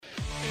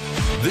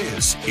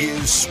This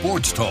is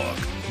Sports Talk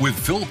with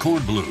Phil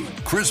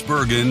Kornbluth, Chris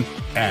Bergen,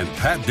 and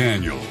Pat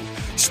Daniel.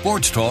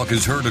 Sports Talk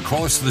is heard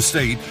across the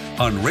state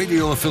on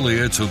radio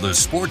affiliates of the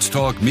Sports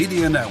Talk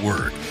Media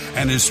Network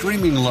and is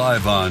streaming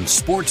live on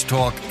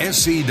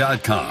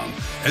sportstalksc.com,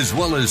 as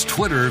well as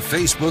Twitter,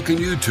 Facebook, and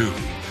YouTube.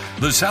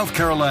 The South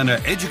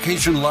Carolina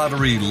Education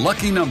Lottery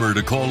lucky number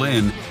to call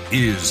in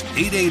is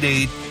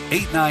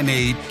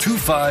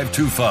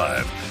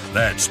 888-898-2525.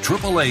 That's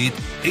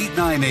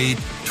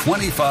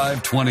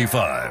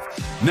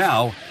 888-898-2525.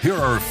 Now, here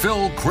are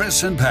Phil,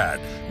 Chris, and Pat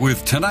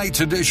with tonight's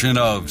edition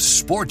of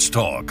Sports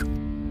Talk.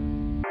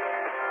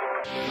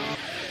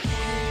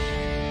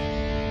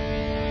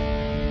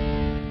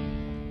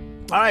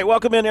 All right,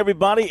 welcome in,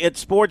 everybody.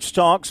 It's Sports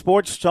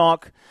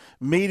Talk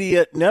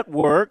Media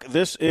Network.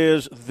 This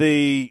is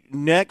the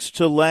next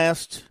to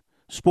last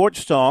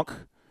Sports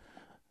Talk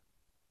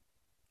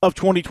of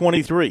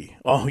 2023.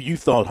 Oh, you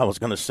thought I was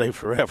going to say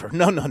forever.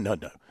 No.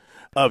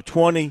 Of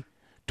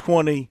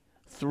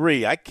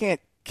 2023. I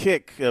can't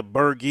kick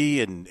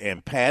Bergie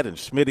and Pat and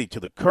Smitty to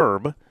the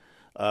curb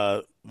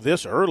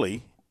this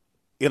early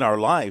in our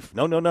life.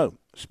 No.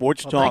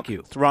 Sports Talk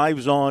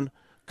thrives on,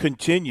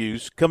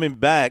 continues, coming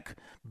back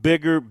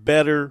bigger,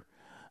 better,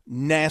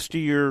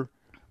 nastier,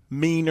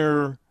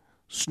 meaner,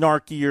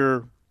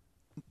 snarkier,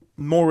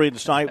 more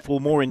insightful,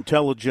 more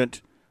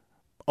intelligent,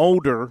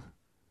 older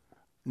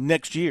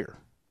next year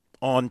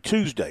on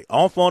Tuesday,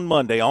 off on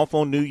Monday, off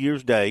on New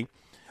Year's Day.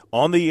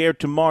 On the air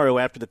tomorrow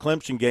after the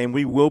Clemson game,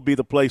 we will be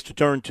the place to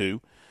turn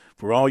to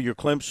for all your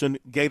Clemson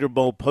Gator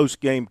Bowl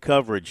post-game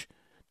coverage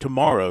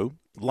tomorrow,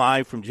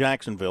 live from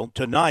Jacksonville.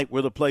 Tonight,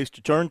 we're the place to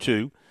turn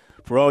to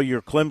for all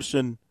your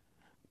Clemson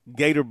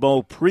Gator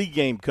Bowl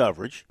pregame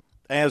coverage,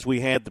 as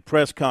we had the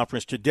press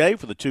conference today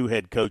for the two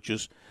head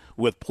coaches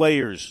with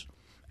players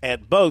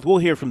at both. We'll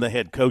hear from the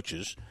head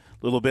coaches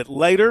a little bit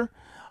later.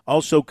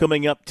 Also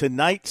coming up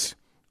tonight,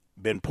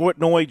 Ben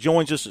Portnoy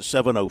joins us at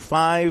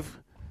 7:05.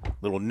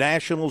 Little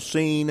national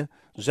scene.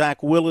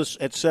 Zach Willis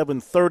at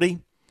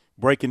 7:30,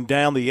 breaking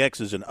down the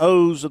X's and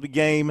O's of the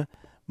game.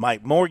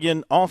 Mike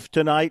Morgan off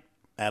tonight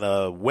at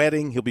a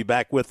wedding. He'll be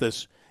back with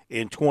us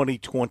in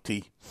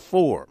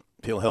 2024.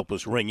 He'll help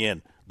us ring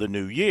in the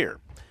new year.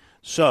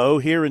 So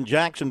here in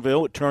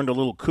Jacksonville, it turned a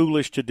little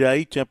coolish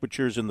today.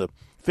 Temperatures in the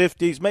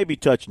 50s, maybe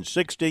touching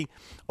 60.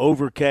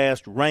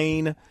 Overcast,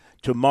 rain.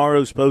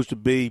 Tomorrow's supposed to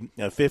be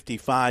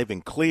 55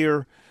 and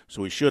clear,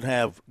 so we should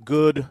have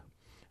good,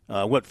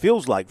 what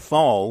feels like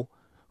fall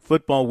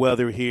football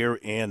weather here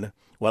in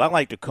what I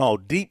like to call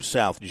deep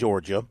South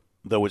Georgia,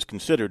 though it's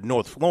considered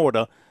North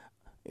Florida.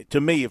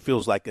 To me, it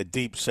feels like a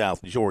deep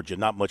South Georgia,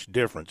 not much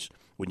difference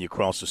when you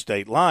cross the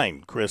state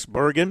line. Chris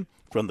Bergen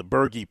from the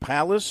Bergie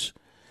Palace,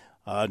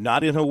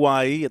 not in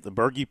Hawaii, at the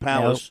Bergie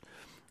Palace. Nope.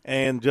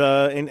 And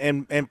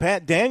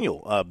Pat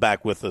Daniel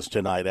back with us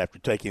tonight after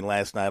taking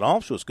last night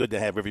off, so it's good to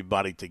have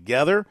everybody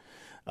together.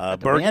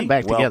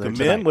 Bergie, welcome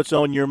in. What's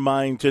on your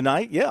mind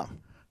tonight? Yeah.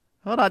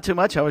 Well, not too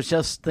much. I was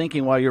just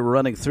thinking while you were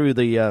running through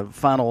the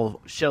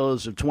final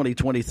shows of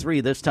 2023,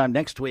 this time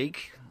next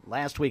week.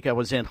 Last week I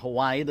was in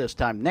Hawaii. This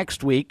time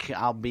next week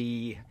I'll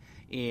be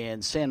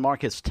in San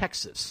Marcos,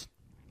 Texas.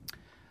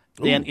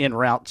 Then en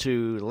route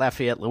to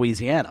Lafayette,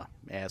 Louisiana,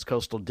 as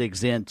Coastal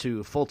digs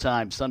into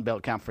full-time Sun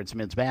Belt Conference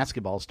men's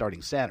basketball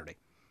starting Saturday.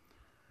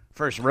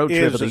 First road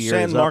trip of the year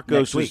is up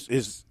next week.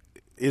 Is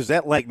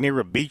that like near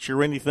a beach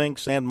or anything,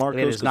 San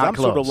Marcos? It is not I'm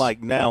close.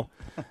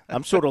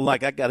 I'm sort of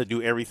like I got to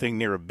do everything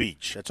near a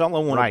beach. That's all I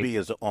want to be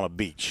is on a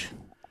beach.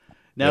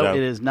 No,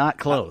 It is not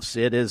close.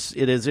 It is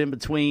in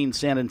between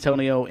San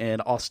Antonio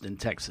and Austin,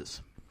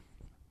 Texas.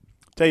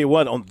 Tell you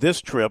what, on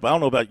this trip, I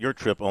don't know about your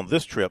trip, on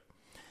this trip,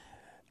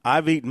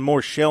 I've eaten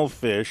more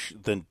shellfish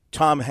than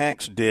Tom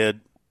Hanks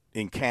did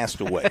in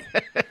Castaway.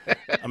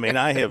 I mean,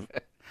 I have.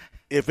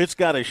 If it's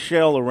got a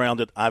shell around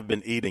it, I've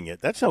been eating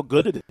it. That's how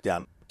good it is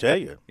down. I tell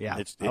you, yeah,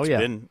 it's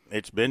been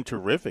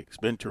terrific. It's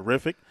been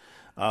terrific.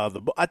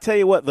 I tell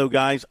you what, though,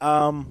 guys,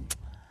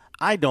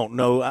 I don't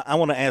know. I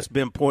want to ask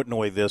Ben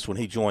Portnoy this when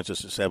he joins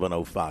us at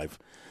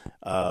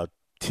 7:05.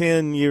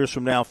 10 years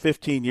from now,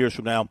 15 years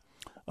from now,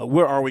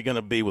 where are we going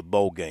to be with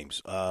bowl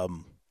games? I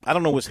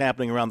don't know what's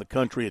happening around the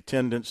country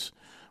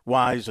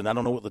attendance-wise, and I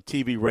don't know what the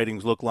TV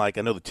ratings look like.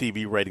 I know the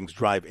TV ratings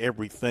drive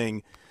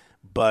everything,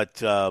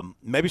 but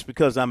maybe it's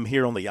because I'm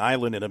here on the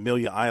island in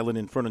Amelia Island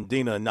in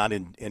Fernandina and not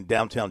in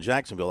downtown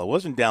Jacksonville. I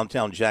was in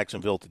downtown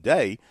Jacksonville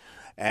today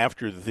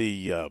after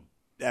the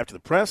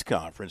press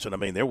conference, and I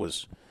mean it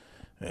was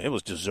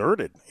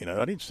deserted. You know,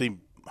 I didn't see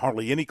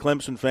hardly any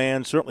Clemson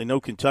fans, certainly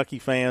no Kentucky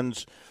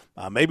fans.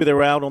 Maybe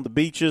they're out on the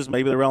beaches,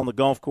 maybe they're out on the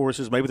golf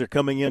courses, maybe they're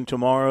coming in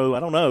tomorrow.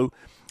 I don't know.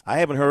 I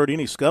haven't heard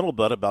any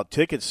scuttlebutt about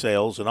ticket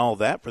sales and all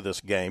that for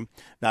this game.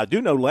 Now, I do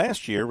know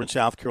last year when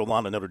South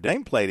Carolina Notre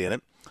Dame played in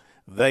it,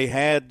 they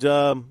had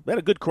a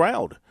good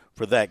crowd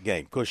for that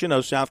game. Of course, you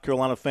know, South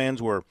Carolina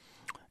fans were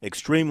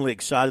extremely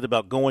excited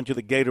about going to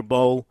the Gator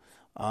Bowl.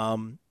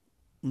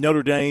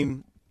 Notre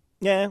Dame,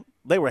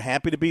 they were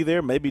happy to be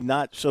there, maybe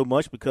not so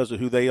much because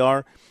of who they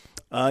are.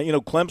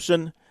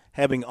 Clemson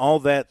having all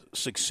that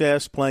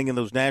success, playing in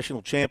those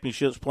national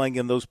championships, playing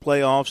in those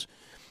playoffs,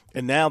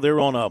 and now they're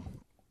on a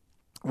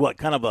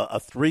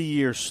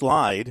 3-year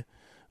slide.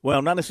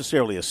 Well, not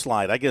necessarily a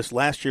slide. I guess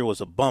last year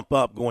was a bump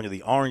up going to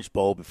the Orange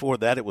Bowl. Before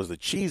that, it was the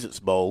Cheez-Its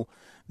Bowl.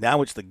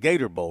 Now it's the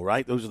Gator Bowl,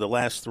 right? Those are the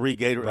last three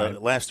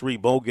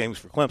bowl games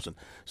for Clemson.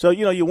 So,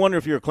 you wonder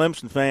if you're a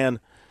Clemson fan,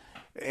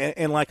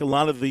 and like a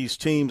lot of these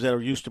teams that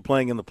are used to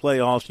playing in the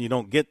playoffs, and you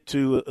don't get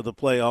to the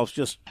playoffs,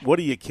 just what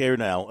do you care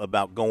now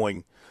about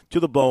going to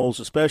the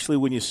bowls, especially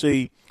when you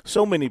see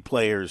so many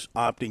players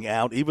opting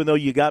out, even though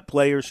you got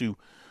players who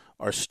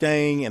are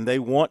staying and they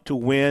want to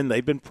win.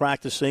 They've been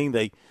practicing.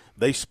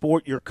 They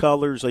sport your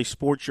colors. They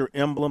sport your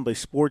emblem. They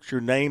sport your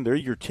name. They're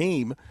your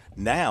team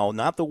now,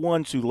 not the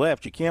ones who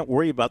left. You can't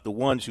worry about the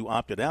ones who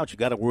opted out. You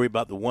got to worry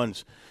about the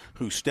ones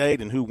who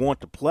stayed and who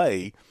want to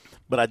play.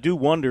 But I do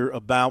wonder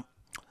about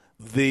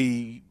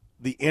the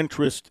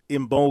interest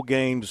in bowl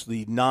games,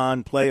 the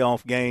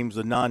non-playoff games,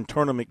 the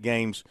non-tournament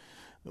games,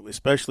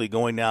 especially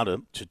going now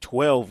to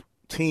 12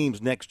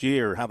 teams next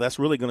year, how that's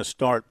really going to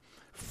start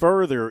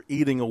further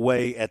eating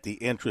away at the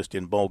interest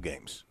in bowl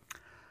games.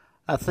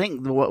 I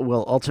think what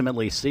we'll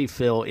ultimately see,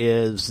 Phil,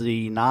 is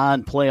the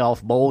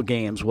non-playoff bowl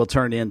games will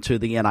turn into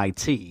the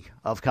NIT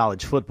of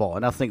college football.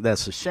 And I think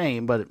that's a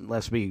shame, but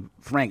let's be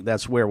frank,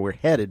 that's where we're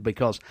headed,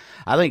 because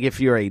I think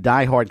if you're a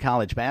diehard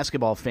college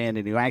basketball fan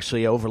and you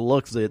actually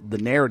overlook the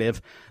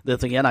narrative that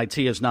the NIT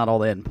is not all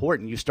that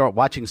important, you start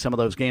watching some of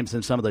those games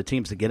and some of the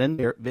teams that get in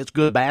there, it's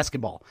good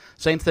basketball.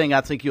 Same thing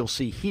I think you'll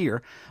see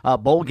here.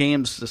 Bowl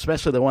games,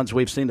 especially the ones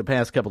we've seen the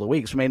past couple of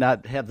weeks, may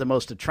not have the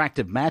most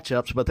attractive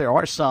matchups, but there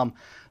are some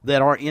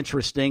that are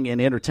interesting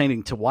and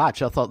entertaining to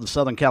watch. I thought the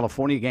Southern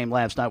California game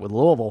last night with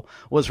Louisville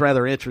was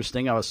rather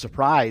interesting. I was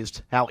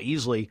surprised how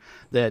easily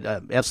that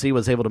FC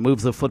was able to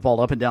move the football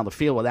up and down the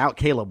field without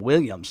Caleb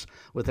Williams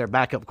with their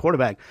backup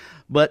quarterback.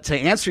 But to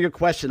answer your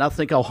question, I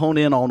think I'll hone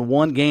in on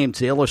one game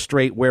to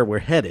illustrate where we're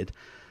headed.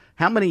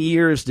 How many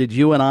years did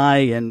you and I,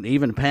 and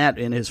even Pat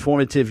in his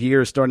formative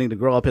years starting to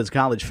grow up as a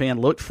college fan,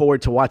 look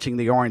forward to watching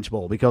the Orange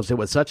Bowl because it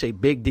was such a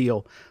big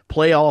deal,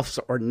 playoffs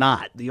or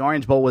not? The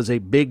Orange Bowl was a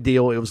big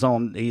deal. It was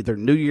on either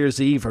New Year's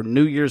Eve or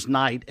New Year's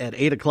night at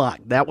 8 o'clock.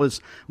 That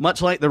was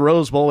much like the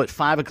Rose Bowl at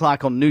 5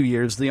 o'clock on New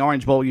Year's. The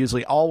Orange Bowl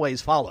usually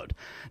always followed.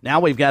 Now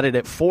we've got it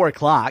at 4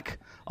 o'clock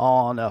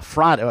on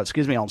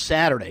on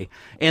Saturday.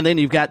 And then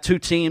you've got two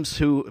teams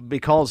who,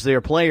 because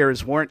their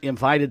players weren't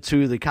invited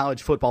to the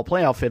college football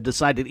playoff, have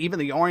decided even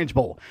the Orange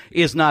Bowl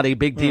is not a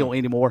big deal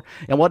anymore.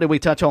 And what did we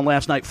touch on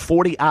last night?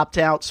 40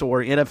 opt-outs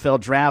or NFL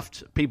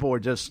draft. People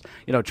were just,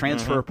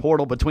 transfer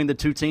portal between the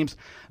two teams.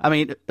 I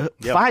mean,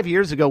 5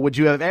 years ago, would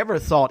you have ever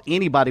thought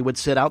anybody would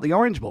sit out the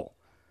Orange Bowl?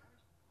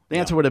 The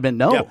answer would have been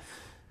no.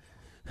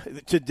 Yeah.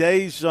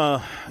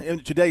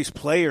 Today's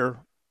player,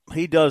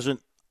 he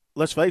doesn't,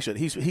 let's face it,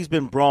 he's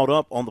been brought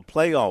up on the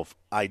playoff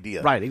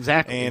idea. Right,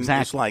 exactly. And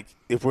it's like,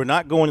 if we're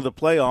not going to the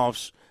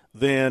playoffs,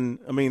 then,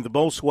 the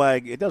bowl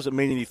swag, it doesn't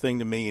mean anything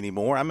to me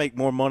anymore. I make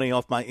more money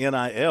off my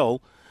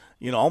NIL.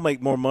 I'll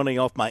make more money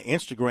off my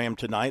Instagram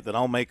tonight than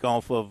I'll make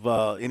off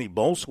of any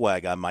bowl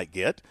swag I might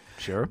get.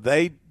 Sure.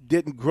 They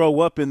didn't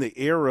grow up in the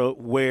era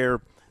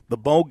where the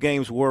bowl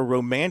games were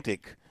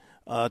romantic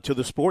to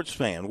the sports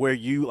fan, where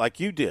you,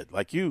 like you did,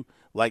 like you,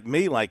 like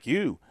me, like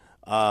you,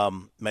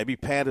 maybe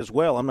Pat as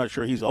well. I'm not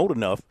sure he's old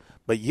enough.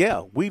 But,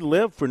 yeah, we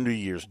live for New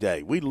Year's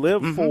Day. We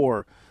live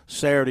for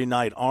Saturday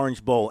night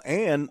Orange Bowl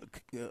and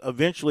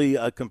eventually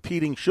a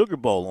competing Sugar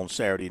Bowl on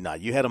Saturday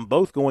night. You had them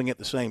both going at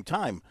the same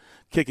time,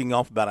 kicking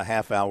off about a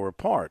half hour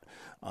apart.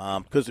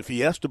 Because the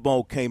Fiesta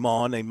Bowl came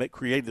on, they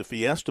created the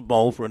Fiesta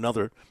Bowl for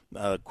another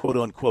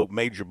quote-unquote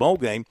major bowl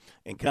game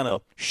and kind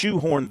of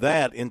shoehorned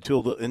that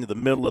into the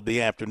middle of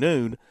the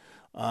afternoon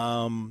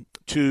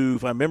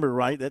if I remember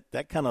right,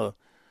 that kind of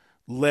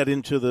led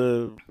into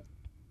the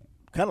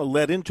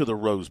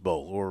Rose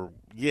Bowl, or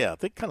I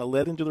think kind of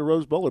led into the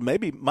Rose Bowl, or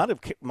maybe might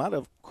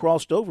have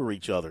crossed over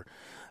each other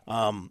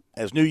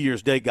as New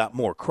Year's Day got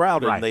more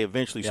crowded, and they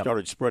eventually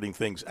started spreading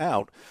things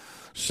out.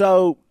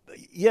 So,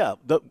 I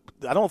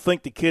don't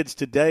think the kids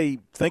today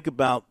think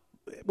about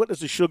what does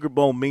the Sugar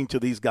Bowl mean to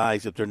these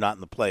guys if they're not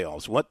in the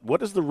playoffs. What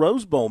does the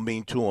Rose Bowl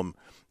mean to them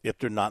if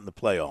they're not in the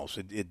playoffs?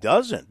 It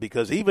doesn't,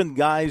 because even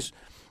guys.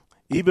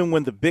 Even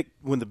when the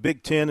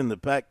Big Ten and the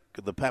Pac,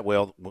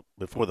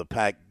 before the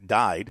Pac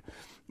died,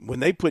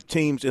 when they put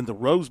teams in the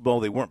Rose Bowl,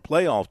 they weren't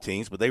playoff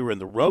teams, but they were in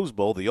the Rose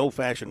Bowl, the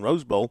old-fashioned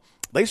Rose Bowl.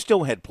 They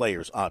still had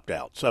players opt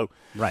out. So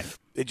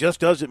it just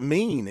doesn't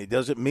mean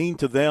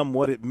to them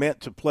what it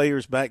meant to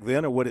players back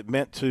then or what it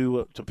meant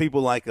to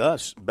people like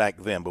us back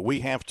then. But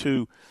we have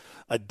to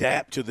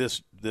adapt to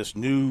this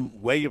new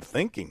way of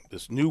thinking,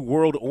 this new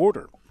world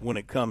order when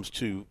it comes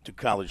to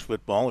college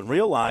football, and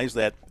realize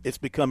that it's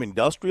become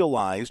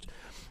industrialized,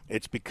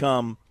 it's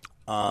become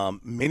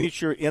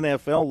miniature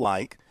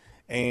NFL-like,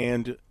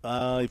 and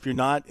if you're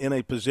not in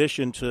a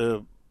position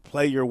to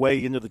play your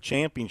way into the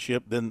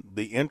championship, then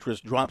the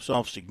interest drops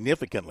off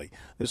significantly.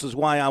 This is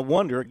why I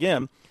wonder,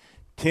 again,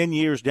 10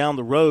 years down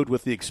the road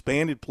with the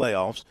expanded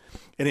playoffs,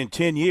 and in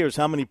 10 years,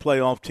 how many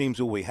playoff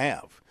teams will we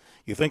have?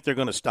 You think they're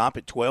going to stop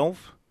at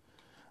 12?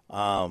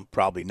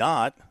 Probably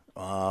not.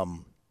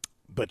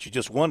 But you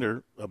just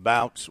wonder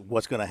about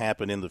what's going to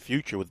happen in the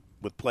future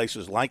with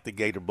places like the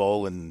Gator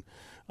Bowl and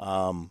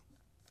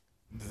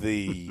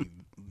the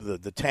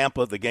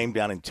Tampa, the game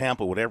down in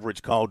Tampa, whatever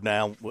it's called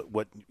now.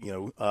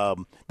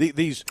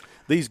 These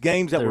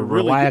games that were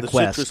really good, the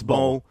Citrus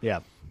Bowl.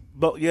 Yeah.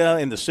 But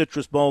and the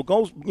Citrus Bowl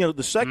goes.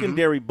 The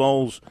secondary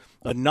bowls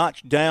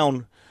notched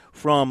down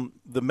from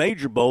the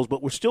major bowls,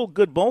 but were still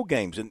good bowl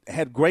games and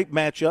had great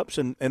matchups,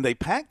 and they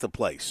packed the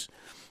place.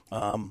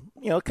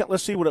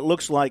 Let's see what it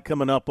looks like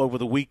coming up over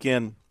the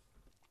weekend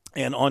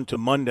and on to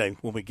Monday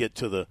when we get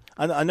to the.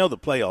 I know the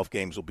playoff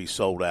games will be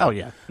sold out. Oh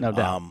yeah, no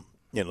doubt.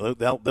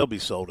 They'll be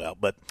sold out.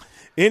 But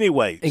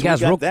anyway, hey, so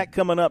guys, we got that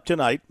coming up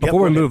tonight.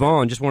 Before we move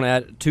on, just want to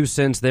add 2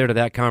 cents there to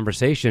that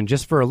conversation,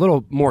 just for a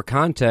little more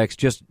context.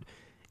 Just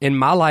in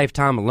my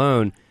lifetime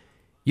alone,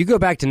 you go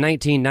back to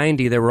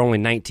 1990, there were only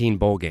 19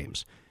 bowl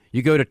games.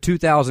 You go to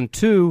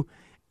 2002,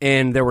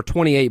 and there were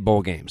 28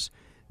 bowl games.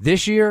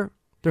 This year,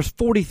 there's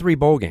 43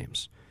 bowl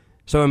games.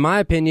 So in my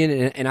opinion,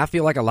 and I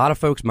feel like a lot of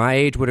folks my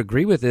age would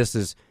agree with this,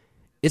 is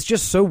it's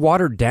just so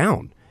watered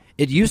down.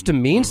 It used to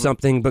mean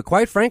something, but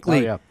quite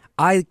frankly,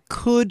 I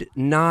could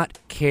not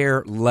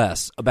care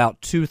less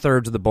about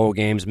 2/3 of the bowl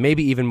games,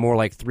 maybe even more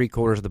like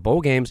 3/4 of the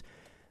bowl games.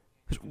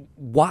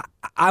 Why?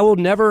 I will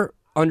never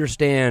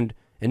understand,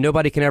 and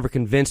nobody can ever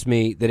convince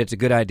me that it's a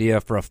good idea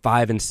for a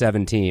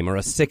 5-7 team or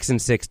a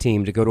 6-6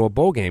 team to go to a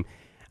bowl game.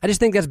 I just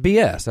think that's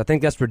BS. I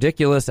think that's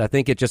ridiculous. I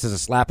think it just is a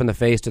slap in the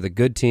face to the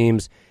good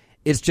teams.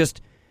 It's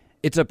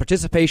a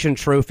participation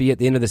trophy at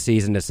the end of the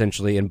season,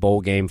 essentially, in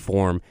bowl game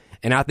form.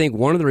 And I think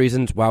one of the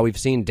reasons why we've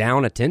seen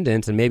down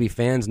attendance and maybe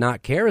fans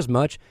not care as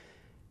much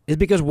is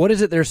because what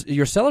is it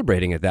you're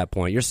celebrating at that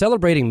point? You're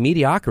celebrating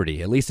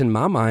mediocrity, at least in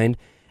my mind.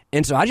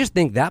 And so I just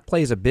think that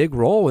plays a big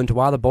role into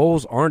why the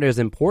bowls aren't as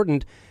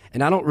important.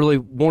 And I don't really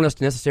want us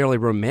to necessarily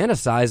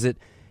romanticize it,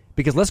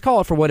 because let's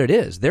call it for what it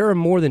is. There are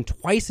more than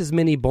twice as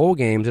many bowl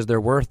games as there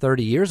were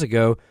 30 years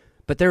ago,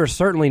 but there are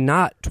certainly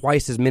not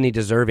twice as many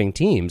deserving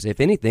teams. If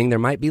anything, there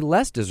might be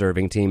less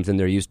deserving teams than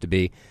there used to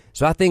be.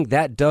 So I think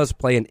that does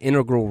play an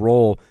integral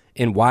role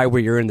in why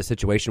we're in the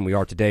situation we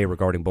are today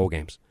regarding bowl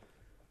games.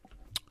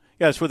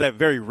 Yeah, it's for that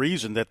very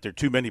reason that there are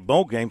too many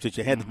bowl games that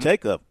you had to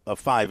take a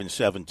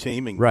 5-7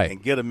 team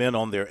and get them in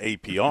on their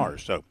APR.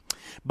 So,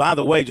 by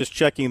the way, just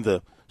checking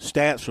the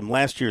stats from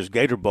last year's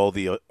Gator Bowl,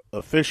 the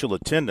official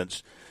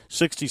attendance,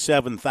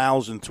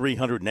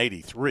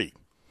 67,383.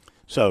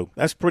 So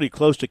that's pretty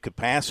close to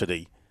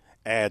capacity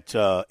at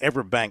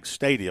Everbank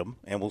Stadium,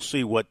 and we'll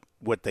see what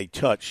they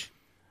touch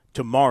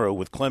tomorrow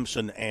with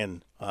Clemson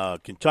and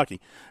Kentucky.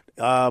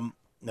 Now,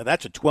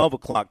 that's a 12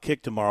 o'clock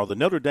kick tomorrow. The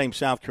Notre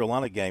Dame-South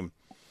Carolina game,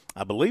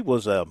 I believe,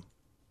 was a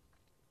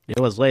it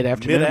was late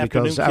afternoon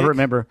because I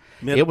remember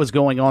it was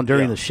going on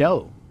during the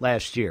show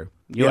last year.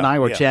 You and I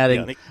were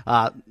chatting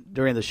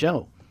during the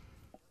show.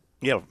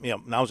 Yeah.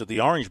 And I was at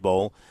the Orange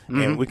Bowl,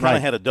 and we kind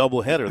of had a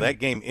doubleheader. That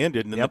game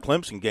ended, and then the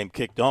Clemson game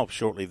kicked off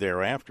shortly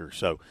thereafter.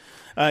 So,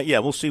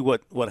 we'll see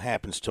what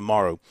happens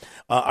tomorrow.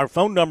 Our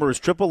phone number is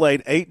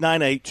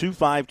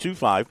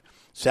 888-898-2525,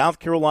 South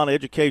Carolina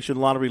Education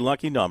Lottery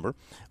lucky number.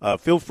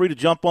 Feel free to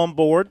jump on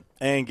board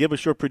and give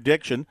us your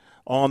prediction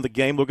on the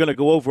game. We're going to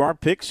go over our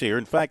picks here.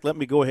 In fact, let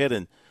me go ahead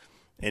and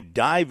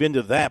dive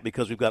into that,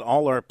 because we've got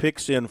all our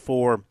picks in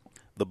for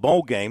the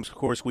bowl games. Of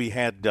course, we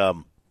had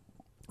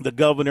the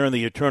governor and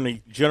the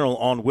attorney general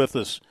on with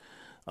us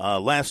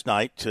last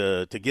night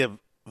to give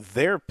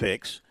their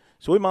picks.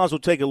 So we might as well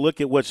take a look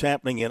at what's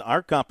happening in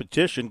our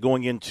competition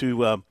going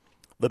into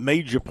the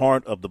major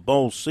part of the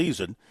bowl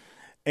season.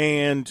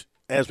 And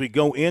as we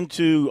go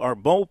into our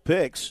bowl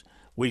picks,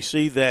 we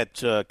see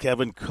that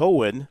Kevin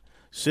Cohen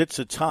sits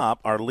atop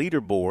our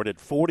leaderboard at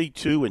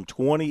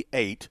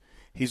 42-28.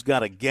 He's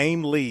got a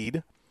game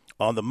lead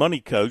on the money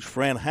coach,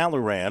 Fran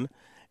Halloran,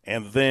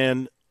 and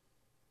then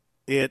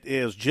it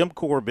is Jim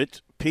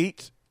Corbett,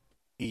 Pete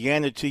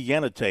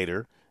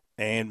Yanitator,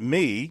 and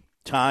me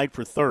tied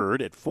for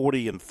third at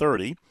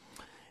 40-30.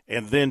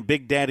 And then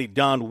Big Daddy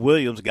Don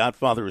Williams,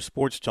 godfather of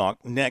Sports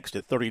Talk, next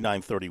at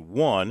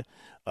 39-31.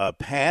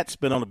 Pat's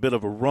been on a bit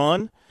of a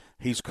run.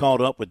 He's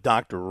caught up with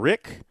Dr.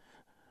 Rick,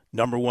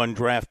 number one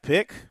draft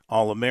pick,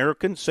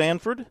 All-American,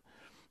 Sanford,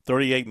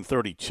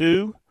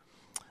 38-32.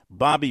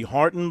 Bobby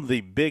Harton,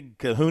 the big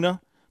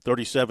kahuna,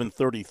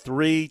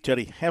 37-33.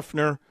 Teddy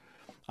Hefner,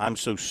 I'm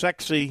So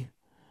Sexy,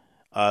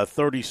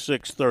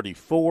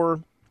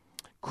 36-34.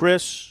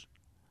 Chris,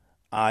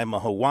 I'm a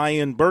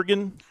Hawaiian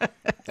Bergen,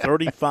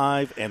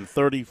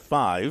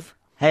 35-35.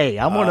 Hey,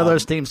 I'm one of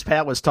those teams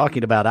Pat was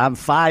talking about. I'm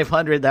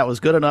 500. That was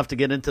good enough to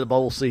get into the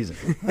bowl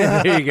season.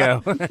 There you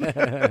go.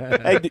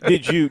 Hey,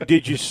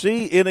 did you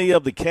see any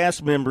of the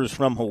cast members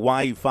from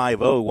Hawaii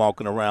 5-0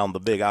 walking around the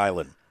Big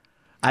Island?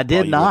 I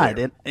did not,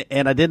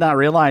 and I did not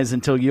realize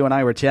until you and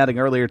I were chatting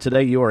earlier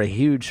today you are a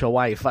huge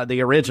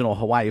the original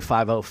Hawaii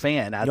 5-0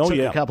 fan. I took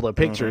a couple of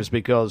pictures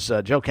because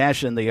Joe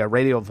Cashin, the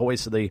radio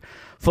voice of the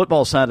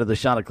football side of the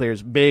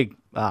Chanticleers, big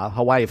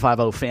Hawaii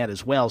 5-0 fan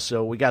as well,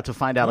 so we got to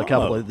find out a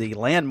couple of the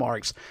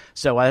landmarks.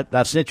 So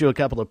I sent you a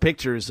couple of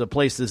pictures of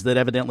places that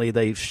evidently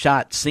they've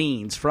shot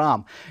scenes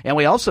from. And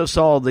we also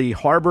saw the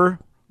harbor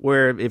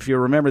where, if you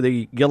remember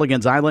the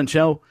Gilligan's Island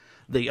show,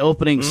 the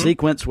opening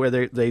sequence where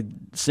they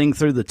sing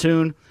through the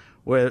tune,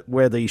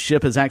 where the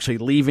ship is actually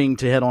leaving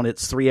to head on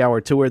its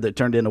 3-hour tour that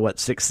turned into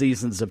 6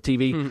 seasons of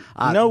TV.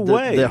 No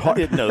way! I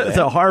didn't know that.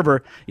 The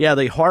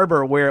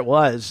harbor where it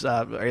was,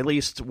 or at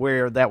least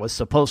where that was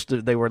supposed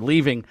to, they were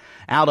leaving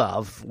out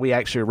of. We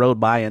actually rode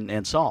by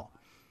and saw.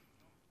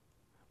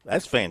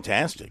 That's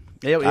fantastic.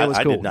 It was cool.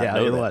 I did not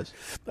know it that. was.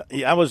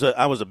 Yeah,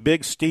 I was a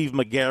big Steve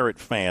McGarrett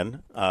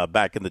fan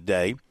back in the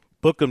day.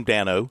 Bookham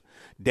Dano.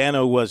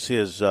 Dano was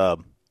his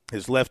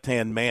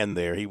left-hand man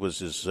there. He was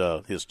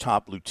his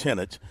top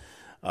lieutenant.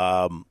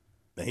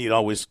 He'd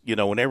always,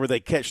 whenever they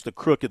catch the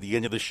crook at the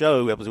end of the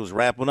show, it was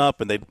wrapping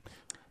up, and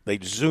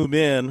they'd zoom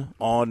in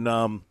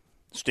on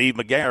Steve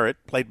McGarrett,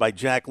 played by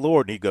Jack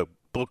Lord, and he'd go,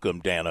 "Book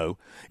 'em, Dano."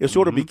 It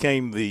sort of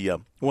became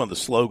the one of the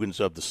slogans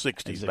of the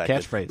 60s back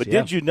then. Catchphrase, but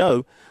did you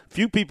know,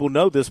 few people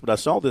know this, but I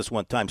saw this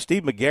one time,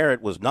 Steve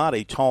McGarrett was not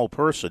a tall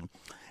person,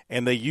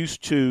 and they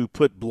used to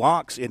put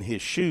blocks in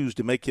his shoes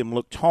to make him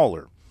look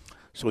taller.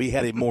 So he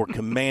had a more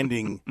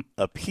commanding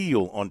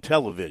appeal on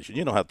television.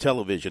 You know how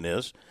television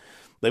is.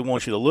 They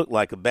want you to look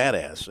like a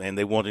badass, and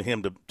they wanted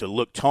him to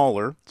look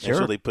taller. Sure. And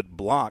so they put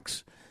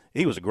blocks.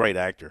 He was a great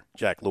actor,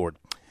 Jack Lord.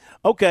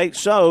 Okay,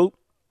 so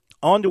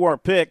on to our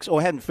picks. Oh,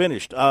 I hadn't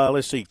finished.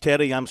 Let's see.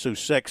 Teddy, I'm so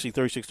sexy,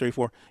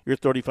 36-34. You're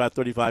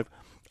 35-35.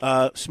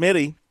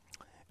 Smitty,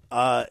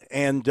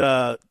 and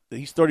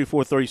he's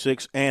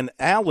 34-36. And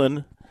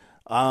Alan,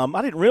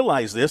 I didn't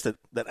realize this,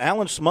 that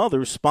Alan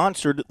Smothers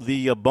sponsored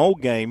the bowl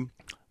game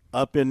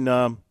up in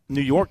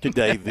New York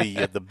today,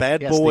 the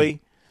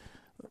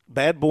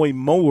Bad Boy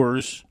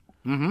Mowers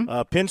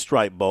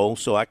Pinstripe Bowl.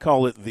 So I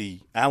call it the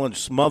Alan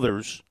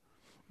Smothers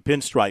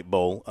Pinstripe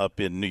Bowl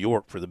up in New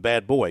York for the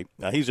Bad Boy.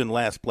 He's in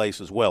last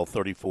place as well,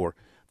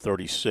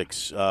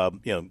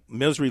 34-36.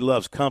 Misery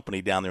loves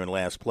company down there in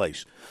last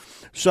place.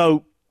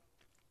 So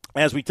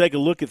as we take a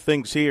look at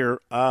things here,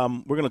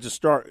 we're going to just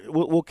start.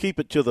 We'll keep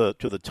it to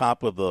the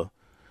top of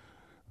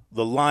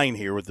the line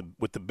here with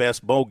the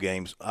best bowl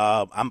games.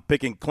 I'm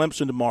picking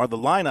Clemson tomorrow. The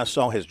line I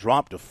saw has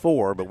dropped to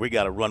 4, but we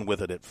got to run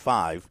with it at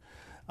 5.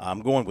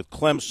 I'm going with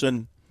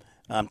Clemson.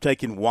 I'm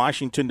taking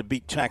Washington to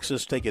beat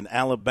Texas, taking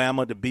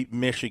Alabama to beat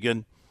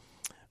Michigan.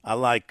 I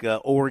like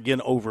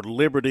Oregon over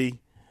Liberty.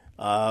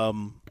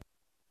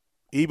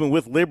 Even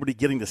with Liberty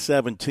getting to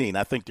 17,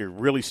 I think they're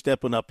really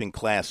stepping up in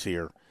class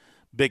here,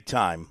 big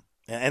time.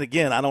 And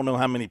again, I don't know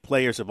how many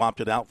players have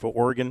opted out for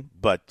Oregon,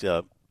 but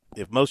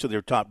if most of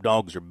their top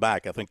dogs are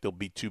back, I think they'll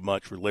be too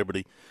much for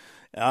Liberty.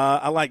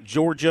 I like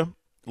Georgia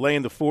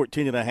laying the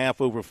 14.5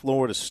 over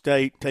Florida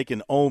State,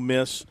 taking Ole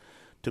Miss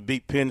to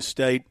beat Penn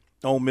State.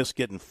 Ole Miss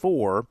getting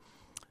 4.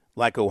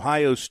 Like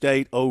Ohio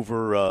State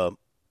over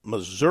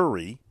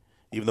Missouri,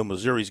 even though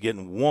Missouri's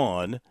getting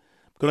 1. I'm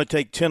going to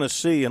take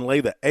Tennessee and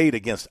lay the 8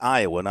 against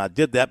Iowa. And I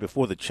did that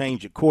before the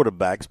change at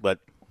quarterbacks, but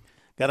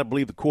got to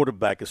believe the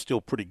quarterback is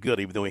still pretty good,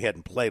 even though he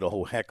hadn't played a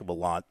whole heck of a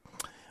lot.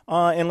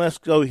 And let's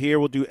go here.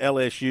 We'll do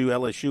LSU.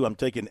 LSU, I'm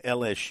taking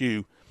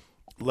LSU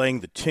laying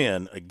the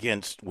 10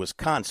 against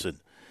Wisconsin.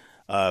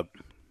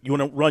 You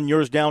want to run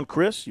yours down,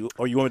 Chris,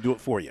 or you want to do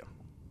it for you?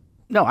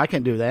 No, I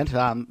can do that.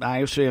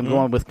 I actually am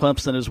going with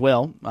Clemson as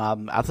well.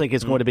 I think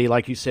it's going to be,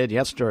 like you said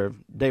yesterday,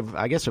 Dave,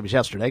 I guess it was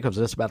yesterday because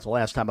that's about the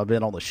last time I've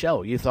been on the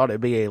show. You thought it would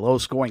be a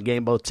low-scoring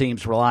game, both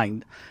teams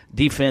relying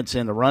defense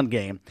in the run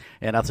game.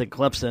 And I think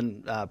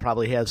Clemson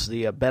probably has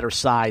the better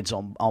sides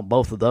on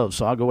both of those.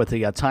 So I'll go with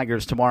the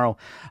Tigers tomorrow.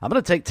 I'm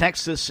going to take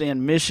Texas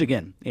and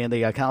Michigan in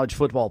the college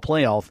football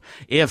playoff.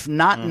 If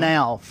not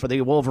now for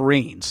the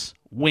Wolverines,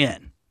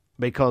 when?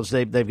 Because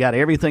they've got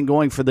everything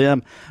going for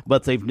them,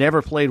 but they've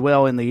never played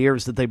well in the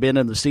years that they've been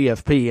in the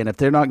CFP. And if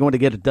they're not going to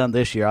get it done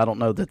this year, I don't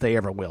know that they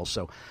ever will.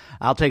 So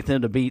I'll take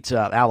them to beat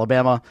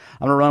Alabama.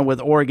 I'm going to run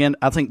with Oregon.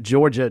 I think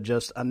Georgia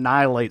just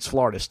annihilates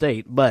Florida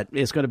State, but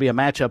it's going to be a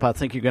matchup I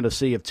think you're going to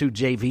see of two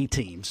JV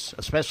teams,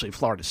 especially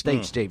Florida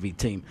State's JV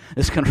team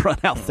is going to run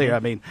out there. I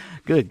mean,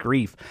 good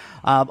grief.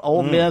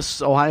 Ole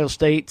Miss, Ohio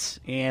State,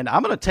 and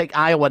I'm going to take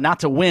Iowa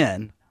not to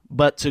win,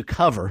 but to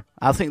cover.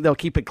 I think they'll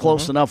keep it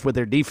close enough with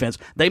their defense.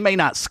 They may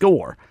not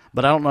score,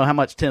 but I don't know how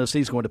much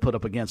Tennessee's going to put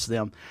up against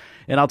them.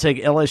 And I'll take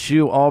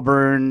LSU,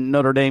 Auburn,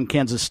 Notre Dame,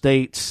 Kansas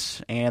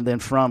State, and then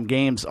from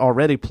games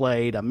already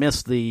played, I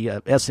missed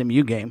the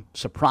SMU game.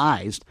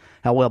 Surprised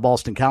how well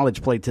Boston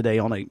College played today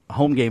on a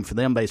home game for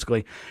them,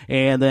 basically.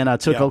 And then I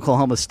took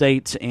Oklahoma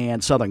State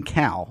and Southern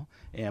Cal,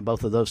 and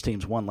both of those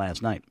teams won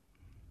last night.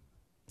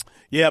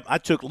 Yeah, I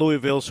took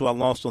Louisville, so I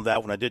lost on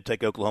that one. I did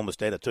take Oklahoma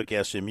State. I took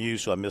SMU,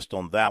 so I missed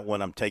on that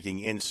one. I'm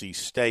taking NC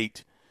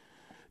State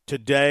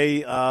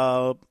today,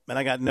 and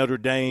I got Notre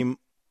Dame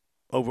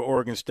over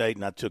Oregon State,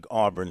 and I took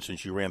Auburn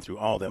since you ran through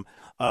all of them.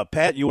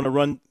 Pat, you want to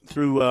run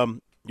through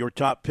your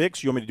top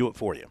picks? You want me to do it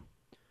for you?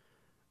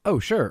 Oh,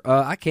 sure.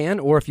 I can.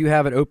 Or if you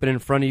have it open in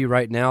front of you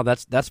right now,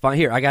 that's fine.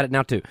 Here, I got it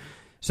now, too.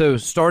 So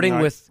starting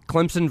with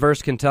Clemson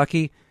versus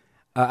Kentucky,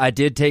 I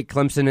did take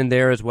Clemson in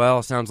there as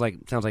well. Sounds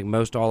like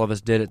most all of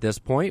us did at this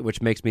point,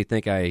 which makes me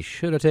think I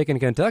should have taken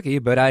Kentucky,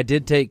 but I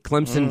did take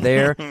Clemson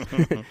there.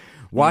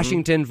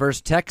 Washington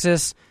versus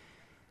Texas.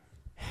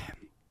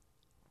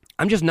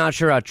 I'm just not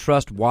sure I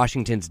trust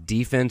Washington's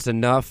defense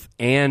enough,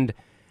 and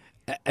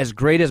as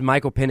great as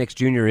Michael Penix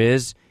Jr.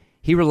 is,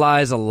 he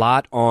relies a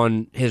lot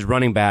on his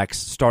running backs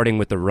starting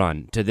with the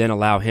run to then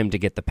allow him to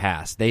get the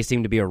pass. They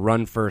seem to be a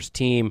run-first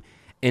team,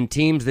 and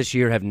teams this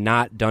year have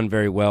not done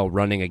very well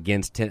running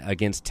against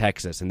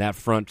Texas. And that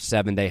front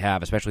seven they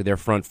have, especially their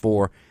front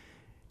four,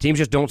 teams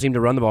just don't seem to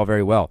run the ball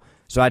very well.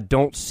 So I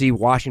don't see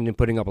Washington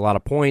putting up a lot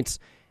of points,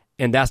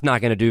 and that's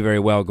not going to do very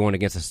well going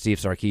against a Steve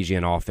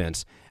Sarkisian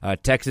offense.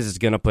 Texas is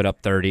going to put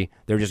up 30.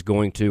 They're just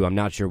going to. I'm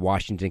not sure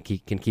Washington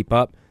can keep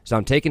up. So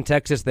I'm taking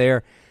Texas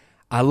there.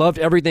 I loved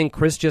everything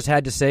Chris just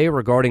had to say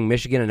regarding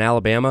Michigan and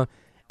Alabama.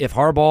 If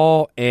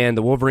Harbaugh and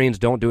the Wolverines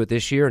don't do it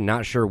this year,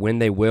 not sure when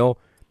they will,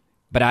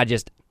 but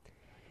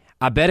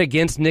I bet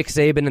against Nick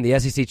Saban in the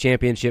SEC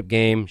championship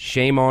game.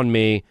 Shame on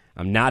me.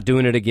 I'm not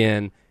doing it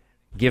again.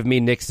 Give me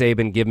Nick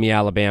Saban. Give me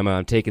Alabama.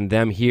 I'm taking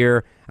them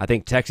here. I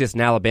think Texas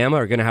and Alabama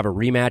are going to have a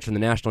rematch in the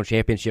national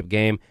championship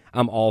game.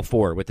 I'm all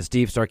for it. With the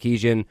Steve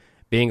Sarkisian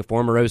being a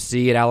former OC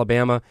at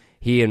Alabama,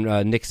 he and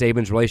Nick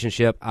Saban's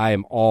relationship, I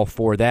am all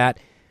for that.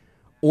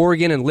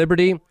 Oregon and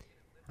Liberty,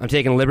 I'm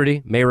taking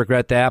Liberty. May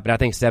regret that, but I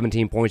think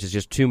 17 points is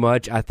just too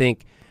much. I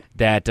think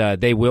that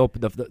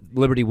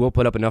Liberty will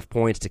put up enough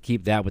points to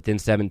keep that within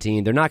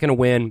 17. They're not going to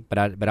win,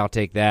 but I'll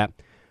take that.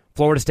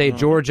 Florida State,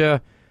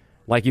 Georgia,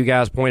 like you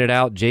guys pointed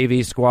out,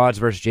 JV squads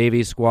versus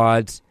JV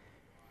squads.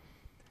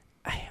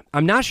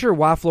 I'm not sure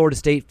why Florida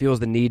State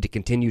feels the need to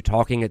continue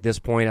talking at this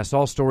point. I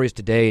saw stories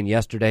today and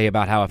yesterday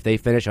about how if they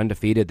finish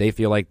undefeated, they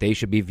feel like they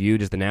should be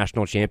viewed as the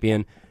national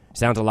champion.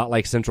 Sounds a lot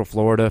like Central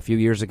Florida a few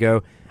years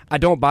ago. I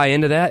don't buy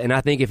into that, and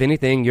I think, if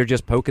anything, you're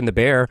just poking the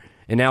bear,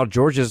 and now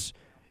Georgia's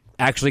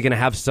actually going to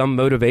have some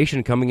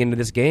motivation coming into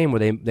this game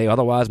where they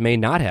otherwise may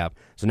not have.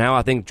 So now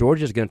I think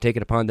Georgia's going to take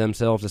it upon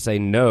themselves to say,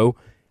 no,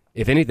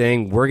 if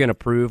anything, we're going to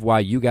prove why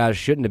you guys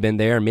shouldn't have been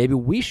there, and maybe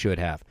we should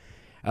have.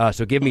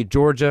 So give me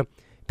Georgia.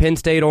 Penn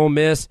State, Ole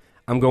Miss,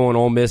 I'm going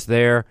Ole Miss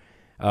there.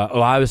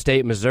 Ohio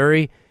State,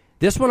 Missouri.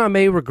 This one I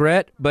may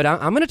regret, but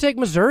I'm going to take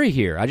Missouri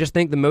here. I just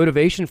think the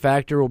motivation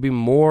factor will be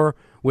more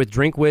with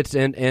Drinkwitz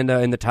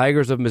and the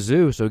Tigers of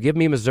Mizzou. So give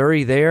me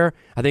Missouri there.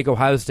 I think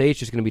Ohio State's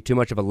just going to be too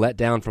much of a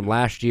letdown from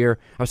last year.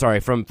 I'm sorry,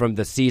 from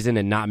the season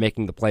and not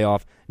making the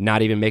playoff,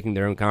 not even making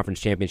their own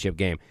conference championship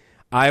game.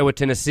 Iowa,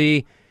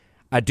 Tennessee,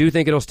 I do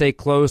think it'll stay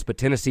close, but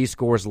Tennessee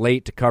scores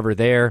late to cover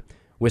there.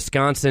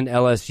 Wisconsin,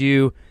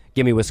 LSU,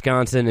 give me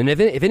Wisconsin. And if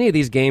any of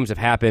these games have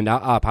happened,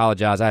 I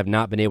apologize. I have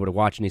not been able to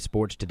watch any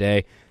sports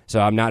today, so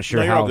I'm not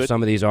sure how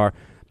some of these are.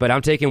 But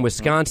I'm taking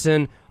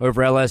Wisconsin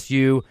over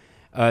LSU.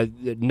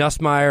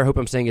 Nussmeier, hope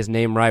I'm saying his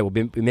name right, will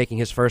be making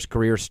his first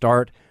career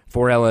start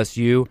for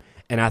LSU,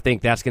 and I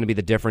think that's going to be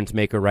the difference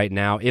maker right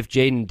now. If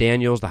Jaden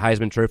Daniels, the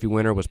Heisman Trophy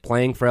winner, was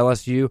playing for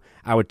LSU,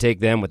 I would take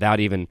them without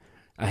even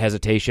a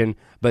hesitation.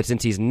 But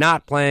since he's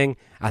not playing,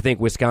 I think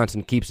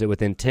Wisconsin keeps it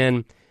within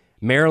 10.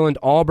 Maryland,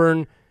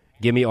 Auburn,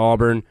 give me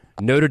Auburn.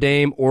 Notre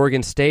Dame,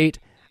 Oregon State,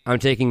 I'm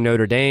taking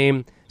Notre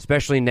Dame,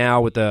 especially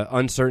now with the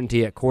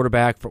uncertainty at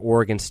quarterback for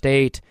Oregon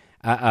State.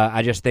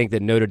 I just think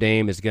that Notre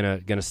Dame is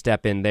gonna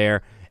step in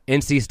there.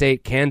 NC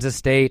State, Kansas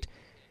State.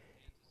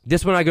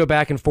 This one I go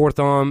back and forth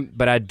on,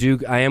 but I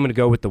am going to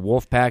go with the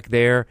Wolfpack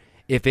there.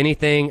 If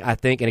anything, I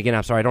think, and again,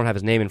 I'm sorry, I don't have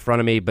his name in front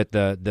of me, but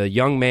the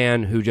young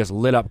man who just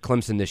lit up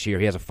Clemson this year,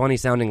 he has a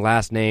funny-sounding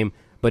last name,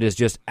 but is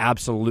just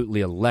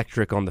absolutely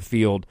electric on the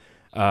field.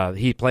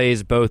 He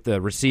plays both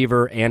the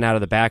receiver and out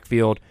of the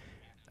backfield.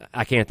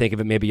 I can't think of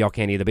it. Maybe y'all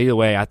can't either. But either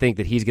way, I think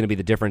that he's going to be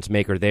the difference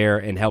maker there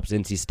and helps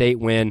NC State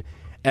win.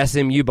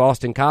 SMU,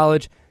 Boston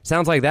College.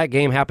 Sounds like that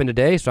game happened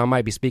today, so I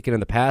might be speaking in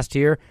the past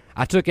here.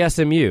 I took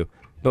SMU,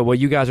 but what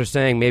you guys are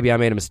saying, maybe I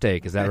made a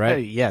mistake. Is that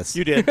right? Yes.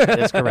 You did.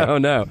 That's correct. Oh,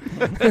 no.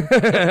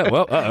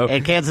 Well, uh-oh.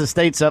 And Kansas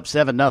State's up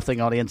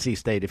 7-0 on NC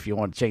State. If you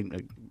want to change,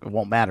 it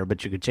won't matter,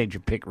 but you could change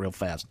your pick real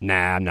fast. Nah,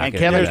 I'm not going to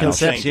do that. And Kevin that.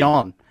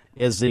 Concepcion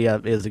is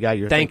the guy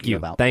you're thinking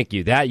about. Thank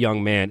you. That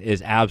young man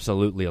is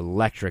absolutely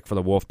electric for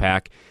the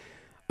Wolfpack.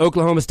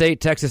 Oklahoma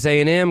State, Texas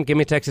A&M. Give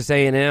me Texas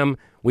A&M.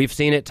 We've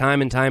seen it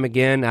time and time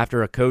again.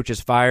 After a coach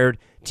is fired,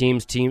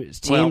 teams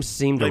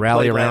seem to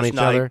rally around each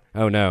other.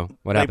 Oh, no.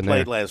 What happened there?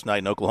 They played last night,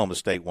 and Oklahoma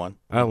State won.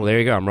 Oh, well, there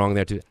you go. I'm wrong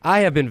there, too.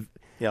 I've been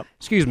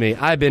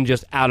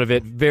just out of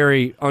it,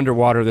 very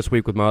underwater this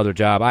week with my other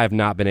job. I have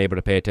not been able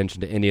to pay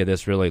attention to any of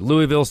this, really.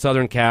 Louisville,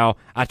 Southern Cal.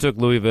 I took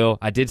Louisville.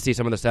 I did see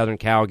some of the Southern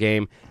Cal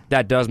game.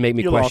 That does make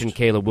me question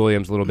Caleb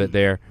Williams a little bit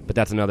there, but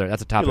that's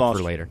a topic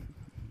for later.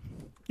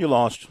 You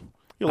lost.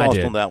 You lost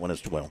on that one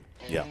as well.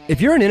 Yeah.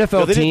 If you're an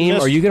NFL team,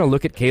 are you going to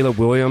look at Caleb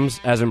Williams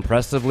as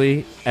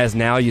impressively as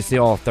now you see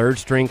all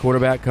third-string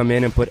quarterback come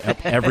in and put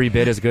up every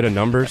bit as good of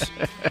numbers?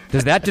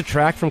 Does that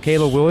detract from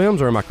Caleb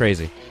Williams, or am I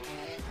crazy?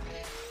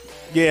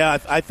 Yeah,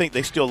 I think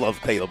they still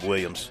love Caleb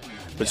Williams.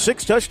 But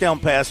 6 touchdown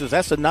passes,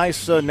 that's a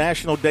nice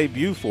national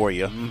debut for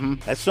you. Mm-hmm.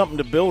 That's something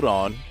to build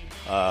on.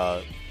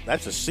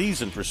 That's a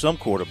season for some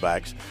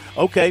quarterbacks.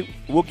 Okay,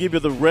 we'll give you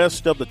the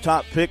rest of the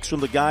top picks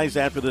from the guys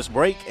after this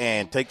break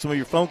and take some of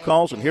your phone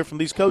calls and hear from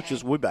these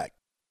coaches. We'll be back.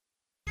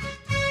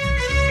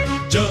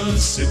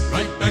 Just sit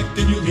right back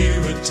and you'll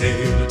hear a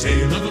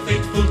tale of a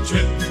fateful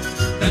trip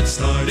that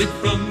started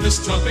from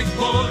this tropic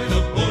point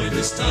aboard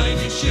this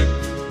tiny ship.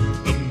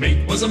 The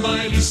mate was a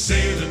mighty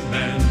sailing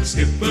man, the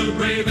skipper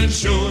brave and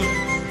sure.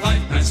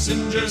 5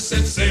 passengers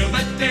set sail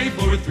that day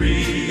for a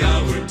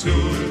 3-hour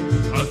tour.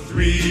 A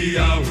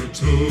 3-hour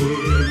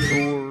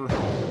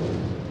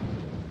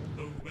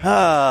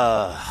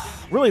tour.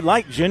 Really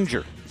like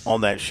Ginger on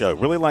that show.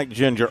 Really like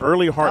Ginger.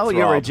 Early heartthrob. Oh,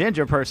 you're a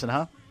Ginger person,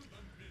 huh?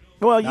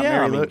 Well, Not yeah,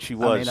 Mary I mean, Lou. she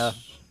was. I mean,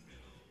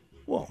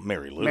 well,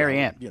 Mary Lou. Mary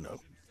Ann. You know,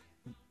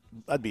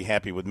 I'd be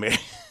happy with Mary.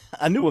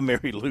 I knew a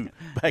Mary Lou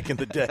back in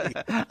the day.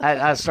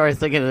 I started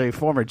thinking of a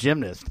former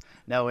gymnast.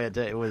 No,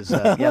 it was,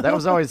 that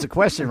was always the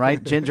question,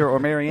 right? Ginger or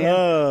Mary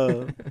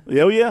Ann?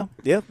 Yeah.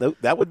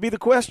 That would be the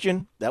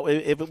question.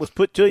 If it was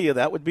put to you,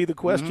 that would be the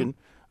question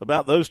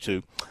about those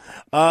two.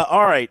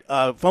 All right,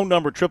 phone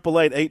number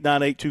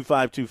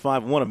 888-898-2525. I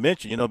want to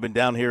mention, I've been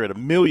down here at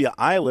Amelia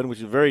Island, which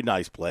is a very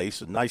nice place,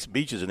 and nice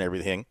beaches and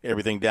everything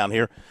down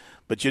here.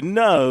 But you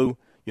know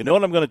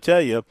what I'm going to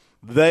tell you,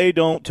 they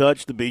don't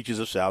touch the beaches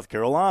of South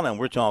Carolina. And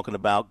we're talking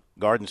about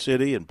Garden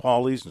City and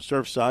Pawleys and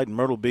Surfside and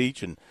Myrtle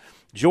Beach and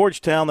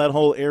Georgetown, that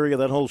whole area,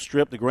 that whole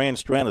strip, the Grand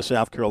Strand of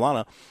South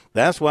Carolina.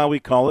 That's why we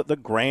call it the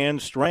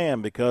Grand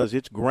Strand, because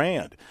it's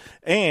grand.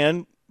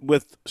 And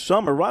with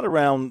summer right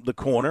around the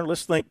corner,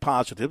 let's think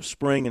positive,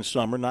 spring and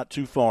summer, not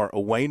too far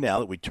away now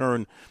that we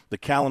turn the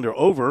calendar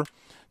over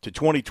to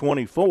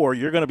 2024,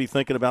 you're going to be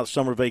thinking about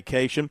summer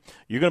vacation.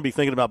 You're going to be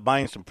thinking about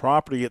buying some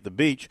property at the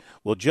beach.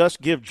 Well,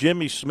 just give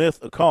Jimmy Smith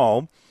a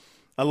call.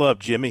 I love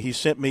Jimmy. He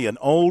sent me an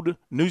old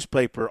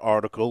newspaper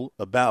article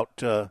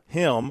about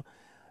him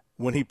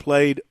when he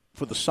played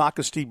for the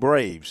Socastee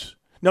Braves.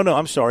 No,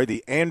 I'm sorry,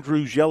 the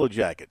Andrews Yellow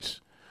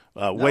Jackets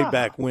way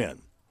back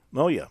when.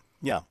 Oh, yeah.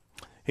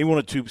 He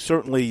wanted to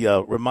certainly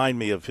remind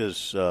me of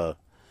his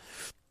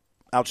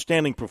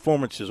outstanding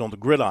performances on the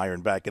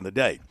gridiron back in the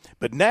day.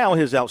 But now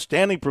his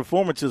outstanding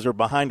performances are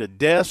behind a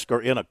desk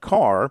or in a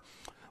car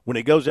when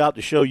he goes out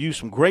to show you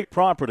some great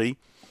property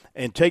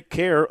and take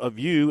care of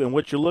you and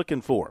what you're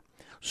looking for.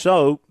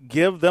 So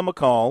give them a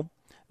call.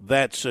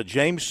 That's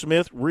James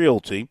Smith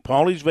Realty,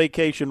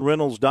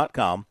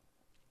 Paulie'sVacationRentals.com,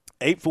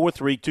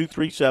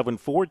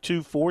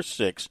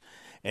 843-237-4246.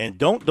 And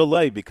don't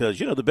delay, because,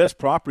 the best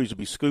properties will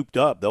be scooped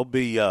up. They'll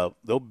be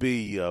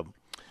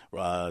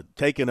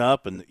taken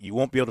up, and you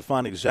won't be able to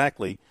find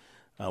exactly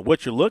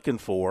what you're looking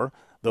for,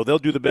 though they'll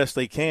do the best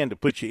they can to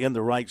put you in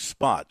the right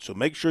spot. So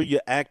make sure you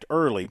act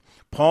early.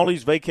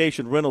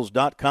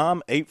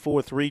 Paulie'sVacationRentals.com,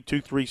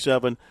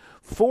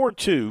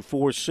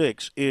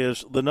 843-237-4246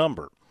 is the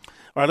number.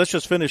 All right, let's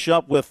just finish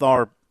up with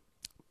our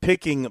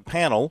picking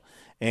panel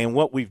and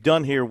what we've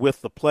done here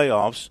with the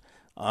playoffs.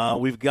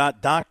 We've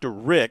got Dr.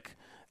 Rick,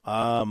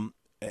 and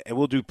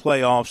we'll do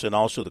playoffs and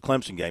also the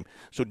Clemson game.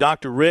 So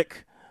Dr.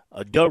 Rick,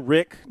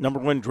 Rick, number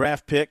 1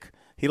 draft pick,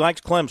 he likes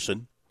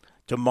Clemson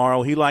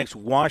tomorrow. He likes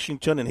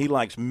Washington, and he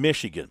likes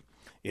Michigan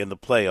in the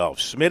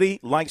playoffs. Smitty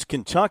likes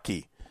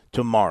Kentucky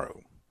tomorrow.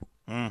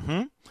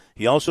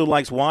 He also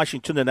likes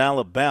Washington and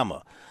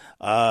Alabama.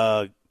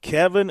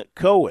 Kevin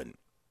Cohen,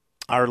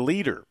 our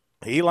leader,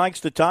 he likes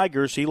the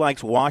Tigers. He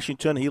likes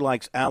Washington. He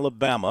likes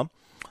Alabama.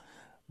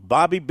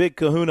 Bobby Big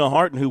Kahuna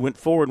Harton, who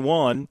went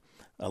 4-1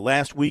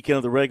 last weekend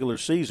of the regular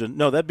season.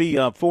 No, that'd be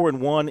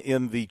 4-1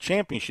 in the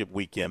championship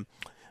weekend.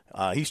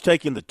 He's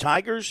taking the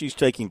Tigers. He's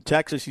taking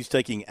Texas. He's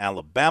taking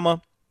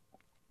Alabama.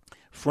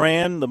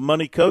 Fran, the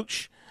money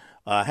coach,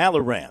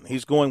 Halloran,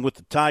 he's going with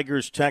the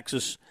Tigers,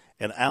 Texas,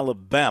 and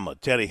Alabama.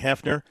 Teddy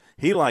Hefner,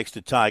 he likes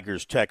the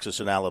Tigers, Texas,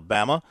 and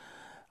Alabama.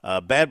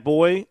 Bad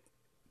Boy,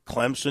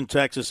 Clemson,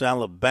 Texas,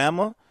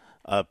 Alabama.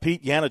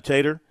 Pete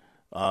Yanitator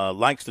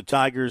likes the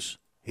Tigers.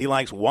 He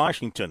likes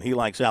Washington. He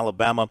likes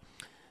Alabama.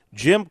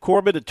 Jim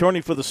Corbett,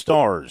 attorney for the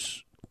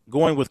Stars,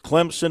 going with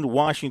Clemson,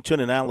 Washington,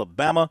 and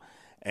Alabama.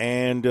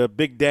 And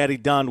Big Daddy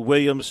Don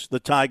Williams, the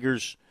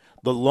Tigers,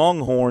 the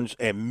Longhorns,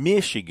 and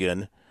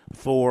Michigan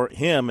for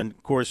him. And,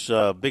 of course,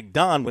 Big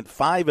Don went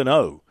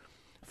 5-0.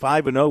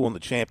 5-0 on the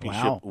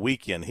championship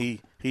weekend.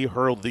 He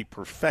hurled the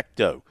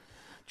perfecto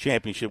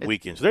championship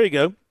weekend. So there you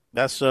go.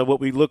 That's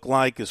what we look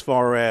like as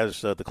far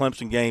as the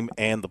Clemson game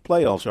and the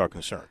playoffs are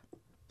concerned.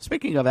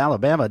 Speaking of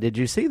Alabama, did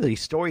you see the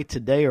story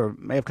today, or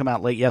may have come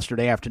out late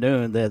yesterday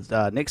afternoon,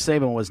 that Nick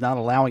Saban was not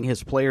allowing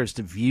his players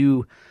to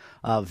view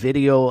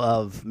video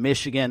of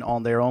Michigan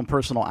on their own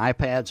personal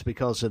iPads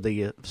because of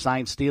the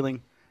sign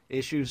stealing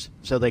issues?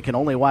 So they can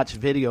only watch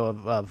video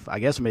of I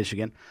guess,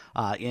 Michigan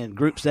in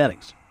group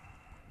settings.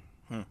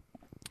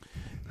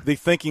 The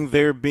thinking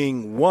there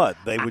being what?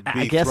 They would be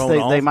I guess thrown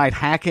off they might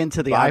hack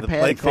into the by iPad the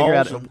play and figure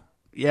out calls?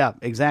 yeah,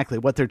 exactly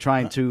what they're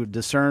trying to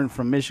discern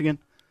from Michigan.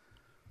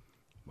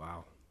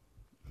 Wow.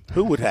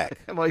 Who would hack?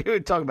 Well, you were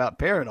talking about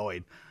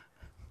paranoid.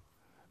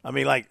 I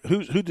mean, like,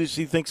 who does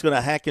he think's going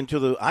to hack into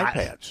the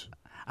iPads?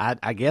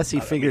 I guess he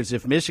figures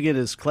if Michigan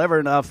is clever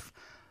enough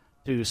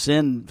to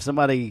send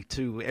somebody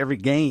to every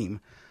game,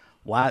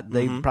 why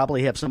they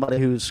probably have somebody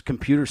who's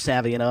computer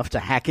savvy enough to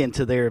hack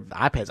into their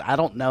iPads. I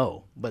don't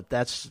know, but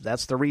that's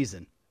the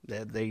reason.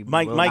 They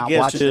My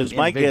guess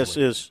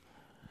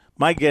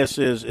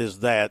is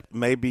that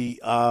maybe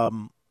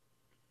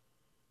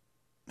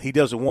he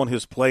doesn't want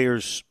his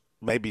players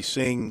maybe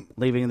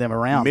leaving them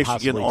around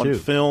Michigan on too.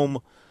 film.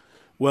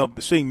 Well,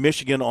 seeing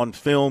Michigan on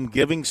film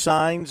giving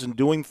signs and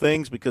doing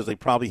things because they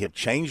probably have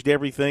changed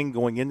everything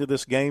going into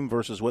this game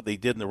versus what they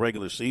did in the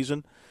regular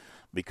season.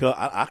 Because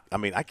I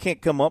mean, I can't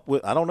come up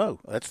with. I don't know.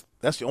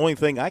 That's the only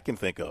thing I can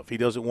think of. He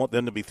doesn't want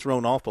them to be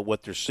thrown off of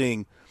what they're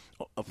seeing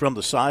from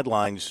the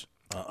sidelines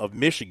of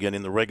Michigan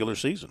in the regular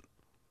season.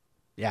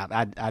 Yeah,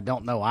 I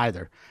don't know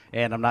either,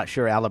 and I'm not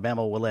sure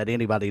Alabama will let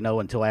anybody know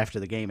until after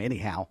the game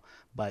anyhow.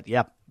 But,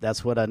 yep,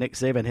 that's what Nick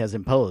Saban has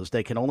imposed.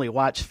 They can only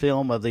watch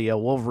film of the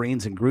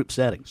Wolverines in group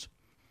settings.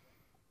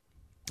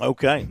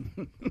 Okay.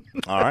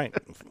 All right.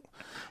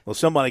 Well,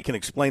 somebody can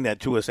explain that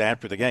to us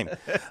after the game.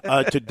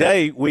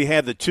 Today, we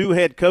had the two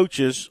head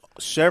coaches,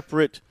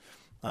 separate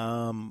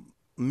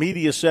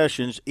media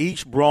sessions.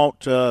 Each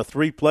brought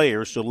three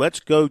players. So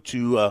let's go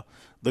to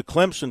the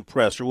Clemson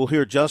presser. We'll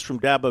hear just from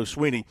Dabo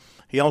Swinney.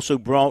 He also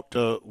brought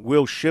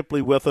Will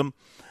Shipley with him.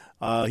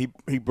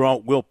 He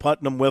brought Will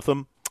Putnam with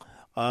him.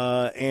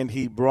 And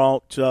he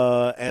brought,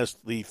 as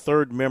the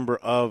third member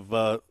of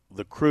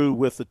the crew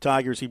with the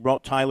Tigers, he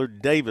brought Tyler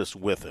Davis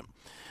with him.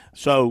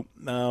 So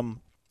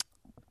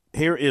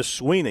here is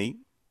Swinney,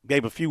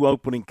 gave a few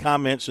opening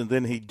comments, and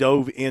then he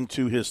dove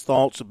into his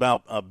thoughts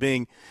about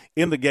being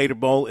in the Gator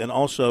Bowl and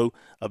also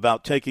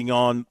about taking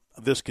on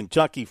this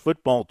Kentucky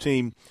football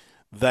team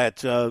that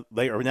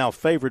they are now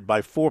favored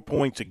by 4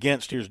 points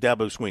against. Here's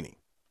Dabo Swinney.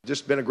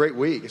 Just been a great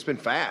week. It's been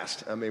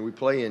fast. I mean, we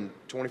play in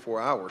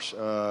 24 hours.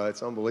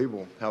 It's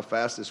unbelievable how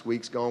fast this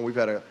week's gone. We've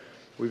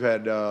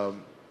had a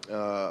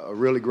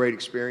really great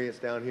experience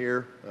down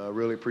here.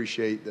 Really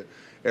appreciate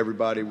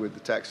everybody with the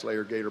Tax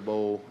Slayer Gator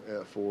Bowl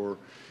for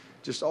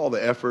just all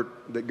the effort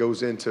that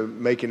goes into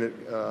making it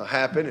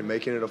happen and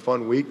making it a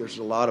fun week. There's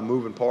a lot of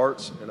moving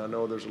parts, and I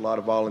know there's a lot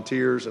of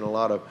volunteers and a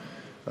lot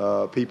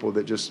of people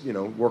that just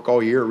work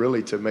all year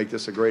really to make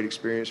this a great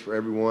experience for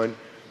everyone.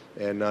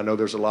 And I know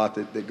there's a lot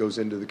that goes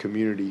into the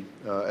community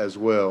as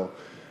well.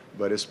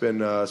 But it's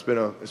been a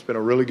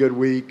really good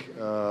week.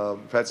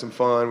 We've had some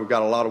fun. We've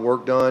got a lot of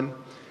work done.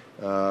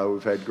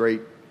 We've had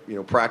great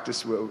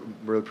practice. We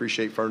really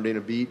appreciate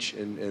Fernandina Beach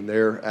and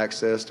their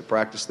access to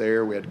practice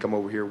there. We had to come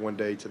over here one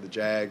day to the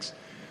Jags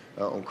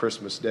on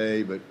Christmas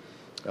Day, but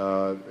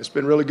it's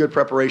been really good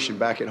preparation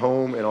back at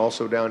home and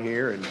also down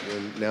here.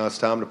 And now it's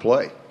time to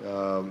play.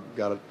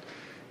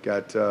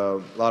 Got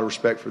a lot of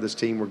respect for this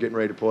team we're getting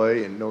ready to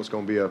play and know it's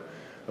going to be a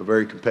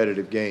very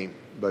competitive game.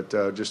 But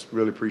just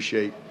really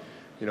appreciate,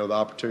 the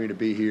opportunity to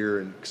be here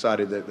and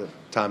excited that the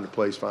time to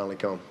play has finally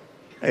come.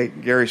 Hey,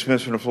 Gary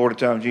Smith from the Florida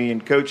Times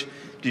Union. Coach,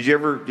 did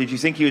you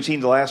think you had seen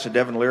the last of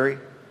Devin Leary?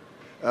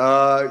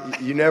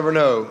 You never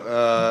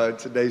know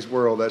today's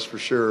world, that's for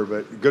sure.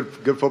 But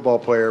good football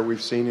player.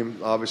 We've seen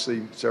him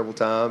obviously several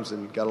times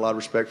and got a lot of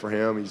respect for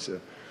him.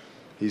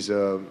 He's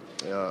a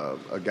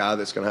guy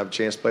that's going to have a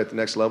chance to play at the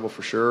next level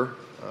for sure.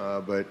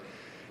 But,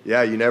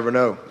 yeah, you never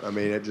know. I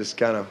mean, it just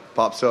kind of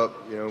pops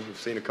up. We've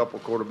seen a couple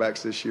of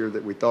quarterbacks this year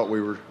that we thought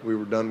we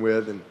were done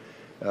with, and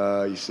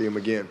you see them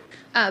again.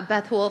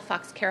 Beth Houle,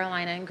 Fox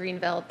Carolina in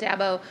Greenville.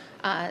 Dabo,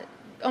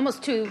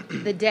 almost to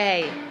the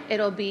day,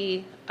 it'll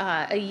be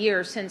a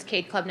year since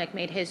Cade Klubnik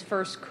made his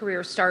first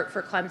career start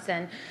for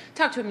Clemson.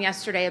 Talked to him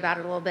yesterday about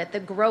it a little bit, the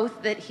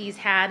growth that he's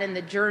had and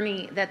the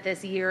journey that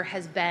this year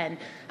has been.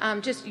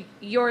 Just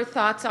your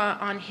thoughts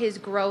on his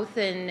growth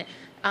and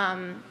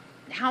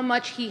how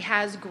much he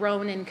has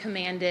grown and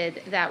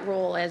commanded that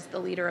role as the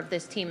leader of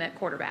this team at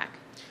quarterback.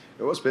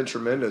 It's been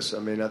tremendous. I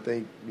mean, I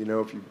think,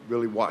 if you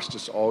really watched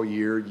us all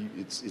year,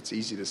 it's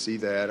easy to see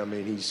that. I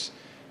mean,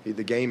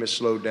 the game has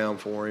slowed down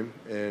for him,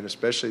 and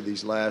especially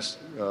the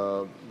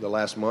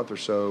last month or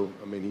so.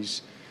 I mean,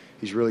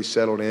 he's really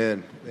settled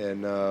in,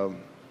 and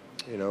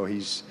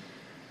he's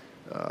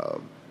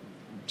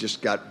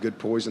just got good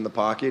poise in the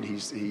pocket.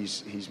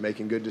 He's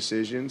making good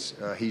decisions.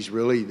 He's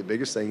really, the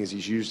biggest thing is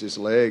he's used his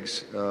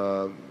legs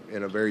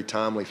in a very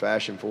timely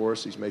fashion for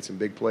us. He's made some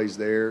big plays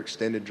there,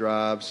 extended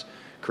drives,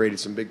 created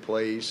some big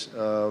plays,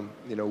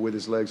 with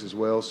his legs as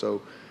well.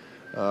 So.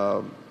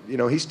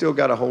 He's still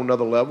got a whole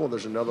nother level.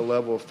 There's another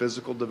level of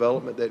physical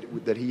development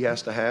that he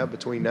has to have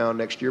between now and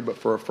next year. But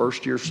for a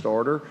first-year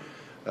starter,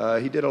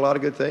 he did a lot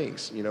of good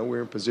things.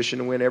 We're in position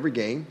to win every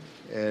game,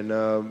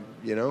 and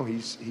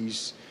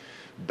he's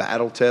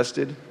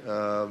battle-tested,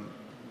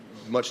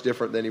 much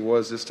different than he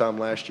was this time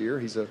last year.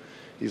 He's a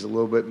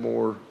little bit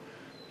more,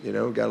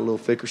 got a little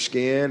thicker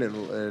skin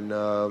and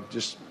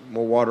just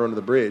more water under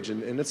the bridge.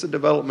 And it's a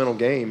developmental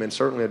game and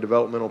certainly a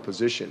developmental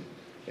position.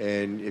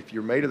 And if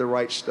you're made of the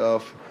right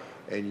stuff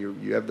and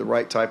you have the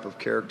right type of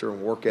character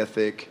and work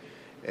ethic,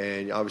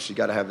 and you obviously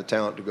got to have the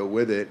talent to go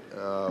with it,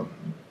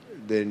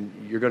 then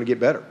you're going to get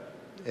better.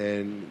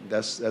 And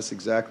that's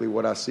exactly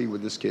what I see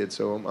with this kid.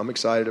 So I'm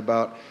excited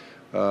about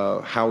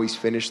how he's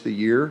finished the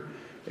year.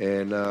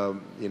 And,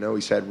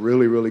 he's had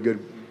really, really good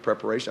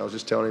preparation. I was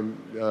just telling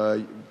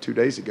him 2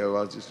 days ago,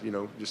 I was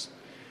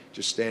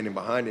just standing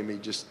behind him.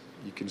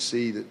 You can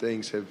see that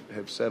things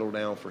have settled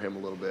down for him a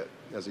little bit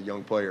as a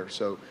young player.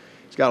 So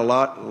he's got a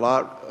lot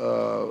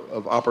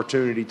of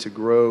opportunity to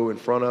grow in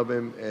front of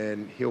him,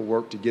 and he'll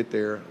work to get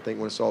there. I think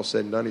when it's all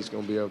said and done, he's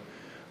going to be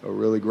a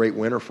really great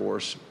winner for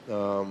us.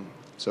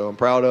 So I'm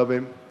proud of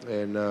him,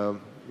 and,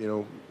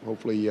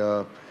 hopefully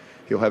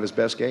he'll have his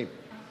best game.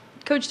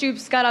 Coach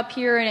Stoops got up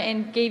here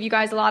and gave you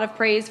guys a lot of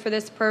praise for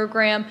this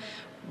program.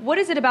 What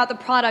is it about the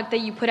product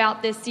that you put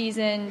out this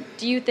season,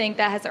 do you think,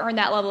 that has earned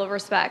that level of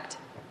respect?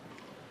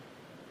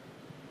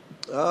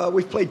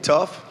 We've played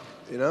tough.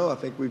 I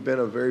think we've been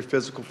a very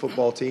physical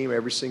football team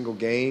every single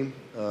game.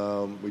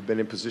 We've been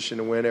in position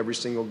to win every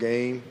single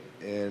game.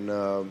 And,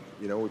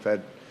 we've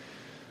had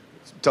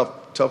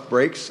tough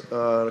breaks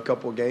in a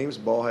couple of games.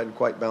 The ball hadn't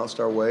quite bounced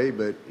our way,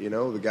 but,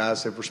 the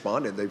guys have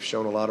responded. They've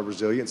shown a lot of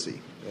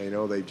resiliency.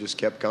 They just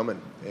kept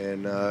coming.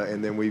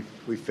 And then we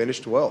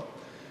finished well,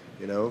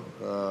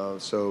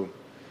 So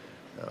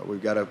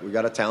we've got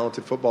a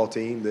talented football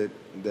team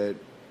that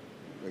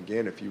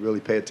again, if you really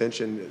pay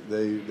attention,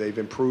 they've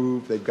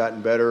improved, they've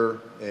gotten better,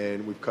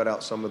 and we've cut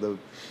out some of the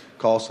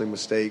costly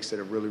mistakes that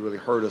have really, really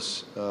hurt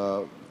us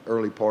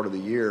early part of the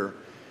year.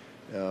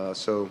 I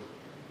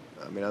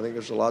think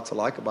there's a lot to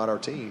like about our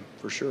team,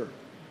 for sure.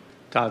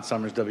 Todd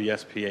Summers,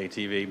 WSPA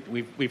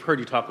TV. We've heard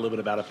you talk a little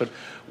bit about it, but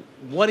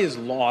what is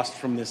lost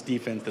from this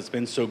defense that's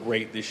been so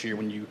great this year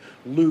when you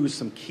lose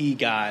some key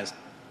guys,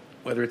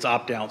 whether it's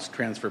opt-outs,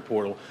 transfer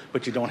portal,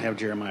 but you don't have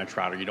Jeremiah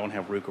Trotter, you don't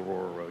have Ruka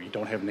Rororo, you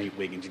don't have Nate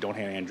Wiggins, you don't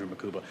have Andrew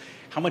Makuba.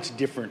 How much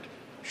different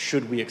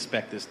should we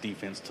expect this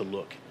defense to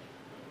look?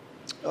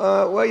 It's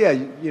kind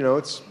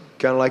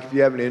of like if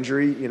you have an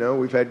injury.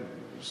 We've had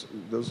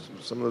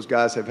some of those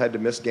guys have had to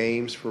miss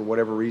games for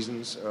whatever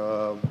reasons.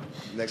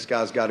 Next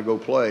guy's got to go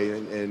play.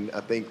 And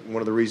I think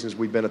one of the reasons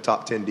we've been a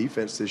top 10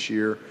 defense this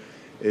year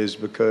is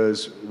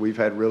because we've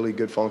had really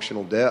good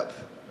functional depth.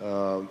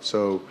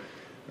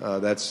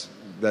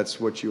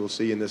 That's what you'll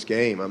see in this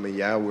game. We're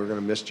going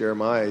to miss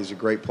Jeremiah. He's a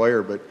great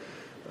player, but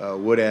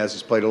Woodaz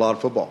has played a lot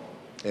of football,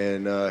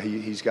 and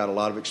he's got a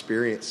lot of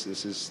experience.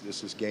 This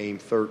is game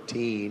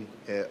 13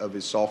 of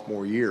his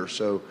sophomore year.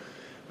 So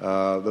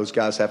those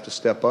guys have to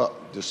step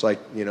up, just like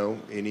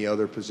any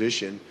other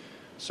position.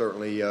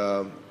 Certainly,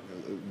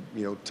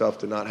 tough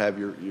to not have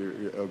your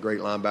a great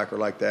linebacker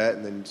like that,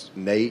 and then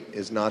Nate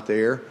is not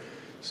there.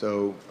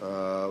 So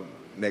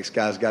next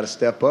guy's got to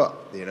step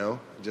up.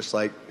 Just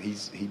like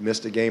he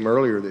missed a game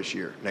earlier this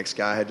year. Next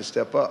guy had to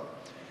step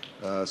up.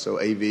 So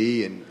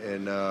AV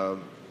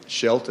and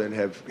Shelton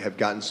have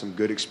gotten some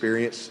good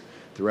experience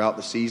throughout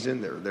the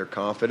season. They're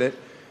confident.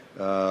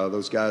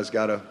 Those guys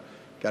got to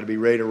be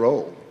ready to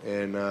roll.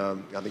 And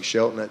I think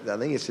Shelton, I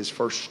think it's his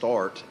first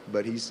start,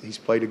 but he's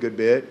played a good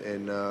bit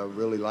and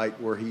really like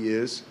where he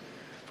is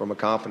from a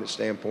confidence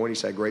standpoint.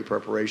 He's had great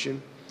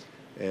preparation.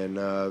 And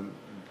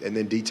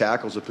then D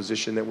tackle's a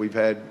position that we've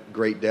had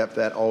great depth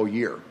at all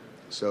year.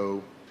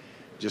 So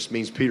just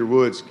means Peter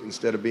Woods,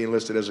 instead of being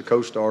listed as a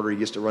co-starter, he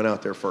gets to run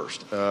out there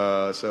first.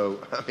 You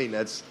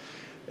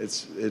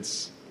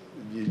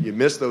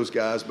miss those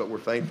guys, but we're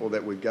thankful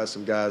that we've got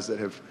some guys that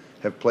have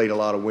played a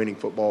lot of winning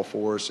football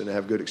for us and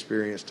have good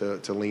experience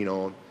to lean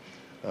on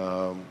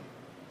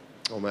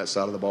that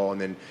side of the ball.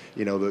 And then,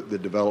 the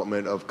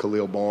development of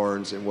Khalil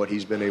Barnes and what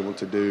he's been able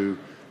to do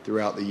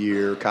throughout the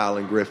year.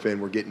 Kylan Griffin,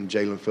 we're getting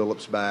Jalen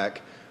Phillips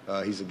back.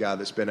 He's a guy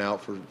that's been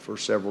out for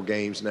several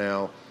games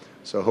now.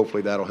 So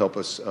hopefully that'll help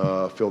us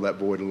fill that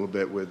void a little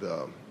bit with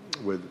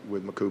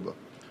Makuba.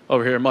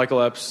 Over here,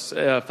 Michael Epps,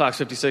 Fox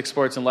 56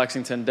 Sports in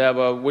Lexington.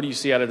 Dabo, what do you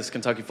see out of this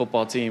Kentucky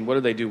football team? What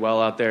do they do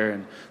well out there,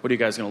 and what are you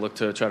guys going to look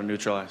to try to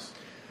neutralize?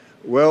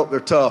 Well, they're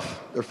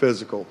tough. They're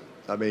physical.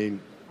 Talk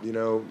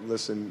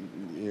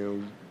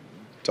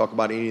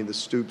about any of the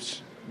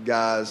Stoops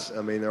guys.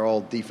 They're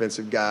all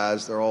defensive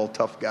guys. They're all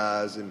tough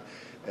guys, and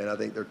I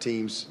think their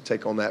teams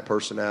take on that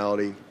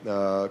personality.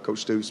 Coach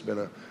Stoops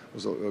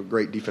was a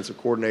great defensive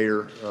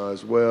coordinator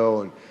as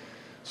well, and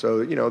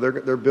so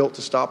they're built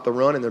to stop the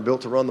run and they're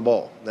built to run the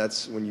ball.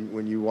 That's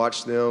when you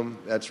watch them.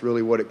 That's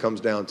really what it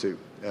comes down to.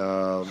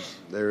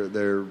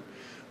 They're a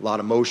lot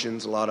of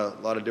motions, a lot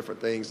of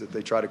different things that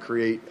they try to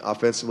create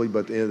offensively, but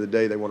at the end of the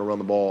day, they want to run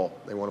the ball.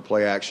 They want to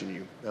play action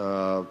you.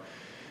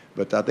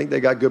 But I think they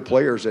got good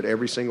players at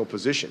every single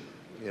position.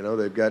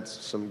 They've got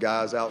some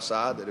guys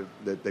outside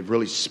that they've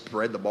really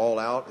spread the ball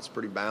out. It's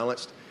pretty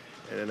balanced.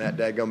 And then that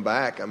daggum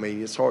back,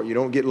 it's hard. You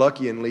don't get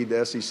lucky and lead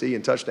the SEC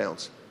in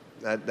touchdowns.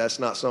 That's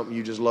not something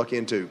you just luck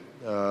into.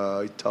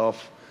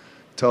 Tough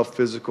tough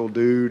physical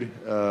dude,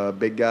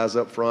 big guys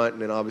up front,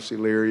 and then obviously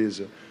Leary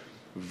is a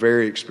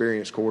very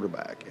experienced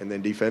quarterback. And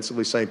then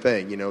defensively, same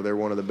thing. You know, they're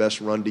one of the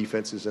best run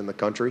defenses in the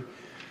country.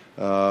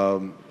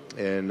 You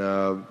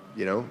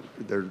know,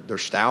 they're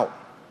stout.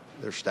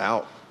 They're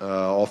stout,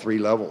 all three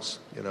levels,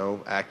 you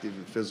know, active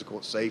and physical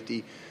at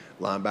safety,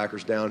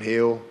 linebackers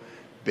downhill,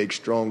 big,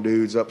 strong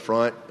dudes up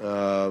front.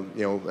 You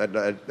know,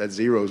 that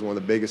zero is one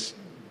of the biggest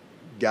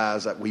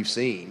guys that we've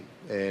seen.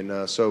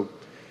 And so,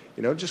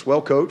 you know, just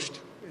well coached.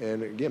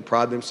 And, again,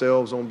 pride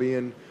themselves on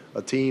being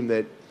a team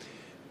that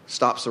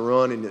stops the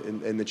run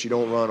and that you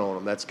don't run on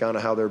them. That's kind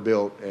of how they're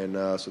built.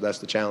 And so that's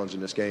the challenge in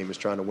this game, is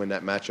trying to win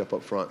that matchup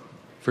up front.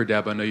 For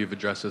Dabo, I know you've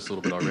addressed this a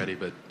little bit already,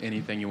 but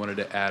anything you wanted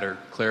to add or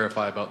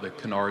clarify about the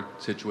Kennard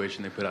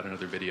situation? They put out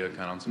another video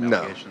kind of on some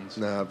allegations.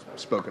 No, I've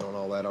spoken on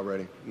all that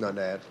already. Nothing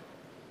to add.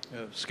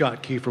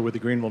 Scott Kiefer with the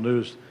Greenville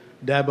News.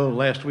 Dabo,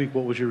 last week,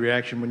 what was your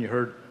reaction when you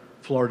heard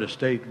Florida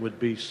State would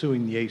be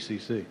suing the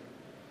ACC?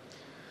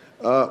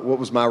 What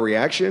was my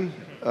reaction?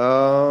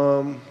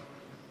 What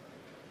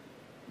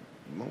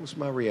was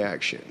my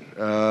reaction?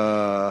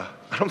 I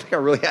don't think I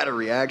really had a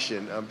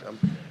reaction.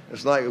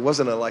 It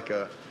wasn't like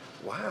a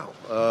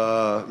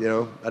wow. You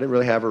know, I didn't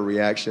really have a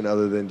reaction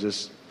other than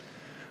just,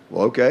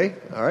 well, okay,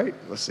 all right,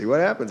 let's see what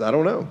happens. I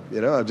don't know.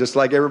 You know, just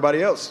like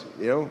everybody else.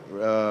 You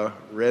know,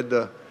 read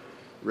the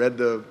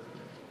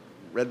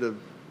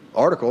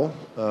article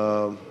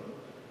or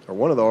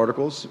one of the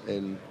articles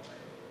and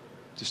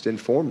just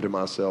informed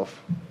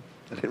myself.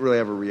 I didn't really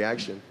have a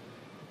reaction.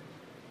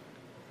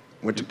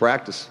 Went to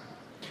practice.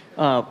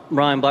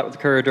 Ryan Black with the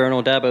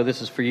Courier-Journal. Dabo,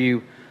 this is for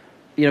you.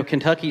 You know,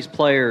 Kentucky's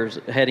players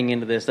heading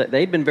into this,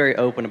 they've been very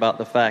open about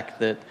the fact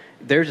that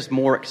there's just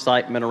more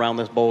excitement around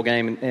this bowl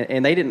game.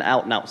 And they didn't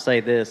out and out say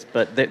this,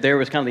 but there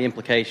was kind of the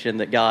implication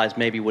that guys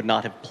maybe would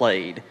not have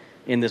played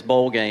in this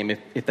bowl game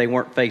if they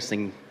weren't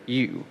facing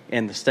you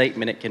and the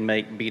statement it can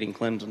make beating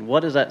Clemson.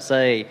 What does that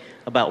say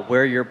about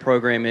where your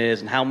program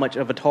is and how much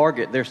of a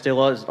target there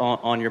still is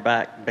on your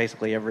back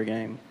basically every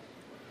game?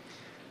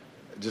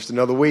 Just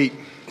another week.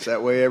 It's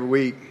that way every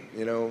week.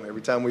 You know,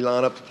 every time we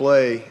line up to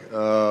play,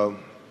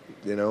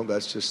 you know,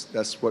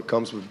 that's what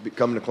comes with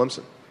coming to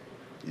Clemson.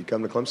 You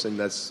come to Clemson,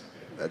 that's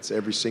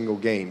every single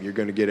game. You're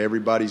going to get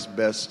everybody's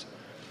best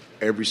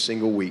every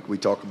single week. We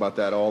talk about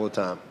that all the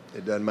time.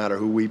 It doesn't matter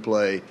who we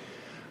play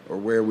or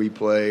where we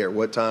play or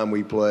what time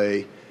we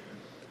play.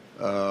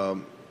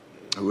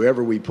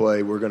 Whoever we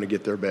play, we're going to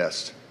get their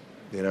best,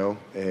 you know.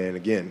 And,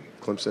 again,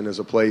 Clemson is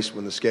a place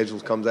when the schedule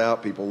comes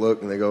out, people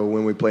look and they go,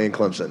 when we play in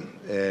Clemson.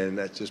 And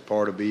that's just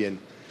part of being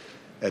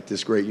at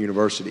this great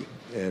university.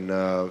 And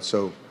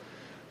so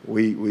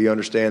we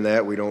understand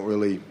that. We don't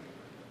really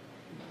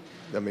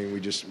 – I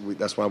mean,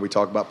 that's why we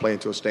talk about playing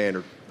to a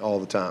standard all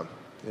the time.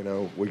 You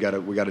know, we got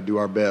to do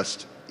our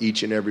best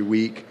each and every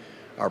week.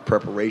 Our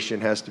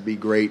preparation has to be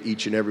great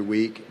each and every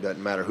week. It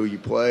doesn't matter who you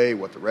play,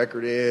 what the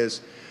record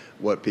is,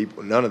 what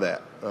people – none of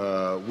that.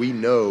 We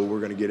know we're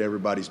going to get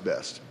everybody's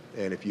best.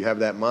 And if you have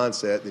that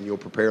mindset, then you'll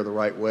prepare the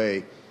right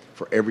way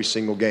for every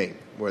single game,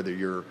 whether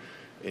you're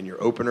in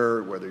your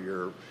opener, whether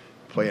you're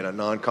playing a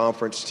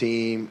non-conference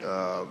team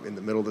in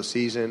the middle of the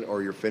season,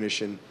 or you're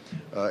finishing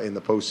in the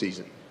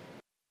postseason.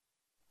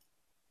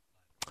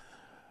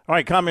 All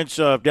right, comments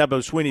of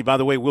Dabo Swinney. By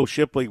the way, Will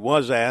Shipley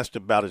was asked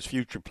about his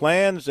future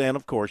plans, and,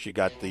 of course, you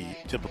got the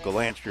typical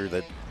answer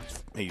that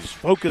he's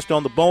focused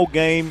on the bowl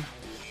game,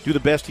 do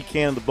the best he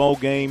can in the bowl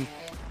game,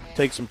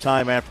 take some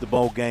time after the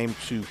bowl game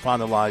to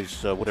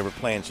finalize whatever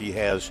plans he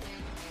has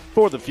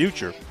for the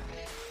future.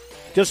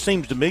 Just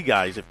seems to me,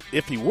 guys,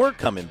 if he were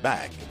coming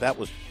back, if that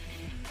was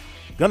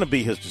going to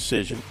be his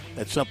decision,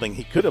 that's something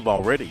he could have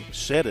already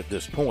said at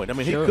this point. I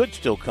mean, He could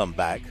still come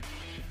back.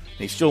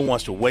 He still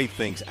wants to weigh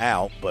things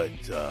out, but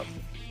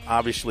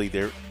obviously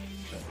there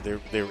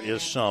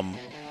is some,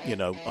 you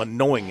know,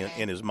 unknowing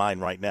in his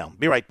mind right now.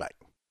 Be right back.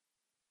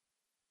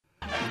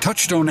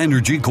 Touchstone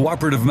Energy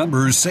Cooperative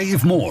members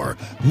save more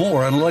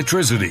on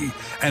electricity,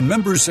 and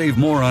members save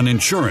more on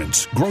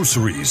insurance,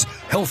 groceries,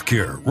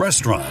 healthcare,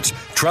 restaurants,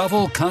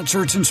 travel,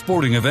 concerts, and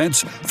sporting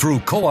events through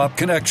Co-op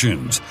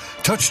Connections.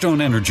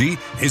 Touchstone Energy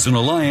is an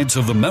alliance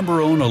of the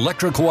member-owned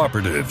electric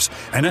cooperatives,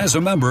 and as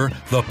a member,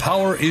 the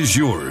power is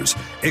yours.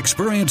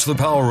 Experience the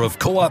power of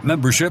co-op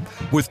membership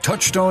with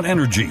Touchstone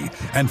Energy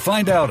and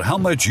find out how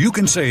much you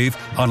can save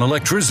on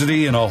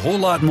electricity and a whole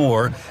lot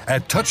more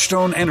at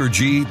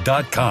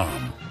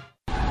touchstoneenergy.com.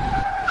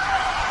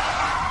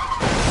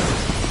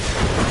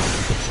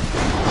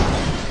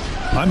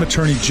 I'm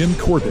attorney Jim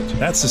Corbett.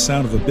 That's the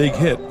sound of a big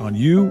hit on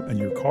you and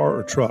your car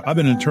or truck. I've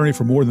been an attorney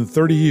for more than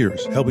 30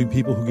 years, helping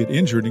people who get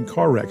injured in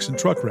car wrecks and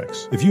truck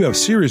wrecks. If you have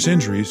serious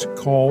injuries,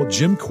 call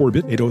Jim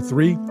Corbett,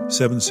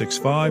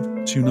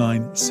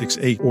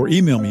 803-765-2968, or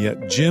email me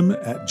at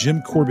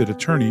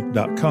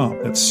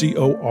jim@jimcorbettattorney.com. That's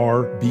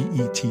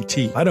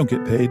Corbett. I don't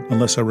get paid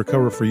unless I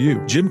recover for you.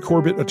 Jim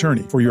Corbett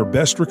Attorney, for your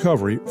best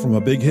recovery from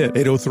a big hit,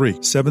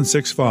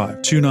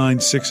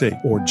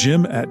 803-765-2968, or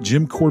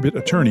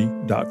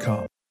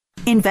jim@jimcorbettattorney.com.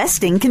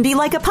 Investing can be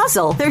like a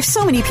puzzle. There's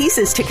so many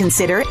pieces to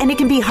consider, and it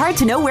can be hard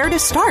to know where to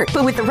start.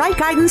 But with the right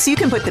guidance, you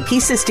can put the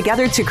pieces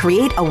together to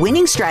create a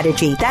winning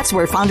strategy. That's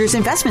where Founders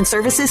Investment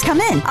Services come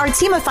in. Our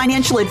team of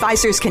financial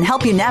advisors can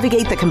help you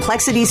navigate the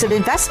complexities of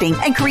investing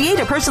and create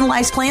a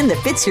personalized plan that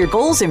fits your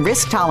goals and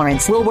risk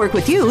tolerance. We'll work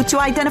with you to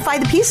identify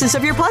the pieces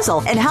of your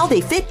puzzle and how they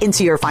fit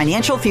into your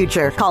financial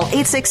future. Call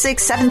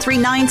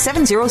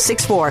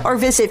 866-739-7064 or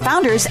visit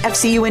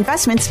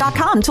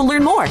foundersfcuinvestments.com to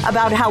learn more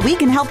about how we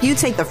can help you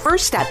take the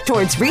first step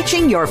towards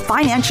reaching your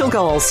financial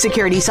goals.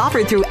 Securities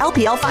offered through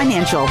LPL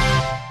Financial.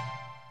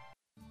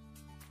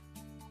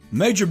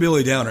 Major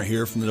Billy Downer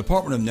here from the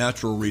Department of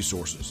Natural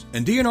Resources,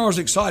 and DNR is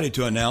excited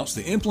to announce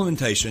the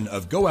implementation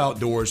of Go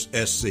Outdoors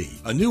SC,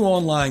 a new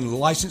online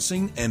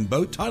licensing and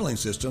boat titling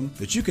system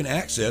that you can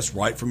access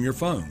right from your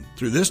phone.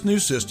 Through this new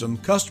system,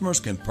 customers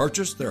can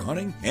purchase their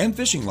hunting and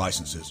fishing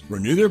licenses,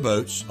 renew their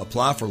boats,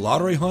 apply for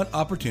lottery hunt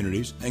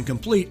opportunities, and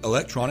complete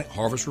electronic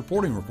harvest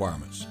reporting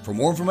requirements. For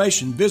more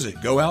information, visit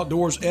Go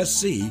Outdoors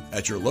SC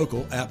at your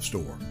local app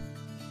store.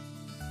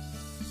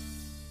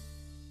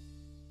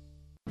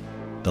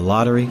 The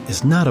lottery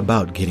is not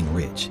about getting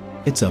rich.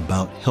 It's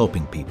about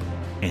helping people,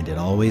 and it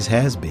always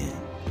has been.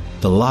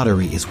 The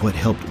lottery is what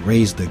helped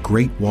raise the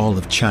Great Wall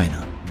of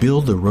China,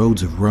 build the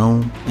roads of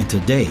Rome, and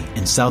today,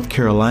 in South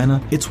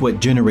Carolina, it's what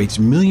generates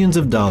millions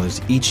of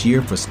dollars each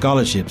year for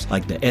scholarships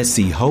like the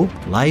SC Hope,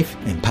 Life,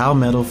 and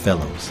Palmetto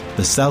Fellows.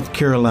 The South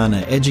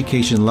Carolina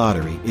Education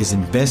Lottery is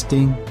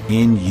investing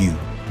in you.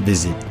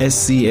 Visit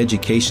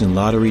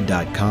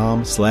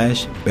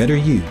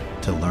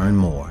sceducationlottery.com/betteryou to learn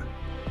more.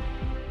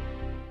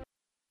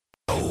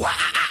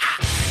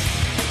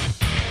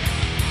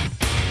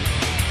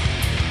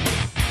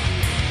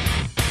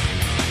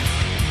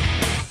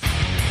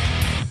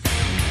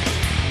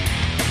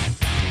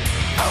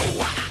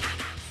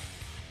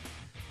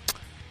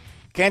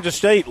 Kansas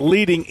State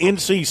leading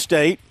NC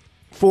State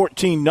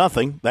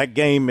 14-0. That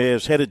game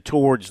is headed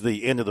towards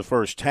the end of the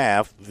first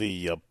half,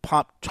 the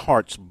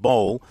Pop-Tarts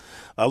Bowl.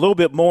 A little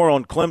bit more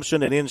on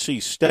Clemson and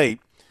NC State.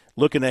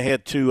 Looking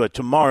ahead to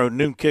tomorrow,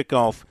 noon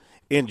kickoff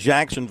in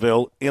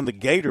Jacksonville in the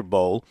Gator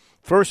Bowl.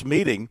 First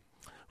meeting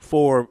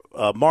for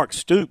Mark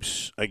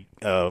Stoops,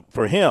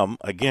 for him,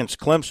 against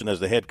Clemson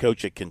as the head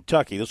coach at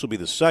Kentucky. This will be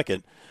the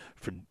second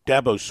for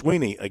Dabo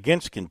Swinney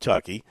against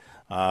Kentucky.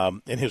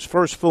 In his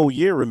first full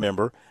year,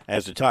 remember,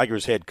 as the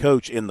Tigers head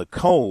coach in the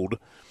cold.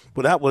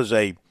 But that was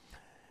the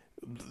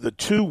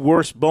two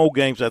worst bowl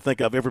games I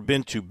think I've ever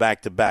been to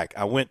back-to-back.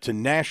 I went to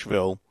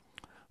Nashville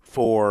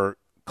for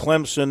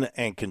Clemson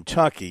and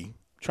Kentucky.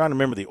 I'm trying to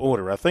remember the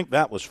order. I think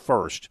that was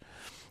first.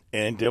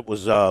 And it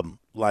was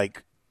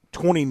like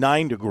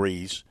 29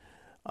 degrees.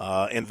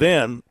 And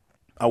then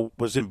I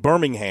was in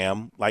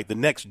Birmingham like the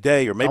next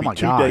day or maybe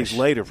 2 days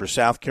later for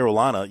South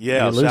Carolina.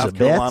 Yeah, South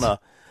Carolina.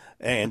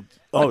 And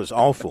it was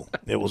awful.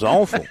 It was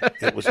awful.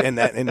 It was,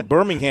 and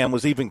Birmingham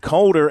was even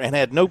colder and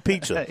had no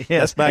pizza. Yes,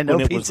 that's back no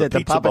when it pizza was the at the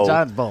Pizza Papa Bowl.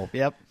 John's Bowl.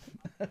 Yep.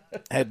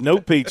 Had no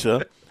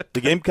pizza. The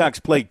Gamecocks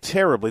played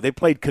terribly. They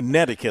played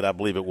Connecticut, I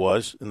believe it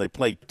was, and they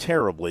played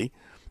terribly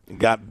and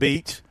got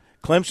beat.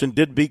 Clemson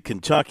did beat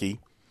Kentucky.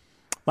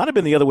 Might have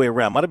been the other way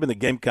around. Might have been the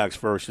Gamecocks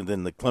first and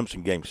then the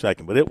Clemson game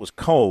second, but it was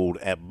cold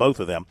at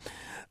both of them.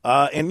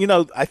 And,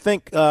 I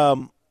think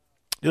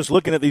just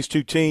looking at these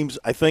two teams,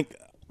 I think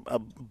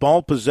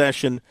ball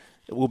possession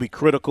will be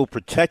critical,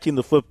 protecting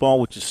the football,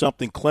 which is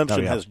something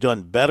Clemson has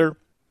done better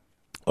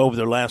over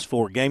their last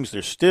four games.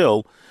 They're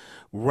still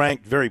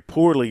ranked very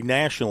poorly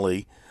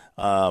nationally.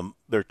 They're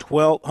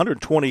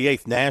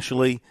 128th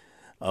nationally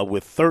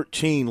with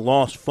 13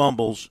 lost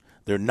fumbles.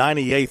 They're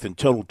 98th in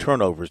total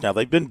turnovers. Now,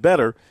 they've been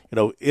better.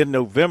 In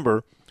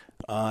November,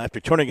 after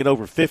turning it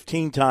over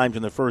 15 times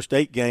in the first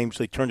 8 games,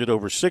 they turned it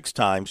over 6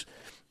 times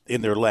in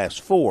their last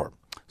 4.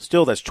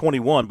 Still, that's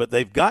 21, but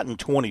they've gotten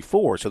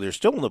 24, so they're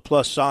still on the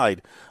plus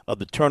side of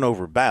the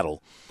turnover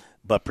battle.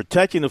 But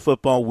protecting the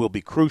football will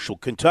be crucial.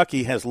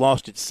 Kentucky has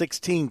lost it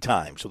 16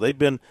 times, so they've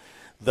been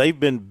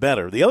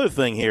better. The other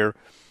thing here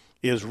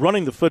is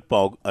running the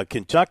football.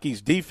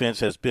 Kentucky's defense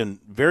has been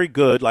very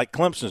good, like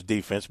Clemson's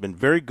defense, been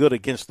very good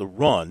against the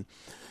run.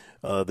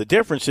 The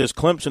difference is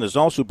Clemson has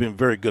also been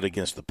very good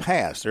against the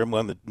pass. They're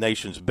among the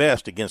nation's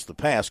best against the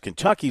pass.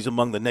 Kentucky's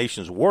among the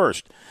nation's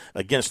worst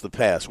against the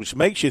pass, which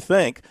makes you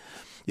think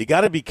you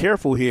got to be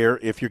careful here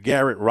if you're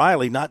Garrett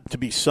Riley not to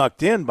be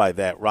sucked in by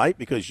that, right?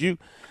 Because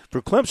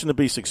for Clemson to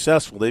be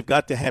successful, they've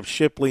got to have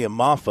Shipley and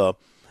Maffa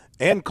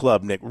and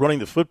Klubnik running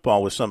the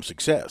football with some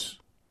success.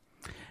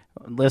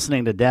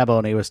 Listening to Dabo,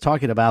 and he was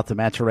talking about the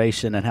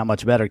maturation and how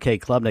much better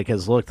Cade Klubnik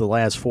has looked the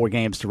last 4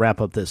 games to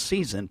wrap up this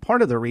season.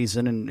 Part of the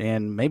reason,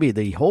 and maybe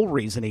the whole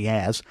reason he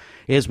has,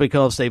 is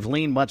because they've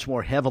leaned much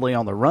more heavily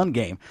on the run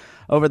game.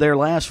 Over their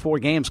last 4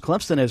 games,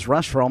 Clemson has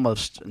rushed for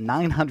almost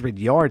 900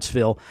 yards,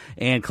 Phil,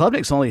 and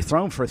Klubnik's only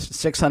thrown for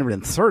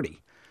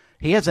 630.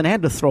 He hasn't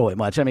had to throw it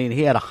much. I mean,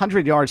 he had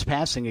 100 yards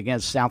passing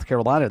against South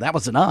Carolina. That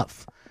was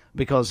enough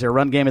because their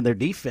run game and their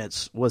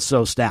defense was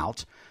so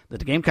stout. that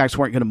the Gamecocks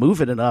weren't going to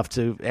move it enough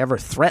to ever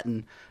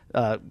threaten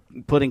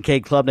putting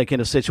Cade Klubnik in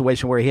a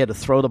situation where he had to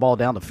throw the ball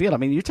down the field. I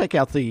mean, you take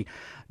out the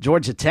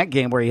Georgia Tech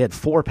game where he had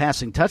 4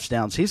 passing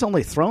touchdowns. He's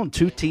only thrown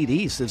 2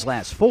 TDs his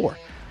last 4.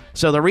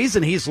 So the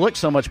reason he's looked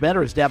so much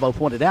better, as Dabo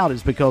pointed out,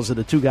 is because of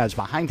the 2 guys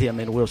behind him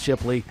in Will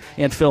Shipley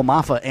and Phil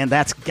Maffa, and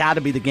that's got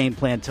to be the game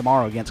plan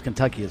tomorrow against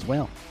Kentucky as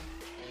well.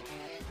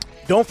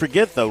 Don't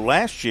forget, though,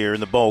 last year in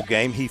the bowl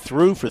game, he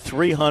threw for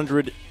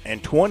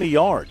 320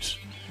 yards,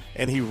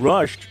 and he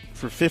rushed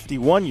for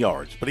 51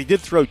 yards. But he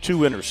did throw 2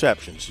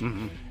 interceptions,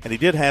 and he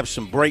did have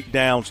some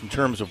breakdowns in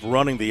terms of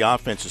running the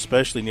offense,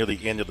 especially near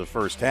the end of the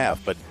first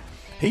half. But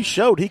he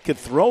showed he could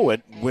throw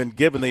it when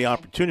given the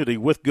opportunity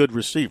with good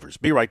receivers.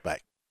 Be right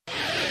back.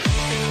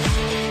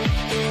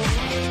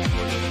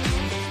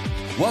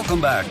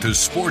 Welcome back to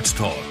Sports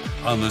Talk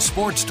on the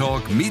Sports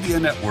Talk Media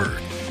Network.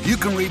 You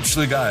can reach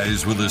the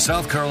guys with the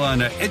South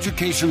Carolina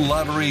Education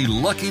Lottery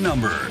lucky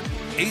number,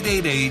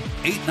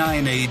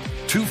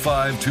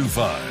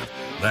 888-898-2525.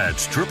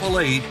 That's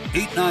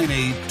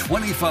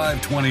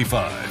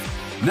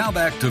 888-898-2525. Now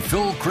back to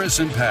Phil, Chris,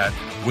 and Pat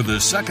with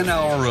the second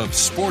hour of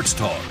Sports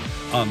Talk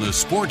on the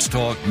Sports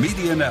Talk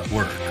Media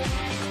Network.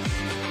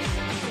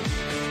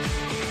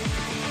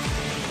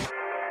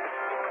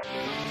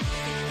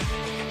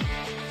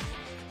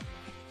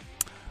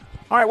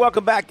 All right,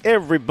 welcome back,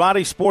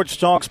 everybody. Sports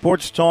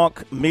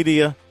Talk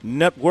Media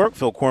Network.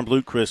 Phil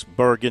Kornblut, Chris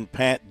Bergen,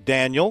 Pat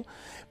Daniel.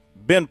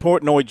 Ben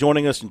Portnoy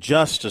joining us in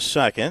just a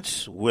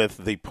second with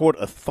the Port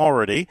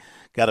Authority.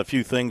 Got a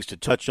few things to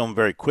touch on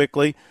very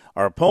quickly.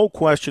 Our poll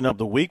question of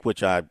the week,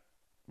 which I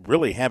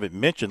really haven't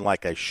mentioned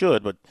like I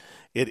should, but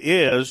it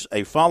is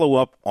a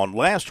follow-up on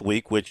last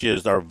week, which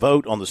is our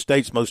vote on the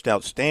state's most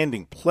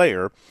outstanding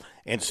player.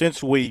 And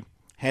since we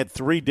had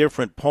 3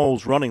 different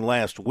polls running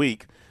last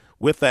week,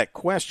 with that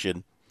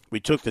question, we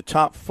took the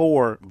top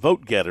 4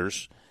 vote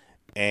getters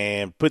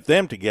and put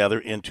them together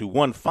into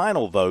one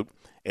final vote.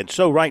 And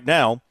so right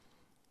now,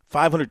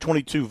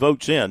 522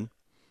 votes in,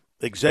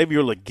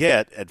 Xavier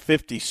Leggett at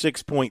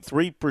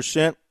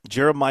 56.3%,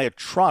 Jeremiah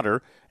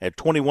Trotter at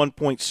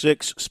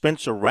 21.6%,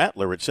 Spencer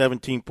Rattler at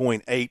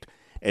 17.8%,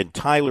 and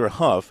Tyler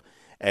Huff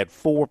at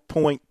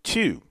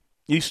 4.2%.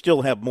 You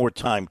still have more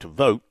time to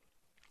vote,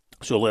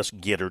 so let's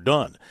get her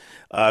done.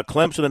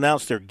 Clemson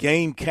announced their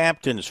game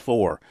captains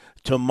for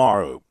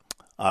tomorrow.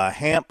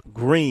 Hamp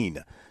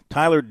Green,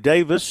 Tyler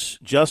Davis,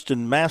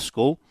 Justin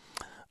Maskell,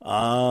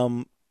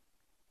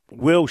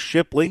 Will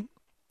Shipley,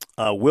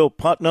 Will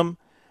Putnam,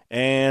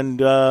 and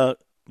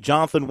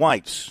Jonathan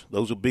Whites.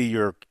 Those will be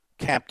your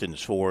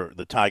captains for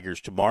the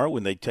Tigers tomorrow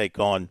when they take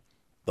on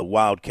the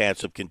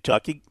Wildcats of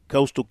Kentucky.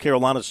 Coastal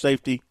Carolina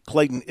safety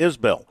Clayton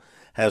Isbell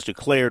has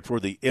declared for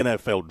the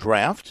NFL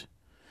draft.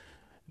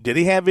 Did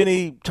he have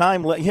any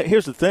time left?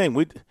 Here's the thing.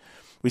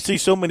 We see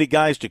so many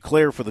guys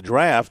declare for the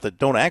draft that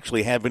don't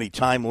actually have any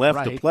time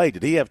left to play.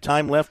 Did he have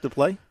time left to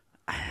play?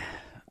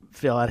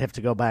 Phil, I'd have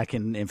to go back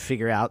and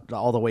figure out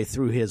all the way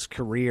through his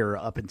career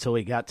up until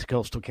he got to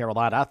Coastal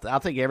Carolina. I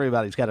think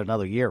everybody's got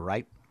another year,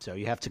 right? So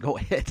you have to go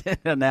ahead and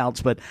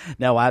announce. But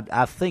no,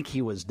 I think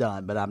he was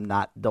done, but I'm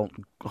not. Don't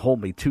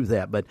hold me to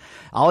that. But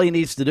all he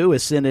needs to do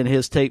is send in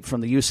his tape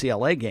from the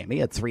UCLA game. He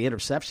had 3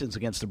 interceptions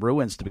against the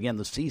Bruins to begin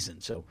the season.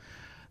 So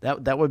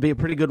that would be a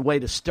pretty good way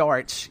to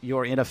start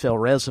your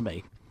NFL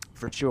resume,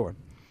 for sure.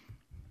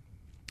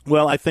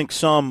 Well, I think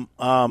some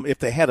if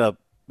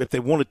they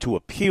wanted to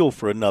appeal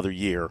for another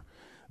year,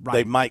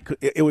 they might.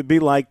 It would be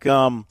like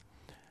Jordan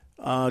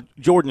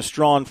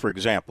Strawn, for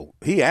example.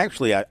 He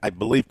actually, I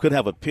believe, could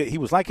have he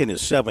was like in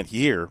his 7th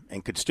year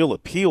and could still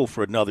appeal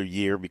for another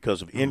year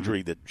because of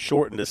injury that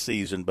shortened the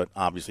season. But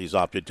obviously, he's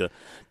opted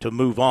to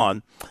move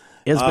on.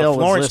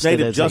 Florence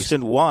native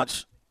Justin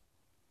Watts.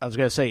 I was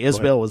going to say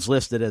Isbell was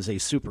listed as a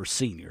super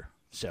senior,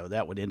 so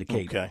that would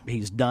indicate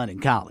he's done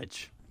in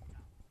college.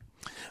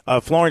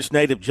 Florence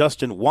native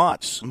Justin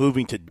Watts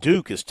moving to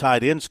Duke as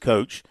tight ends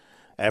coach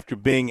after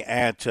being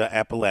at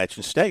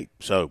Appalachian State.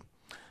 So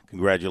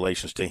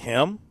congratulations to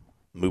him.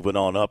 Moving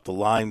on up the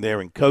line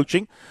there in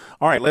coaching.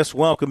 All right, let's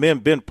welcome in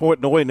Ben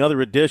Portnoy, another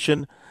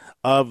edition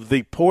of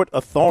the Port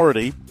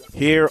Authority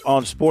here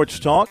on Sports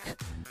Talk.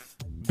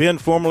 Ben,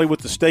 formerly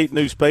with the state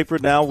newspaper,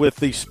 now with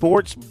the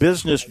Sports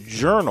Business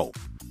Journal,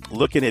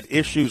 looking at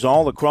issues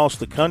all across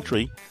the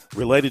country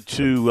related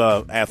to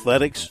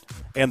athletics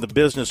and the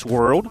business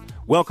world.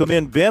 Welcome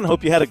in, Ben.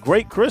 Hope you had a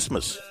great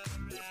Christmas.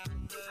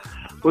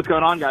 What's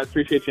going on, guys?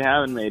 Appreciate you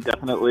having me.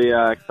 Definitely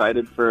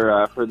excited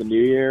for the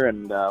new year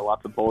and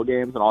lots of bowl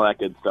games and all that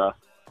good stuff.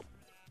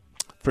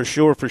 For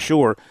sure, for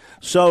sure.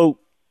 So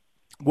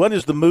what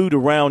is the mood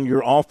around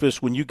your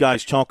office when you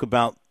guys talk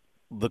about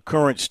the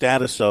current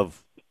status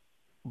of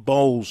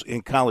bowls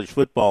in college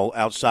football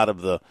outside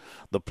of the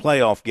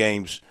playoff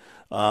games?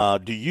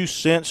 Do you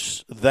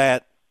sense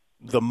that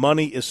the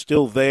money is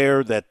still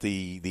there, that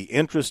the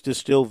interest is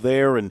still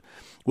there, and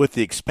with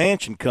the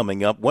expansion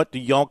coming up, what do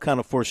y'all kind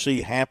of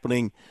foresee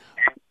happening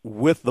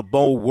with the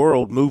bowl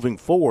world moving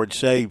forward,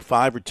 say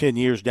 5 or 10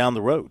 years down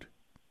the road?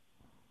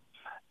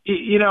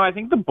 I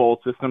think the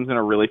bowl system's in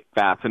a really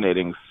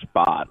fascinating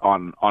spot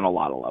on a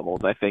lot of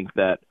levels. I think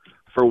that,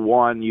 for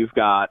one, you've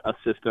got a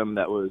system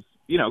that was,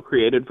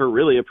 created for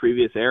really a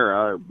previous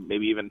era, or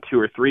maybe even 2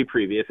 or 3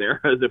 previous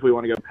eras, if we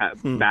want to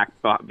go back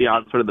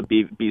beyond sort of the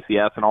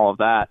BCS and all of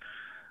that,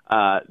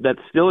 that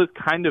still is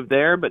kind of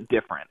there, but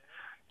different.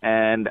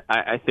 And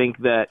I think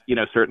that,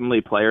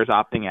 certainly players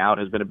opting out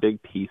has been a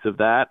big piece of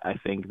that. I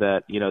think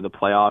that, the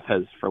playoff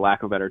has, for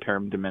lack of a better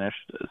term,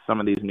 diminished some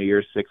of these New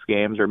Year's Six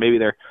games, or maybe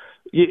they're,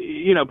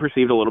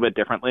 perceived a little bit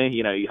differently.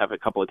 You have a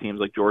couple of teams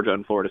like Georgia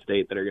and Florida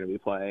State that are going to be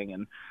playing,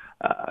 and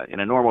in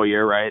a normal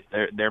year, right,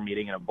 they're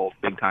meeting in a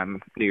big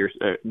time New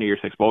Year's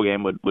Six bowl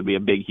game would be a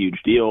big, huge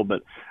deal,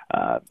 but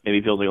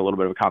maybe feels like a little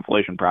bit of a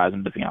consolation prize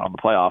and missing out on the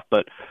playoff.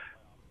 But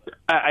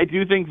I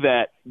do think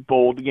that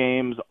bowl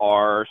games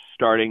are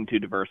starting to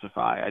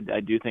diversify.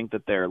 I do think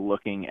that they're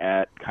looking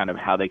at kind of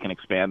how they can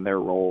expand their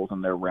roles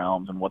and their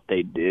realms and what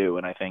they do.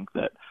 And I think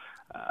that,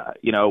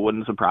 it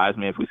wouldn't surprise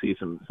me if we see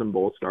some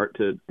bowls start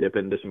to dip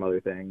into some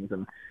other things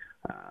and,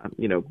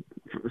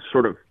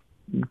 sort of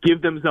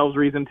give themselves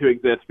reason to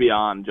exist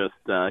beyond just,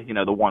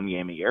 the one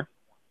game a year.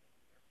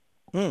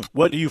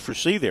 What do you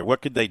foresee there?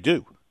 What could they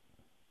do?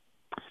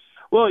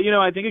 Well,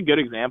 I think a good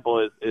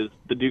example is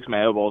the Duke's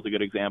Mayo Bowl is a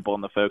good example,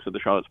 and the folks at the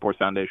Charlotte Sports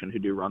Foundation who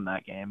do run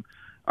that game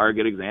are a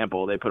good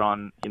example. They put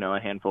on, a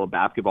handful of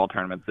basketball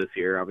tournaments this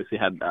year. Obviously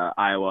had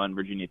Iowa and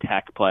Virginia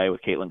Tech play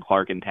with Caitlin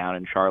Clark in town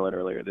in Charlotte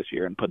earlier this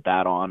year, and put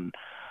that on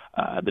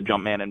the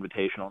Jumpman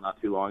Invitational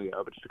not too long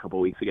ago, but just a couple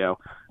of weeks ago,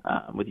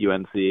 with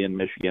UNC and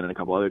Michigan and a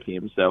couple other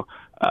teams. So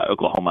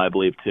Oklahoma, I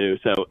believe, too.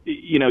 So,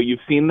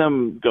 you've seen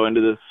them go into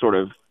this sort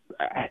of,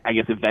 I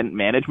guess, event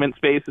management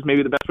space is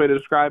maybe the best way to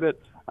describe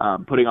it.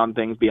 Putting on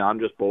things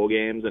beyond just bowl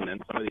games, and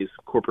some of these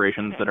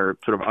corporations that are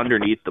sort of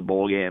underneath the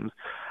bowl games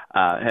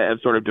have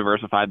sort of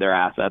diversified their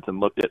assets and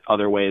looked at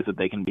other ways that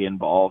they can be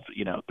involved,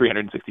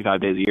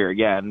 365 days a year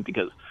again,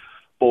 because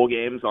bowl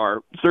games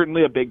are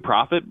certainly a big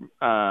profit.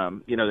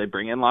 They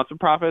bring in lots of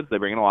profits, they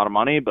bring in a lot of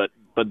money, but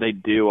they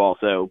do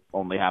also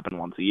only happen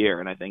once a year.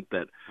 And I think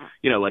that,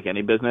 like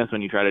any business,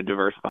 when you try to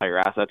diversify your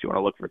assets, you want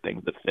to look for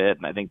things that fit.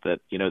 And I think that,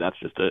 that's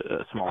just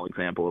a small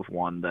example of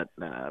one that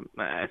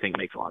I think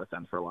makes a lot of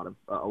sense for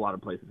a lot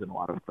of places and a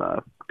lot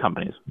of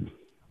companies.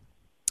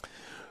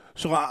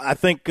 So I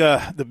think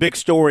the big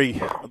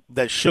story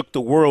that shook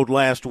the world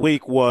last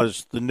week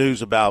was the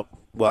news about,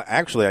 well,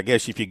 actually, I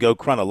guess if you go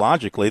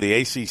chronologically, the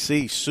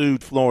ACC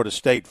sued Florida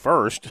State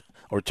first,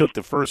 or took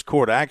the first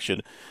court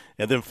action,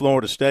 and then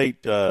Florida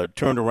State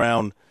turned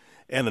around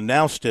and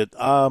announced it.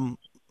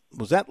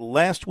 Was that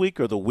last week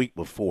or the week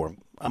before?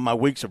 My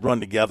weeks have run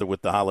together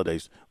with the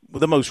holidays.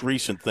 The most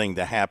recent thing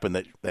to happen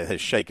that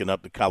has shaken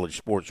up the college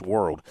sports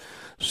world.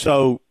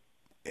 So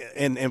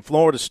in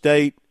Florida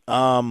State,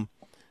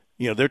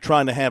 they're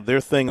trying to have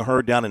their thing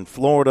heard down in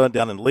Florida,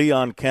 down in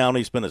Leon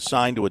County. It's been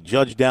assigned to a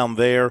judge down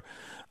there.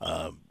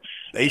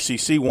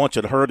 ACC wants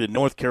it heard in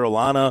North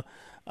Carolina.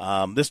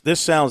 This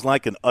sounds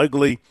like an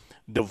ugly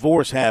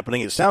divorce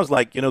happening. It sounds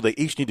like, they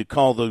each need to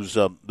call those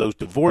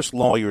divorce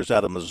lawyers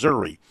out of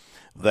Missouri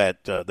that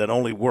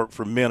only work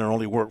for men or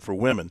only work for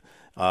women,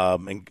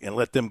 and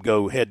let them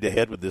go head to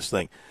head with this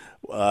thing.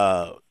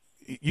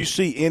 You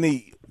see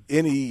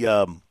any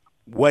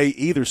way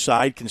either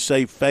side can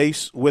save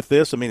face with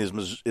this? I mean,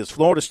 is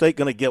Florida State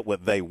going to get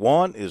what they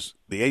want? Is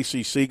the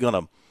ACC going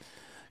to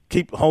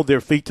hold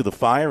their feet to the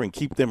fire and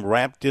keep them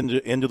wrapped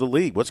into the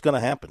league? What's going to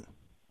happen?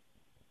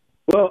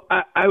 Well,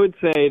 I would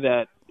say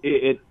that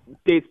it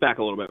dates back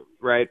a little bit,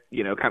 right?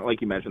 Kind of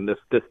like you mentioned,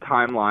 this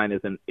timeline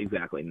isn't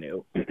exactly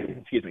new.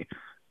 Excuse me.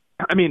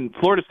 I mean,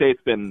 Florida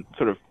State's been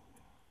sort of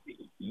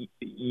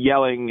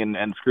yelling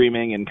and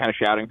screaming and kind of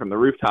shouting from the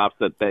rooftops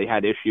that they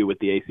had issue with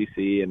the ACC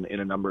in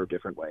a number of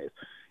different ways.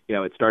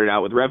 It started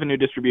out with revenue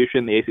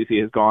distribution. The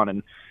ACC has gone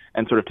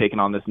and sort of taken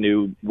on this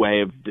new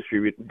way of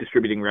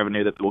distributing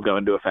revenue that will go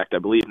into effect, I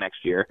believe,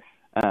 next year,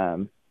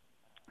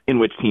 in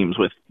which teams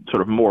with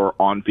sort of more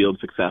on-field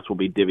success will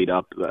be divvied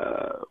up.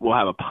 We'll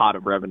have a pot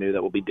of revenue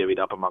that will be divvied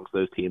up amongst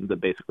those teams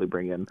that basically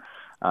bring in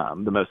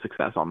the most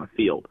success on the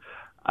field.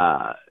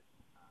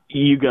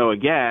 You go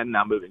again,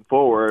 now moving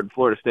forward,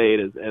 Florida State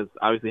has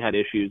obviously had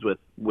issues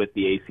with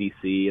the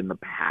ACC in the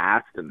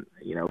past and,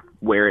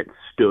 where it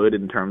stood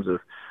in terms of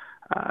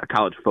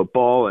college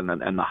football and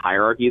the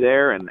hierarchy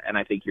there. And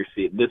I think you're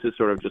seeing this is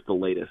sort of just the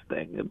latest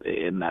thing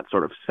in that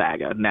sort of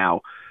saga.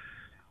 Now,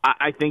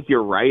 I think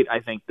you're right. I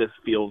think this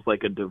feels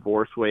like a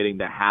divorce waiting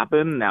to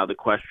happen. Now, the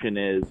question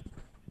is,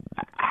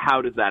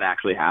 how does that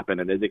actually happen?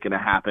 And is it going to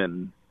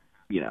happen,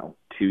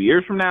 2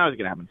 years from now? Is it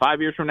going to happen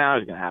 5 years from now?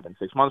 Is it going to happen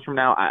 6 months from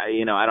now?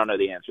 I don't know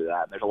the answer to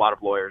that. There's a lot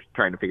of lawyers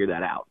trying to figure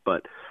that out.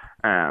 But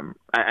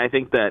I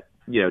think that,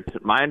 to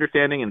my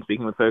understanding and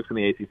speaking with folks in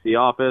the ACC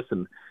office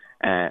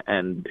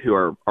and who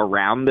are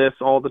around this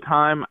all the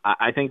time,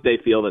 I think they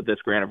feel that this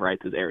grant of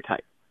rights is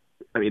airtight.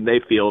 I mean, they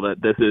feel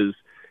that this is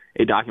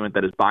a document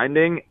that is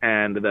binding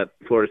and that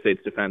Florida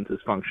State's defense is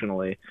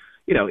functionally,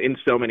 in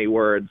so many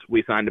words,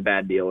 we signed a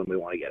bad deal and we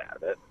want to get out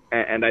of it.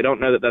 And I don't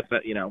know that that's,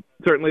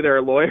 certainly there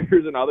are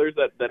lawyers and others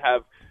that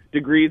have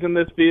degrees in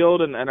this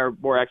field and are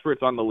more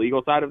experts on the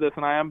legal side of this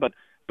than I am. But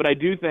I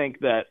do think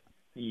that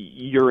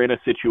you're in a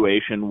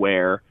situation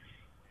where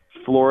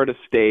Florida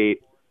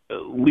State,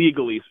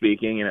 legally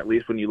speaking, and at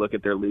least when you look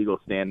at their legal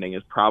standing,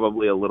 is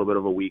probably a little bit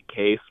of a weak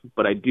case.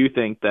 But I do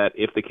think that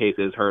if the case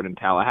is heard in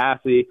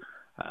Tallahassee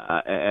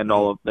and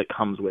all of that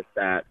comes with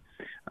that,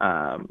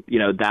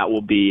 that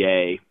will be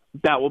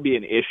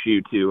an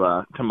issue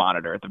to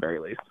monitor at the very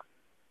least.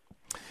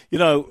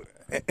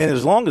 And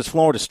as long as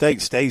Florida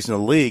State stays in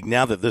the league,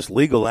 now that this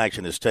legal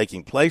action is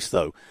taking place,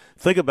 though,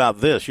 think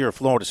about this. You're a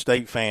Florida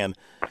State fan.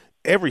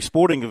 Every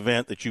sporting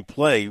event that you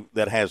play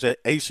that has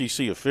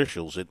ACC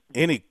officials, at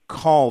any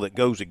call that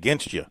goes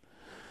against you,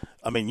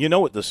 I mean, you know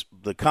what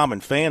the common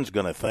fan's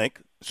going to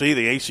think. See,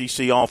 the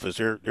ACC office,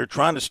 they're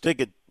trying to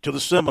stick it to the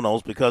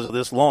Seminoles because of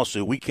this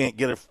lawsuit. We can't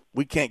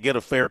get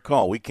a fair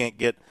call. We can't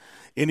get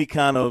any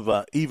kind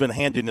of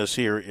even-handedness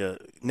here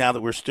now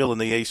that we're still in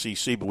the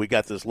ACC, but we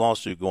got this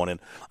lawsuit going in.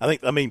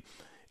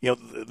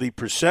 The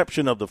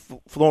perception of the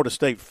Florida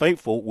State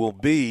faithful will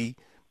be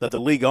that the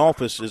league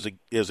office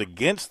is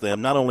against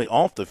them, not only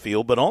off the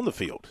field, but on the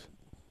field.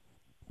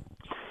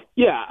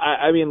 Yeah,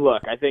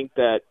 look, I think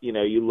that,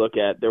 you look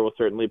at, there will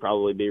certainly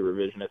probably be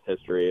revisionist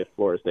history if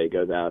Florida State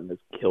goes out and is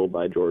killed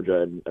by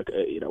Georgia in,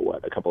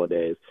 a couple of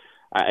days.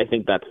 I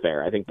think that's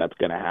fair. I think that's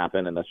going to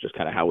happen, and that's just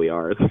kind of how we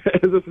are as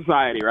a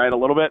society, right, a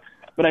little bit.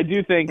 But I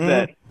do think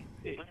that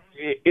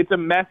it's a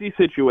messy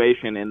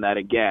situation in that,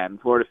 again,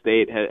 Florida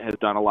State has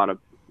done a lot of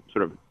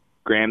sort of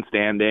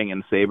grandstanding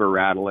and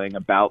saber-rattling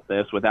about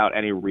this without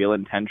any real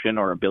intention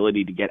or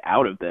ability to get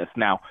out of this.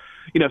 Now,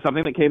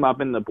 something that came up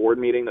in the board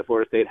meeting that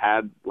Florida State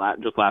had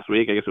just last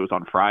week, I guess it was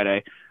on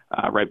Friday,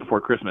 right before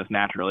Christmas,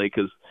 naturally,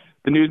 because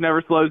the news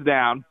never slows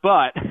down.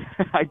 But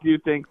I do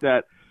think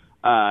that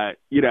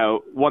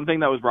one thing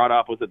that was brought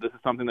up was that this is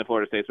something that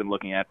Florida State's been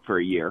looking at for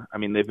a year. I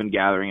mean, they've been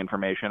gathering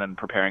information and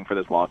preparing for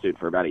this lawsuit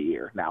for about a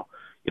year. Now,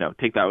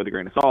 take that with a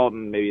grain of salt,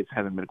 and maybe it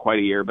hasn't been quite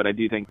a year, but I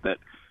do think that,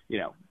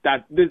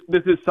 that this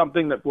is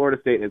something that Florida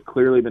State has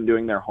clearly been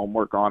doing their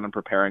homework on and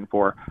preparing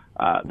for.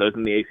 Those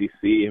in the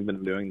ACC have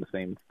been doing the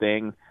same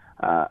thing.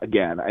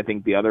 Again, I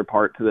think the other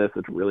part to this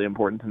that's really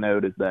important to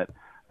note is that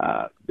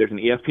there's an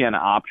ESPN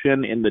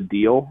option in the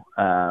deal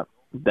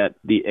that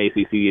the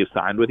ACC has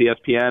signed with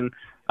ESPN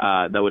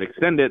that would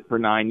extend it for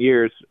 9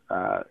 years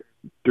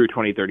through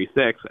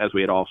 2036, as we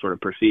had all sort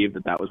of perceived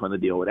that was when the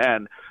deal would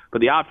end.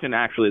 But the option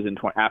actually is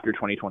after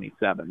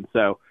 2027.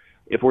 So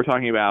if we're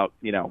talking about,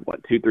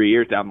 2-3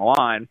 years down the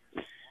line,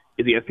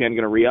 is ESPN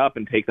going to re-up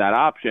and take that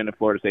option if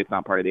Florida State's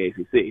not part of the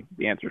ACC?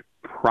 The answer is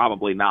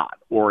probably not,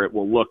 or it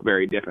will look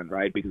very different,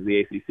 right? Because the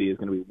ACC is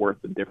going to be worth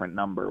a different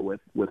number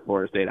with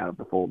Florida State out of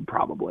the fold,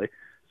 probably.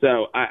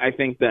 So I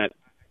think that,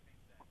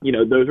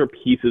 those are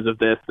pieces of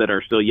this that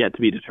are still yet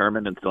to be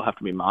determined and still have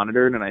to be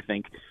monitored. And I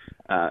think,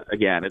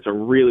 again, it's a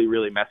really,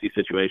 really messy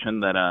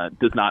situation that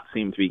does not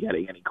seem to be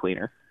getting any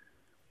cleaner.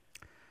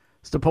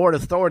 It's the Port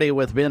Authority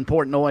with Ben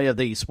Portnoy of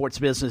the Sports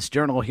Business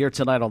Journal here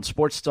tonight on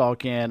Sports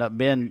Talk. And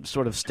Ben,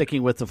 sort of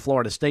sticking with the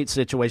Florida State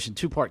situation,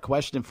 two-part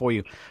question for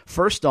you.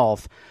 First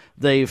off,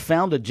 they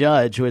found a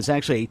judge who is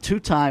actually a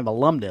two-time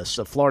alumnus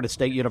of Florida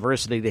State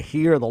University to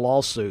hear the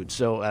lawsuit.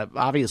 So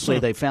obviously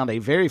they found a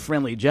very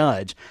friendly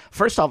judge.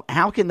 First off,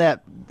 how can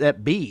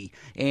that be?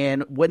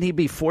 And wouldn't he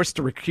be forced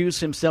to recuse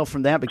himself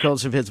from that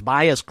because of his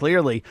bias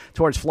clearly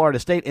towards Florida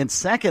State? And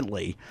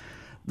secondly,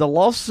 the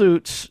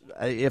lawsuit,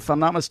 if I'm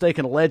not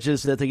mistaken,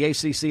 alleges that the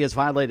ACC has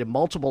violated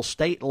multiple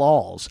state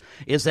laws.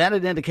 Is that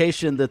an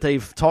indication that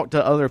they've talked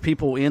to other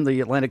people in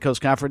the Atlantic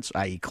Coast Conference,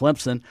 i.e.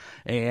 Clemson,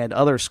 and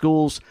other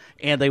schools,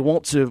 and they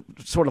want to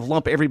sort of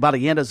lump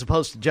everybody in as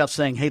opposed to just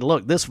saying, hey,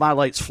 look, this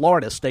violates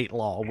Florida state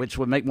law, which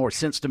would make more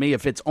sense to me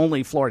if it's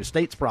only Florida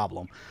State's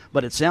problem.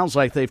 But it sounds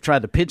like they've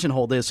tried to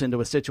pigeonhole this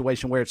into a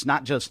situation where it's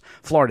not just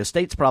Florida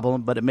State's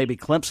problem, but it may be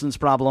Clemson's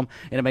problem,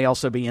 and it may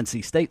also be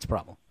NC State's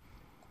problem.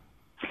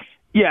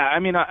 Yeah,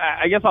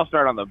 I guess I'll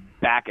start on the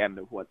back end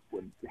of what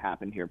would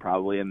happen here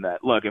probably, in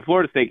that, look, if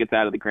Florida State gets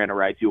out of the grant of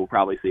rights, you will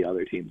probably see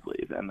other teams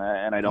leave, and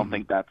I don't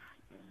think that's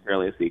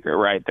necessarily a secret,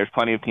 right? There's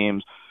plenty of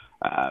teams,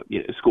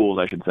 schools,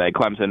 I should say,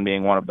 Clemson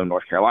being one of them,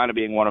 North Carolina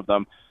being one of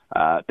them,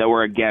 that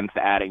were against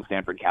adding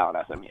Stanford, Cal,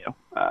 and SMU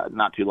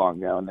not too long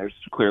ago, and there's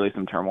clearly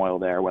some turmoil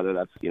there, whether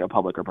that's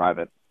public or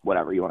private,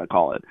 whatever you want to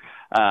call it.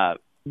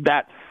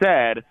 That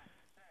said,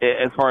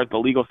 as far as the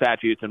legal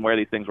statutes and where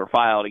these things were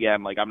filed,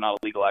 again, I'm not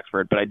a legal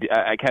expert, but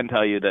I can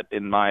tell you that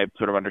in my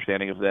sort of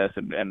understanding of this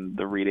and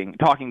the reading,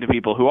 talking to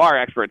people who are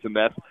experts in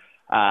this,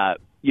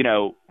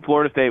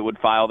 Florida State would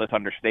file this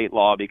under state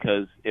law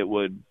because it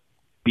would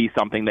be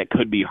something that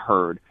could be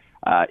heard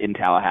in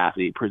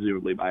Tallahassee,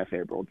 presumably by a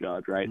favorable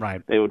judge, right?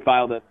 Right. They would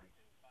file this.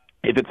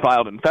 If it's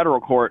filed in federal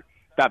court,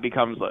 that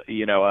becomes,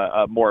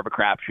 a more of a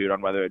crapshoot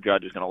on whether a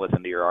judge is going to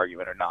listen to your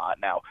argument or not.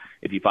 Now,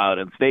 if you file it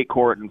in state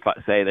court and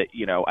say that,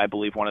 I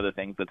believe one of the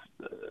things that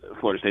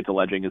Florida State's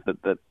alleging is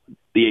that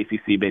the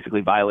ACC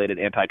basically violated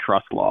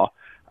antitrust law,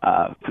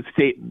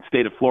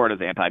 state of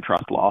Florida's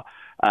antitrust law,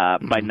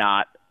 by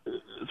not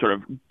sort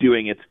of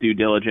doing its due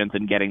diligence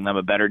and getting them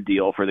a better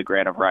deal for the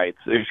grant of rights,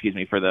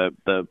 for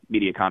the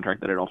media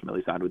contract that it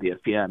ultimately signed with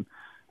ESPN.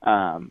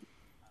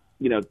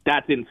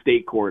 That's in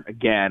state court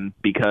again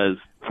because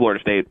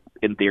Florida State,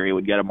 in theory,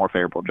 would get a more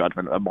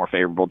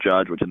favorable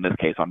judge, which in this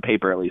case, on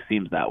paper, at least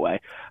seems that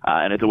way.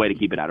 And it's a way to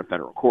keep it out of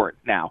federal court.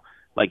 Now,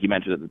 like you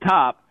mentioned at the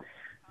top,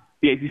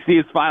 the ACC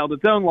has filed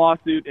its own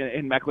lawsuit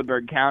in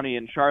Mecklenburg County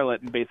in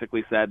Charlotte and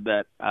basically said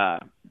that,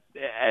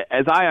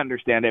 as I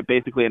understand it,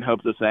 basically in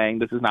hopes of saying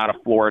this is not a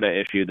Florida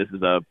issue. This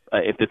is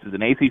if this is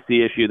an ACC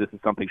issue, this is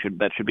something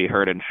that should be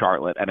heard in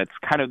Charlotte. And it's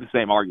kind of the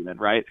same argument,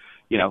 right?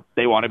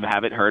 They wanted to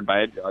have it heard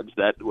by a judge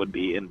that would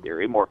be, in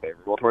theory, more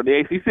favorable toward the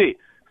ACC.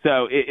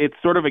 So it's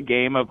sort of a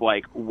game of,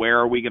 like, where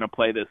are we going to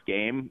play this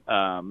game?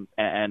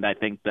 And I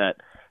think that,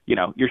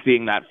 you're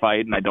seeing that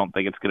fight, and I don't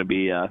think it's going to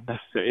be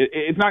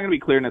it's not going to be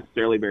clear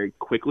necessarily very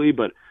quickly,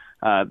 but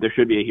there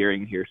should be a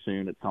hearing here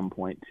soon at some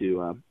point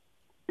to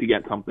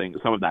get some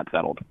of that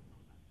settled.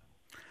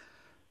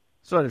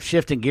 Sort of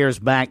shifting gears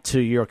back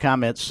to your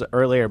comments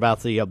earlier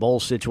about the bowl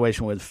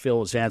situation when Phil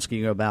was asking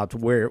you about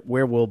where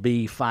we'll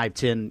be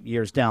 5-10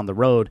 years down the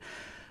road.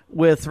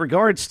 With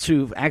regards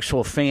to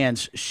actual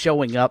fans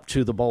showing up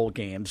to the bowl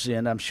games,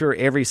 and I'm sure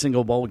every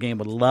single bowl game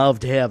would love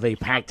to have a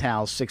packed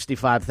house,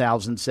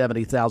 65,000,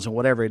 70,000,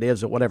 whatever it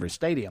is at whatever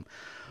stadium.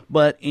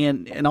 But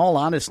in all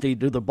honesty,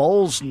 do the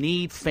bowls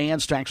need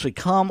fans to actually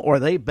come, or are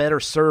they better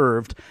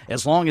served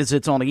as long as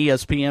it's on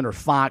ESPN or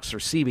Fox or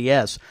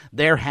CBS?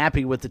 They're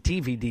happy with the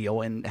TV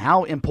deal. And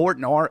how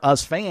important are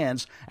us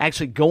fans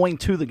actually going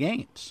to the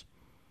games?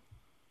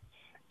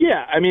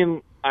 Yeah, I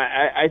mean,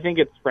 I think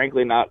it's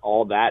frankly not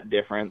all that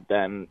different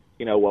than,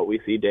 what we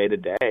see day to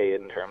day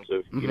in terms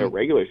of,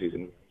 regular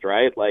season,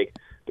 right? Like,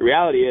 the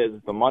reality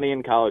is the money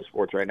in college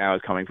sports right now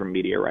is coming from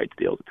media rights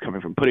deals. It's coming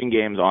from putting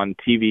games on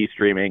TV,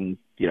 streaming,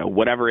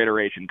 whatever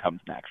iteration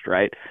comes next,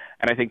 right?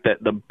 And I think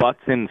that the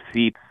butts in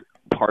seats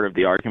part of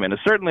the argument is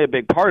certainly a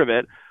big part of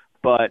it,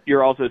 but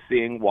you're also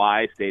seeing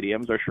why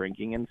stadiums are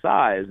shrinking in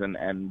size and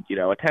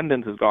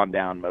attendance has gone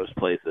down most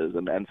places.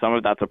 And some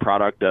of that's a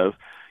product of,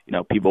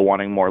 people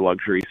wanting more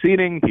luxury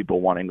seating, people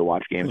wanting to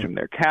watch games from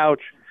their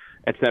couch,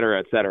 et cetera,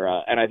 et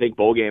cetera. And I think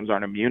bowl games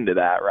aren't immune to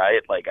that,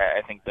 right? Like,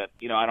 I think that,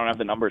 I don't have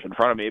the numbers in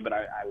front of me, but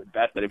I would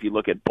bet that if you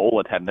look at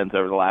bowl attendance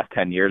over the last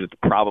 10 years, it's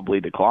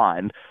probably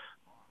declined.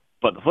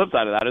 But the flip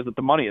side of that is that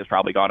the money has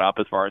probably gone up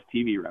as far as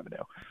TV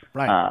revenue.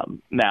 Right.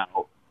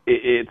 Now,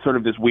 it's sort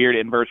of this weird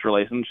inverse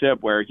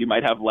relationship where you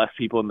might have less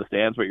people in the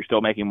stands, but you're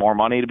still making more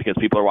money because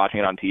people are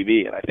watching it on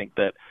TV. And I think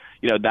that,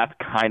 that's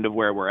kind of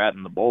where we're at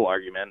in the bowl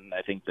argument. And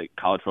I think that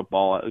college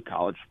football,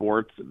 college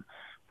sports, and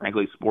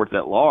frankly sports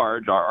at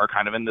large are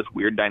kind of in this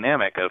weird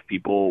dynamic of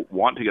people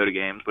want to go to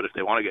games, but if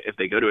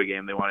they go to a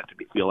game, they want it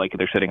to feel like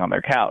they're sitting on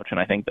their couch. And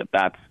I think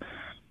that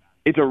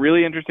it's a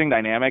really interesting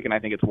dynamic, and I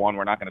think it's one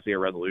we're not going to see a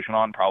resolution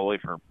on probably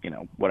for,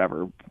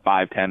 whatever,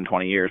 5, 10,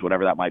 20 years,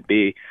 whatever that might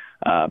be,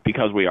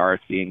 because we are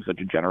seeing such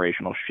a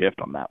generational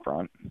shift on that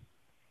front.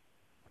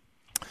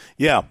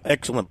 Yeah,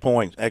 excellent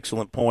point.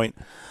 Excellent point.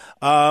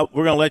 We're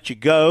going to let you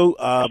go.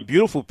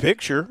 Beautiful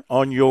picture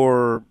on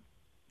your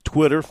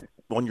Twitter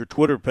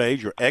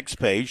page, your X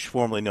page,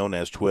 formerly known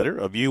as Twitter,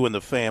 of you and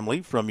the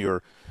family from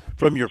your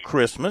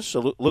Christmas.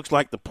 So it looks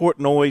like the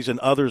Portnoys and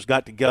others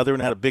got together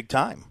and had a big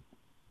time.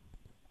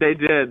 They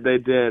did.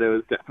 It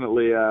was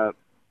definitely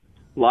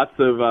lots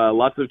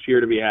of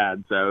cheer to be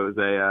had. So it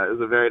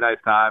was a very nice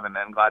time, and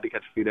I'm glad to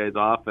catch a few days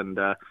off and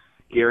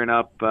gearing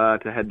up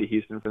to head to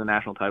Houston for the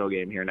national title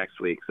game here next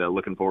week. So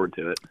looking forward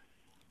to it.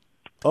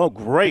 Oh,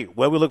 great.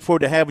 Well, we look forward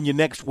to having you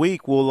next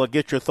week. We'll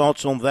get your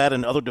thoughts on that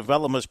and other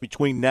developments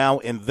between now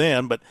and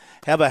then. But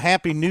have a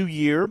happy new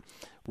year.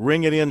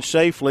 Ring it in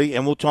safely,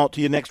 and we'll talk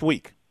to you next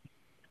week.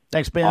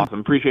 Thanks, Ben.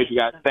 Awesome. Appreciate you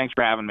guys. Thanks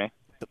for having me.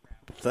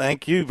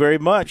 Thank you very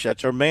much.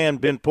 That's our man,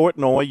 Ben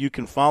Portnoy. You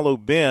can follow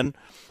Ben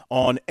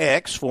on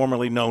X,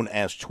 formerly known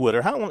as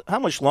Twitter. How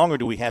much longer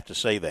do we have to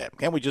say that?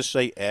 Can't we just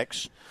say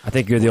X? I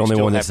think you're the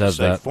only one that says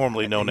that.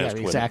 Formerly known as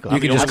Twitter. Exactly.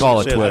 You can just call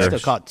it Twitter. Still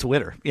call it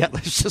Twitter. Yeah,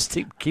 let's just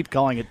keep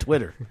calling it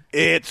Twitter.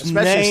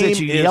 Especially since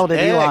you yelled at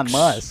Elon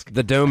Musk.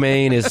 The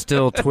domain is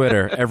still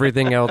Twitter.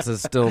 Everything else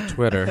is still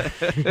Twitter.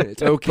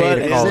 It's okay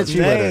to call it Twitter. Its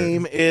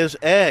name is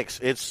X.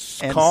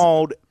 It's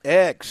called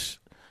X.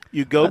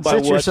 You go by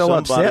what you're so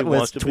somebody upset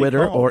wants with to Twitter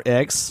be called. or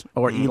X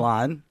or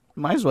Elon,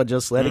 might as well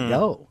just let it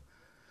go.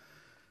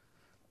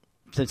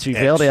 Since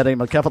you've yelled at him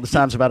a couple of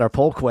times about our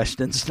poll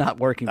questions not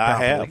working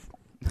properly. I have.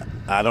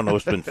 I don't know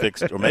if it's been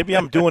fixed, or maybe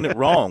I'm doing it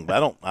wrong,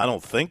 but I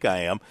don't think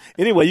I am.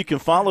 Anyway, you can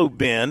follow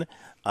Ben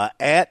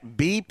at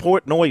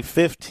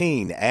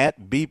bportnoy15, at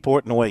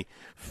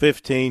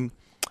bportnoy15,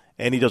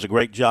 and he does a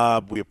great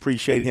job. We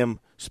appreciate him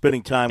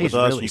spending time with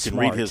us. Really you can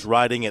smart. read his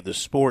writing at the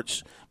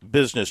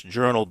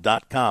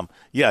sportsbusinessjournal.com.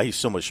 Yeah, he's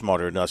so much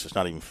smarter than us. It's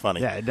not even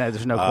funny. Yeah,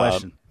 there's no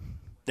question.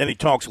 And he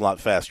talks a lot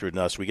faster than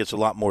us, so he gets a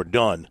lot more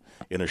done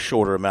in a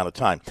shorter amount of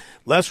time.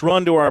 Let's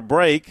run to our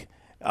break,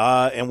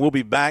 and we'll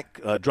be back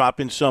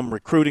dropping some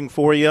recruiting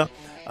for you.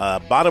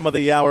 Bottom of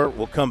the hour,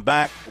 we'll come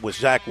back with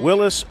Zach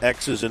Willis,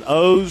 X's and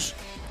O's.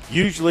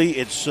 Usually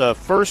it's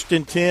 1st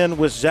and 10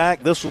 with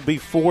Zach. This will be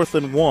 4th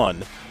and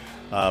 1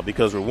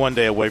 because we're one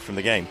day away from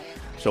the game.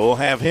 So we'll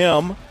have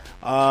him.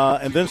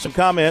 And then some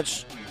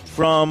comments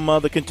from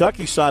the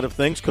Kentucky side of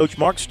things. Coach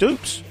Mark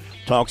Stoops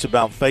talks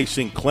about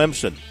facing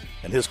Clemson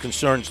and his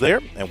concerns there.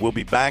 And we'll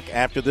be back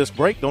after this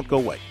break. Don't go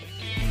away.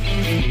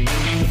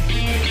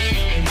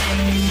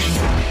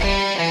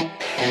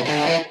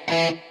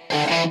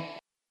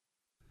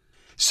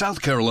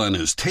 South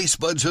Carolina's taste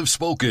buds have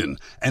spoken,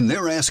 and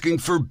they're asking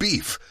for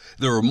beef.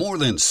 There are more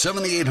than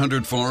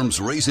 7,800 farms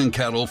raising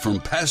cattle from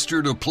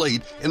pasture to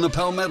plate in the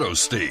Palmetto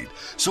State.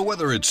 So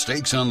whether it's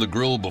steaks on the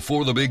grill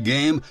before the big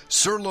game,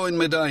 sirloin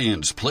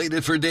medallions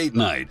plated for date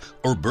night,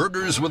 or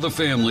burgers with the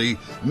family,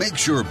 make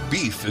sure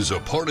beef is a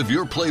part of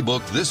your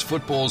playbook this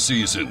football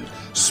season.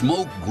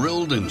 Smoked,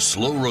 grilled, and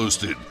slow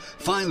roasted.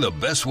 Find the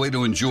best way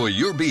to enjoy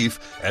your beef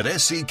at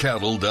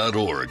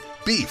scattle.org.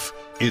 Beef.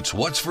 It's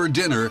what's for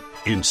dinner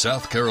in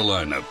South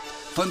Carolina.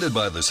 Funded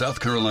by the South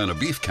Carolina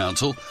Beef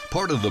Council,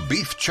 part of the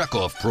Beef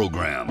Checkoff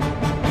program.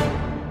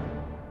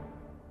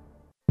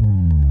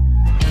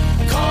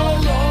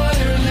 Call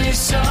Lawyer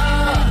Lisa.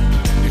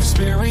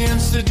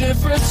 Experience the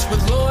difference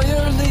with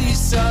Lawyer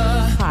Lisa.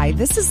 Hi,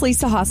 this is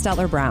Lisa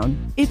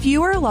Hostetler-Brown. If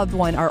you or a loved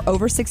one are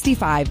over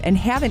 65 and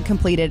haven't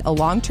completed a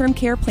long-term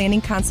care planning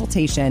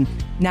consultation,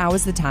 now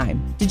is the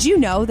time. Did you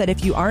know that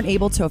if you aren't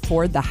able to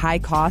afford the high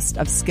cost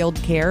of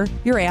skilled care,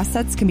 your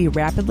assets can be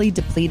rapidly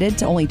depleted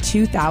to only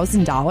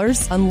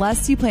 $2,000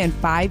 unless you plan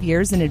 5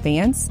 years in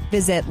advance?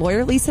 Visit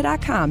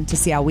LawyerLisa.com to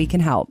see how we can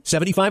help.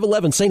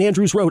 7511 St.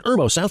 Andrews Road,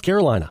 Irmo, South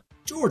Carolina.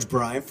 George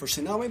Bryan for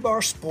Tsunami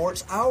Bar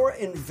Sports, our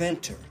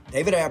inventor,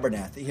 David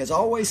Abernathy, has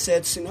always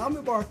said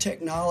Tsunami Bar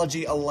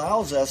technology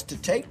allows us to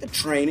take the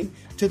training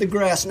to the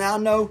grass. Now I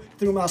know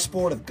through my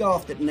sport of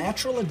golf that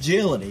natural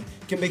agility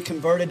can be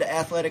converted to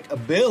athletic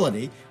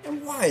ability.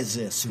 And why is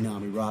this,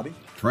 Tsunami Robbie?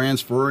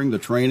 Transferring the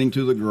training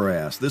to the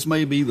grass. This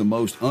may be the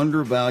most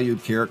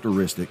undervalued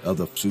characteristic of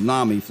the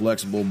Tsunami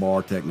flexible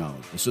bar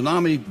technology. The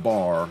Tsunami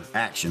bar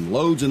action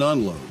loads and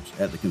unloads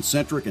at the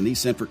concentric and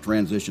eccentric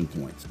transition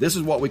points. This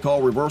is what we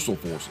call reversal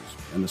forces,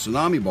 and the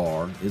Tsunami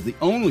bar is the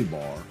only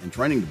bar and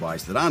training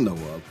device that I know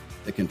of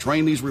that can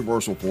train these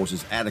reversal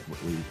forces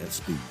adequately at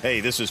speed.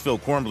 Hey, this is Phil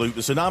Kornbluth.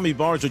 The Tsunami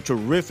Bar is a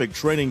terrific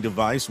training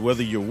device,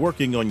 whether you're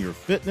working on your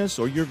fitness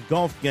or your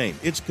golf game.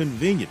 It's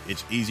convenient,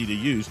 it's easy to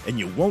use, and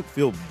you won't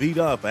feel beat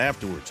up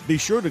afterwards. Be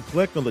sure to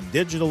click on the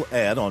digital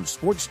ad on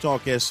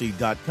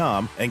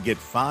SportsTalkSC.com and get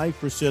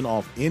 5%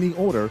 off any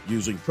order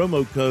using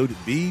promo code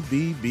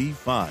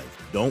BBB5.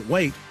 Don't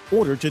wait.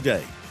 Order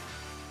today.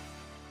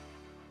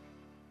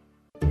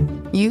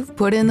 You've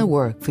put in the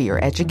work for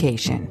your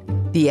education.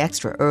 The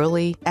extra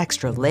early,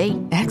 extra late,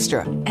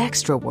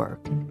 extra work.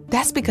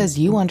 That's because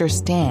you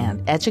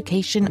understand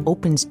education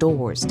opens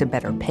doors to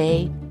better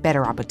pay,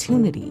 better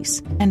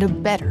opportunities, and a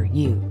better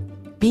you.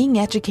 Being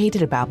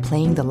educated about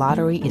playing the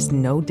lottery is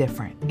no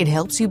different. It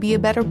helps you be a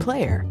better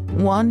player,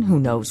 one who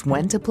knows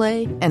when to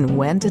play and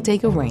when to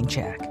take a rain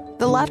check.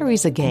 The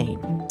lottery's a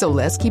game, so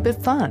let's keep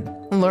it fun.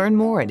 Learn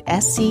more at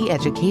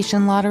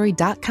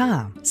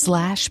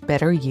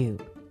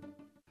sceducationlottery.com/betteryou.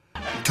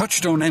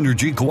 Touchstone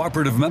Energy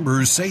Cooperative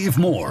members save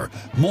more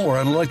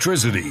on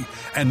electricity,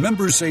 and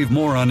members save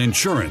more on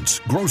insurance,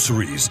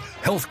 groceries,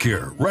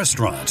 healthcare,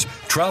 restaurants,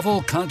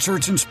 travel,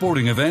 concerts, and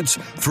sporting events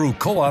through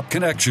Co-op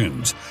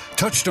Connections.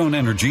 Touchstone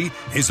Energy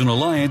is an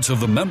alliance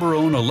of the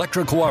member-owned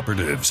electric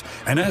cooperatives,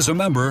 and as a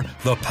member,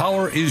 the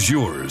power is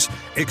yours.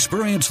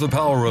 Experience the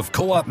power of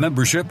co-op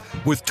membership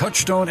with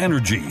Touchstone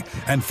Energy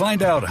and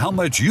find out how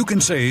much you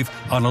can save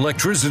on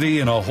electricity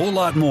and a whole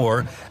lot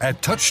more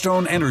at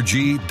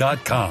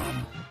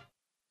touchstoneenergy.com.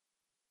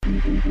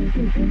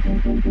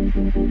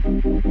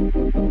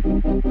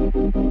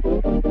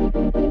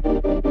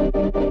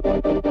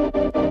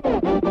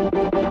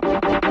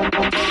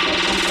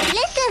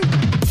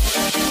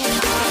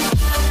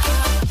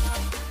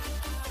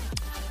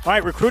 All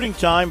right, recruiting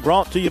time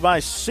brought to you by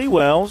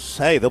Seawells.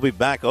 Hey, they'll be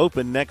back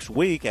open next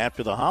week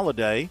after the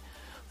holiday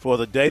for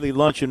the daily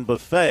luncheon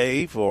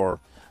buffet for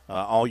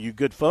all you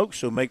good folks.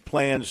 So make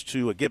plans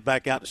to get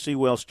back out to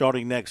Seawells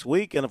starting next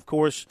week. And, of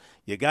course,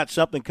 you got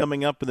something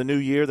coming up in the new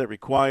year that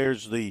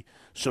requires the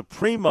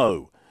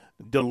Supremo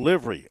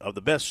delivery of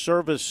the best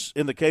service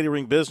in the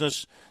catering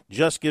business.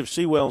 Just give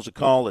Seawells a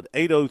call at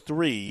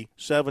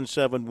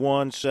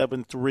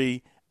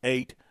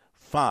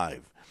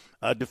 803-771-7385.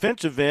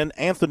 Defensive end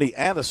Anthony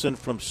Addison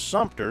from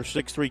Sumter,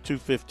 6'3",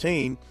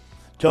 215,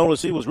 told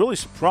us he was really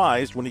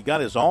surprised when he got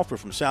his offer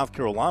from South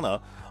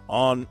Carolina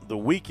on the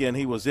weekend.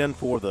 He was in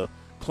for the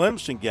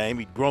Clemson game.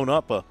 He'd grown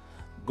up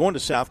going to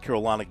South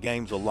Carolina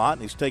games a lot,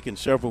 and he's taken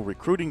several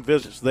recruiting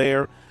visits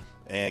there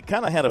and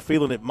kind of had a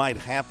feeling it might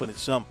happen at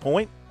some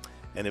point,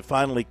 and it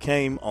finally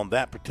came on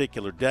that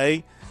particular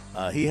day.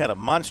 He had a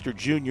monster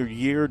junior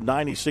year,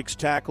 96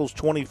 tackles,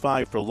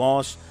 25 for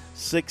loss,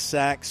 6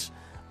 sacks.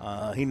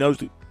 He knows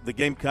the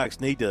Gamecocks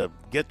need to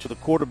get to the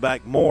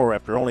quarterback more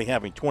after only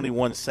having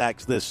 21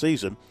 sacks this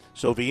season.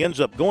 So if he ends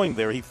up going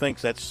there, he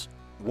thinks that's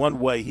one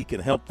way he can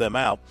help them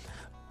out.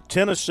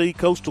 Tennessee,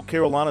 Coastal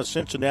Carolina,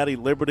 Cincinnati,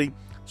 Liberty,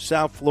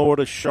 South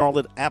Florida,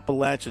 Charlotte,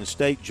 Appalachian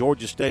State,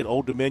 Georgia State,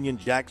 Old Dominion,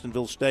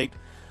 Jacksonville State,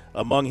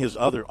 among his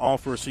other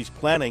offers. He's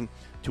planning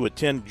to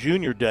attend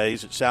junior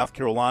days at South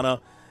Carolina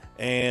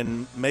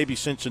and maybe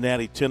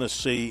Cincinnati,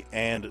 Tennessee,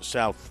 and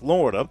South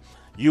Florida.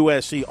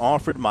 USC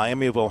offered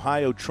Miami of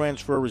Ohio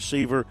transfer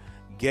receiver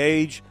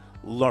Gage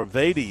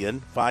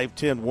Larvadian,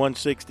 5'10",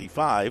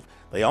 165.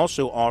 They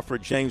also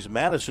offered James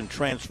Madison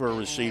transfer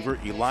receiver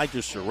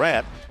Elijah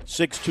Surratt,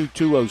 6'2",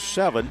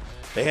 207.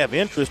 They have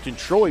interest in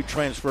Troy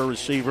transfer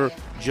receiver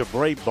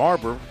Jabray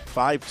Barber,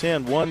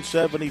 5'10",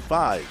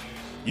 175.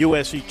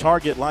 USC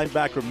target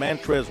linebacker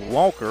Mantrez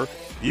Walker,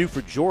 viewed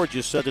for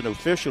Georgia, set an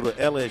official to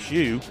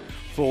LSU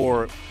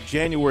for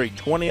January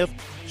 20th.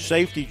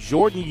 Safety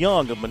Jordan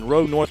Young of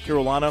Monroe, North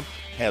Carolina,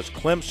 has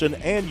Clemson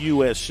and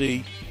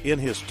USC in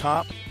his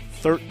top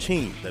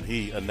 13 that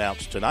he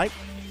announced tonight.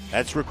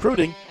 That's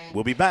recruiting.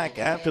 We'll be back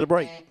after the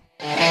break.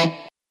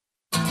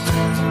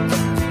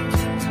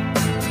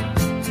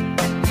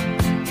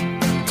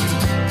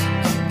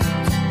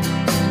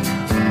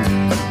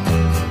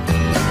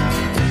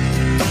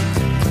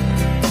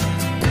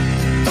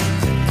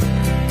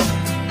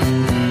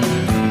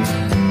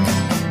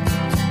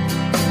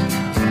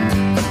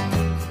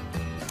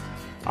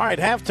 All right,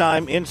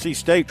 halftime, NC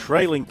State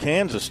trailing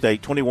Kansas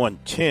State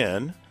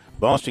 21-10.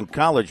 Boston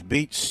College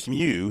beats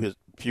SMU, his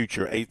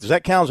future eighth. Does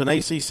that count as an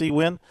ACC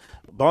win?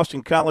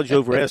 Boston College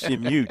over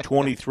SMU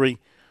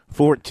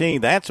 23-14.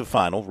 That's a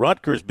final.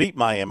 Rutgers beat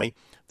Miami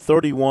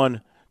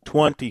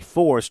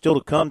 31-24. Still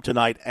to come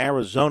tonight,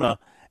 Arizona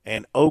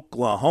and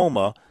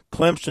Oklahoma.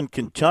 Clemson,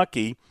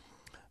 Kentucky.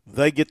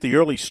 They get the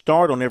early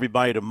start on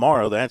everybody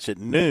tomorrow. That's at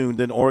noon.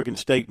 Then Oregon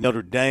State,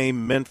 Notre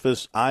Dame,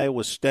 Memphis,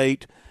 Iowa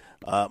State,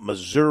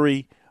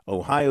 Missouri,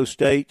 Ohio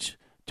State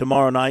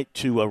tomorrow night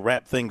to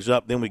wrap things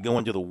up. Then we go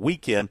into the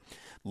weekend.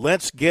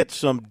 Let's get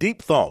some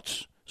deep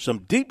thoughts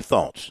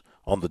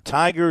on the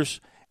Tigers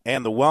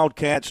and the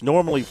Wildcats.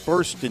 Normally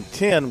first and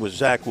 10 with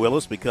Zach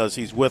Willis because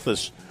he's with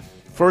us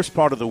first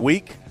part of the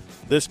week.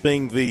 This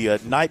being the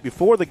night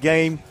before the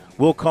game,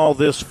 we'll call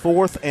this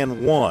 4th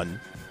and 1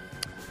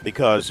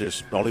 because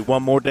there's only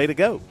one more day to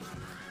go.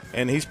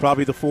 And he's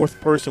probably the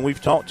fourth person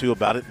we've talked to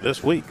about it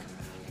this week.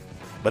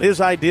 But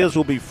his ideas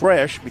will be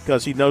fresh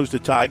because he knows the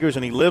Tigers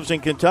and he lives in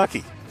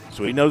Kentucky,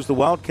 so he knows the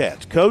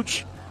Wildcats.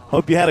 Coach,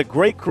 hope you had a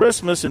great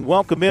Christmas and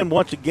welcome in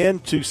once again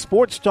to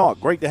Sports Talk.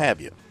 Great to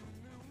have you.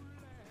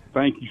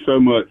 Thank you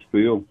so much,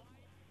 Phil.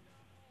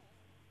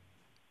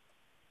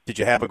 Did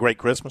you have a great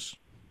Christmas?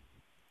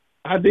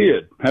 I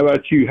did. How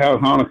about you? How'd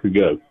Hanukkah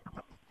go?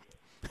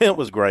 It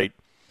was great.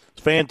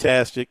 It's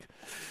fantastic.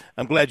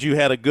 I'm glad you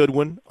had a good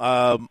one.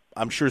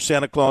 I'm sure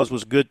Santa Claus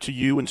was good to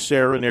you and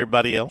Sarah and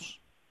everybody else.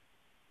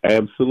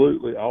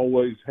 Absolutely.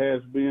 Always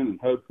has been and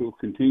hope he'll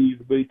continue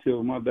to be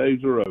till my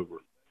days are over.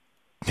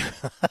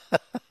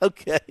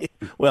 Okay.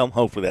 Well,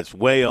 hopefully that's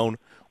way on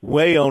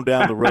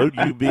down the road.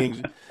 You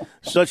being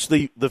such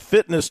the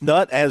fitness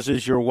nut, as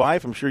is your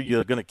wife, I'm sure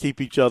you're going to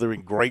keep each other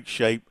in great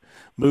shape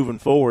moving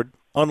forward,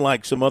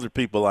 unlike some other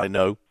people I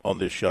know on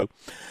this show.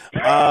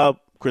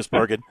 Chris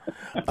Bergen.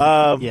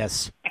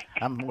 Yes,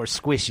 I'm more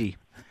squishy.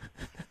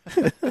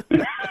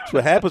 That's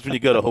what happens when you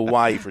go to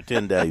Hawaii for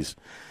 10 days.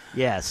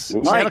 Yes.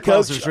 Well, Santa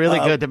Claus Coach, is really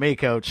good to me,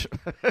 Coach.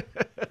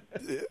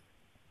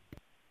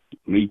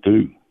 Me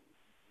too.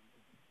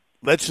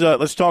 Let's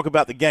talk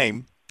about the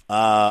game.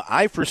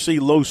 I foresee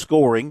low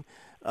scoring.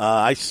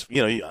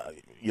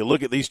 You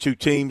look at these two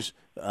teams.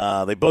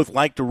 They both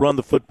like to run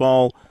the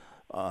football.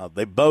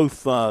 They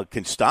both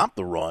can stop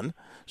the run.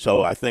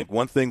 So I think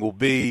one thing will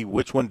be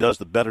which one does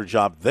the better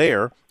job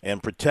there.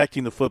 And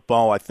protecting the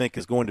football, I think,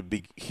 is going to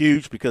be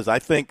huge because I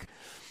think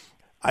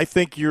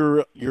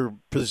your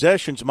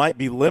possessions might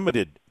be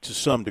limited to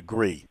some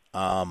degree.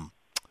 So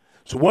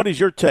what is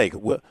your take?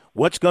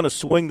 What's going to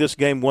swing this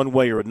game one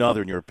way or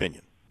another, in your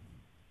opinion?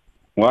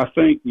 Well, I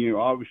think,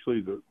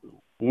 obviously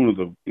one of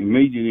the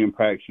immediate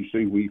impacts you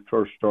see when you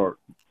first start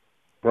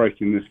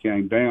breaking this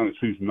game down is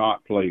who's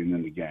not playing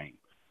in the game.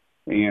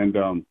 And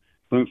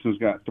Clemson's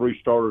got 3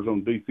 starters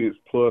on defense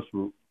plus,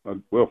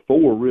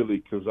 4 really,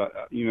 because,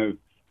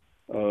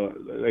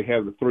 they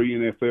have the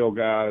 3 NFL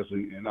guys,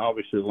 and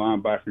obviously the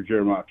linebacker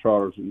Jeremiah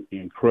Trotter's an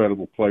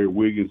incredible player.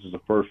 Wiggins is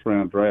a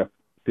first-round draft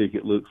pick,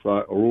 it looks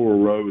like. Aurora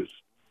Rowe is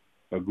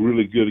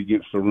really good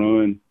against the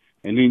run.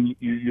 And then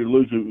you're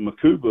losing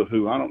Makuba,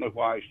 who I don't know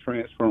why he's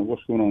transferring,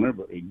 what's going on there,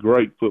 but a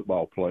great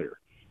football player.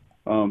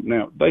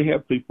 Now, they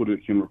have people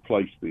that can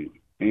replace them.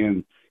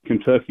 And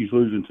Kentucky's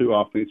losing 2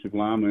 offensive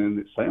linemen, and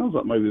it sounds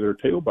like maybe their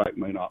tailback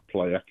may not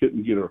play. I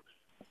couldn't get a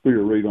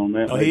clear read on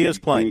that. Oh, he is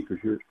playing.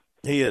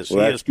 He is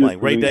playing.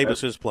 Ray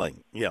Davis is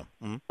playing. Yeah.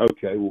 Mm-hmm.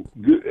 Okay. Well,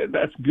 good.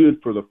 That's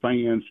good for the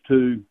fans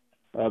too,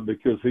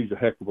 because he's a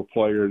heck of a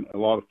player and a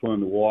lot of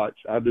fun to watch.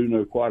 I do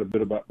know quite a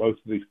bit about both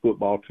of these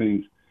football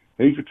teams.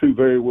 These are 2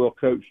 very well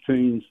coached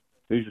teams.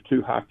 These are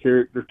 2 high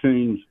character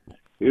teams.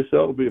 This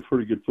ought to be a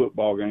pretty good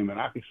football game, and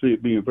I can see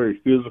it being very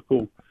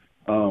physical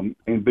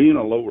and being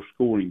a lower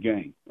scoring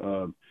game.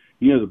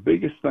 The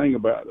biggest thing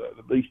about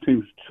these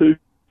teams too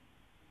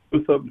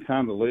both of them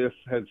kind of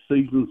had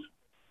seasons.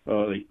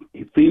 They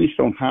finished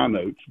on high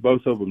notes.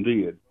 Both of them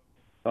did.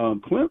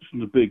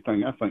 Clemson's big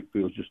thing, I think,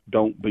 Phil, is just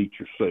don't beat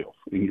yourself.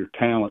 And your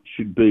talent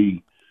should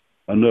be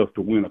enough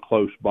to win a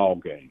close ball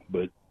game.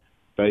 But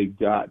they've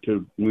got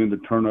to win the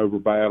turnover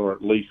battle or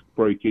at least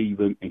break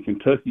even. And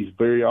Kentucky's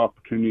very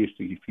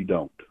opportunistic if you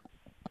don't.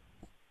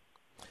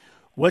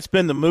 What's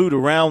been the mood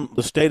around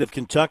the state of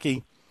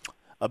Kentucky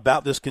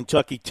about this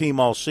Kentucky team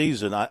all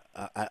season? I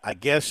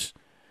guess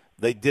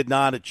they did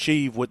not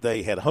achieve what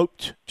they had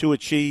hoped to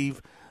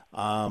achieve.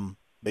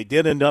 They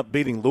did end up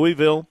beating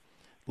Louisville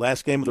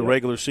last game of the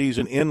regular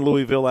season in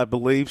Louisville, I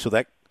believe. So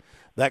that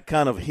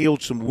kind of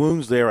healed some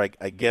wounds there,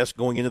 I guess,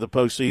 going into the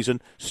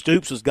postseason.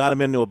 Stoops has got them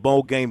into a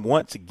bowl game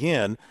once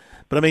again.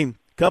 But, I mean,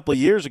 a couple of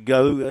years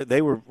ago,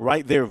 they were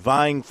right there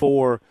vying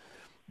for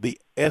the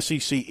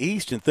SEC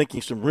East and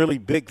thinking some really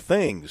big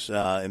things.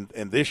 And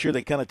this year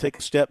they kind of take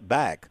a step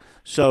back.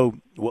 So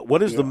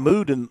what is the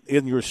mood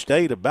in your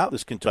state about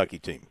this Kentucky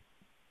team?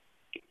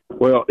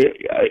 Well,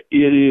 it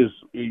is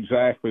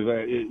exactly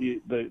that.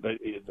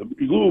 The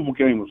Louisville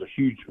game was a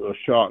huge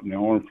shot in the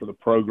arm for the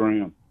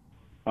program.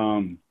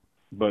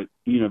 But,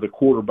 the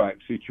quarterback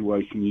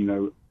situation,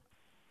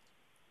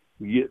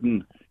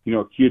 getting,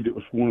 a kid that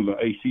was one of the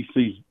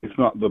ACC's, if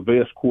not the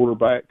best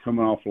quarterback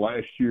coming off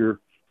last year,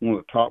 one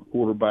of the top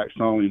quarterbacks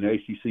not only in the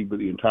ACC but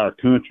the entire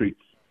country,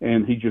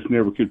 and he just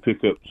never could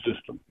pick up the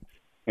system.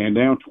 And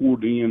down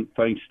toward the end,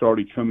 things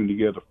started coming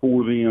together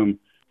for them,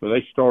 but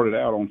they started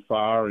out on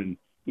fire and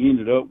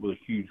ended up with a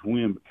huge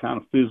win, but kind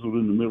of fizzled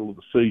in the middle of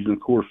the season.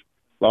 Of course,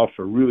 lost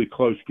a really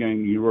close game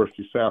to the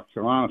University of South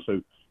Carolina.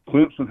 So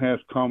Clemson has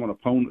common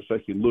opponents they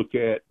can look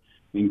at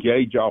and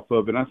gauge off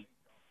of. And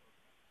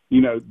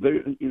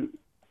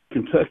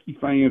Kentucky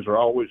fans are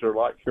always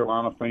like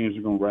Carolina fans.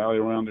 They're going to rally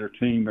around their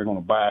team. They're going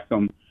to back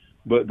them.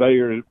 But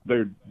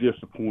they're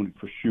disappointed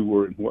for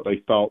sure in what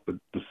they thought that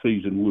the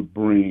season would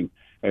bring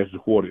as to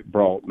what it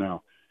brought.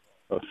 Now,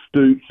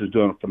 Stoops has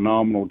done a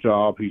phenomenal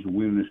job. He's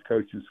winning his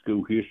coaching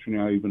school history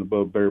now, even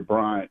above Bear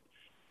Bryant.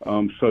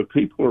 So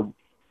people are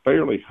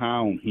fairly high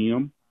on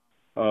him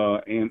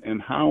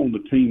and high on the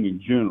team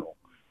in general.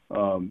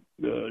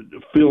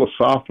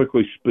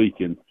 Philosophically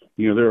speaking,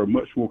 they're a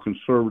much more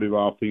conservative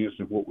offense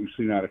than what we've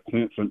seen out of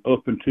Clemson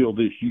up until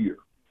this year.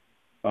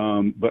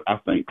 But I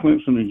think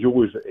Clemson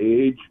enjoys the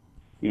edge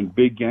in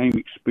big game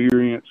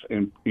experience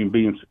and in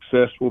being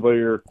successful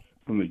there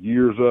from the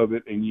years of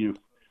it. And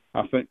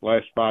I think the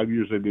last 5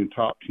 years they've been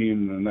top 10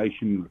 in the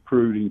nation in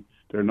recruiting.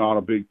 They're not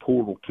a big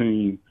portal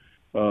team.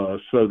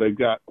 So they've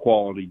got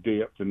quality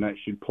depth, and that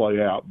should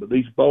play out. But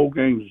these bowl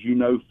games,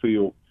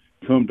 Phil,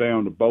 come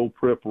down to bowl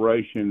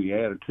preparation, the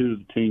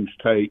attitude the teams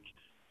take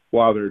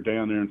while they're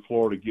down there in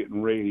Florida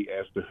getting ready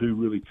as to who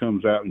really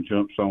comes out and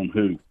jumps on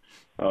who.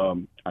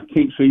 I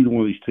can't see either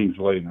one of these teams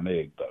laying an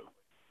egg, though.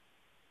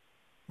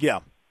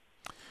 Yeah.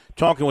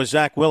 Talking with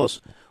Zach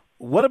Willis.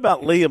 What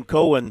about Liam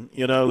Cohen?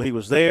 He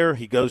was there.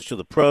 He goes to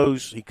the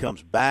pros. He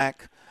comes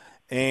back.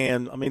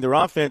 And, their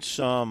offense,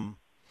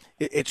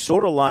 it's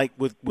sort of like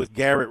with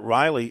Garrett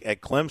Riley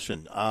at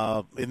Clemson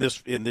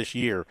in this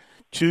year.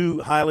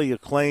 Two highly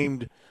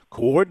acclaimed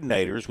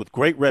coordinators with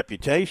great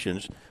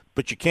reputations,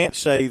 but you can't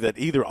say that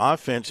either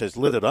offense has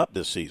lit it up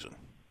this season.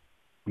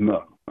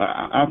 No.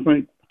 I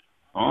think,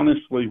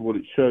 honestly, what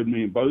it showed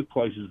me in both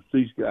places,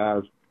 these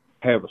guys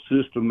have a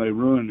system they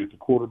run. If the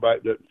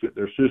quarterback doesn't fit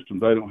their system,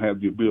 they don't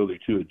have the ability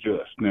to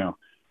adjust. Now,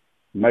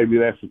 maybe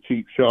that's a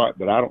cheap shot,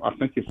 but I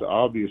think it's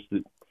obvious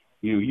that,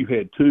 you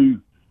had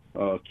two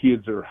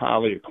kids that are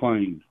highly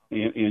acclaimed.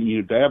 And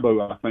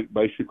Dabo, I think,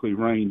 basically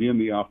reined in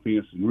the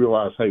offense and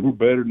realized, hey, we're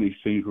better than these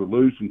teams we're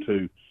losing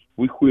to.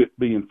 We quit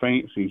being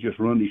fancy and just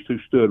run these two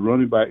stud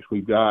running backs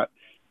we've got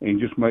and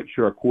just make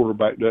sure our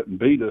quarterback doesn't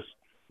beat us.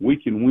 We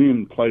can win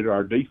and play to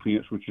our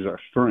defense, which is our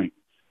strength.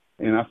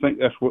 And I think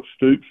that's what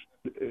Stoops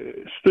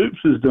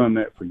has done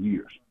that for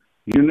years.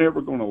 You're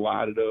never going to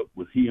light it up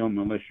with him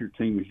unless your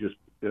team is just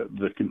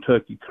the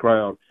Kentucky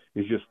crowd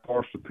is just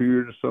far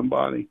superior to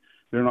somebody.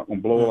 They're not going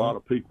to blow a lot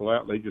of people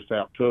out. They just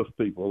out-tough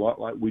people, a lot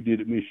like we did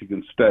at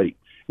Michigan State.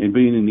 And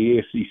being in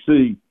the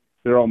SEC,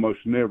 they're almost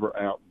never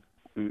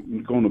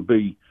going to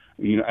be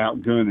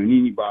outgunning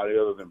anybody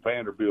other than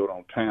Vanderbilt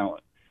on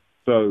talent.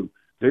 So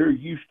they're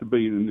used to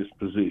being in this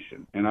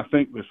position. And I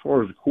think as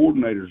far as the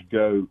coordinators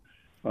go,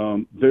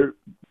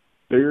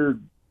 they're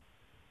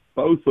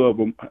both of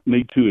them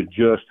need to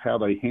adjust how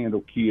they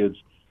handle kids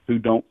who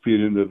don't fit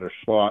into their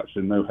slots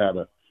and know how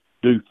to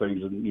do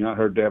things. And, I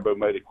heard Dabo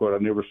made a quote,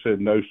 I never said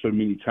no so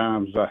many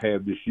times as I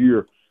have this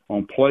year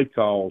on play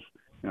calls,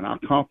 and I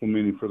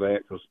compliment him for that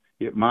because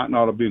it might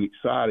not have been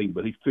exciting,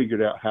 but he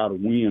figured out how to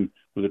win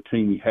with the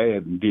team he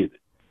had and did it.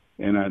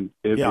 And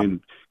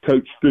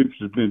Coach Stoops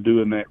has been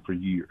doing that for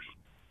years.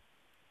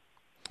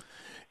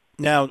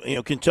 Now,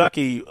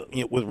 Kentucky,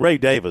 with Ray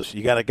Davis,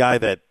 you got a guy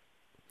that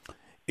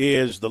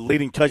is the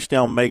leading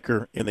touchdown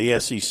maker in the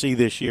SEC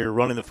this year,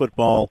 running the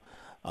football,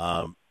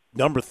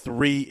 number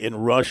 3 in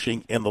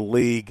rushing in the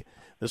league.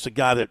 This is a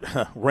guy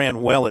that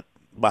ran well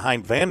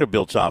behind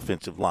Vanderbilt's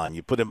offensive line.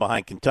 You put him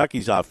behind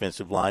Kentucky's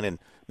offensive line, and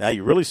Now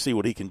you really see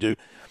what he can do.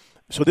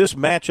 So this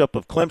matchup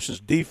of Clemson's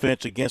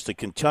defense against the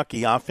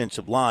Kentucky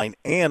offensive line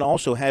and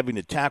also having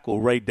to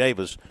tackle Ray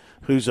Davis,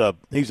 he's a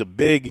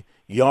big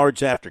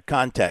yards after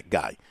contact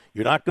guy.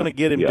 You're not going to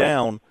get him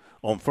down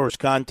on first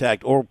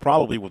contact or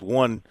probably with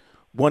one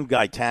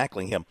guy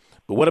tackling him.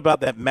 But what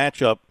about that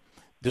matchup?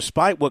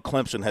 Despite what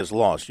Clemson has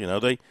lost,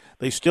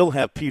 they still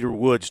have Peter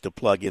Woods to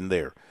plug in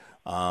there.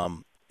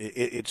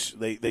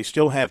 They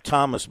still have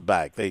Thomas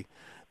back.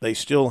 They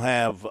still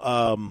have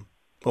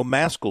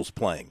O'Maskell's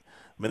playing.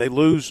 I mean, they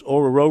lose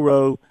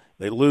Orororo,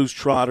 they lose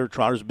Trotter.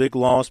 Trotter's a big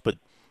loss, but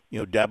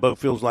Dabo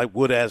feels like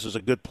Woodaz is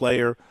a good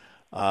player.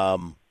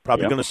 Probably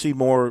going to see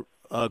more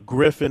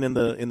Griffin in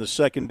the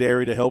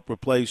secondary to help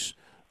replace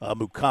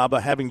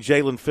Mukaba. Having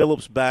Jalen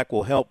Phillips back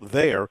will help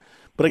there.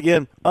 But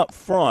again, up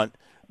front,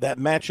 that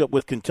matchup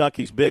with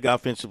Kentucky's big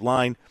offensive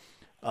line,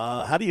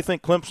 how do you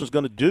think Clemson's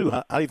going to do?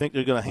 How do you think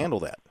they're going to handle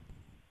that?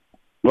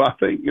 Well, I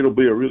think it'll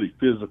be a really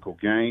physical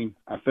game.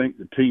 I think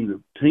the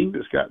team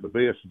that's got the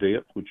best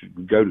depth, which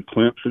would go to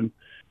Clemson,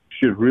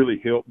 should really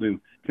help them.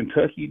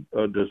 Kentucky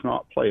does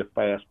not play a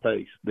fast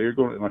pace. They're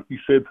going to, like you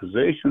said,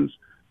 possessions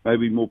may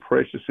be more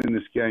precious in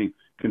this game.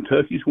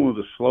 Kentucky's one of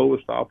the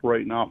slowest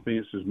operating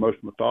offenses,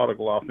 most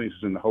methodical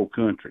offenses in the whole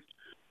country,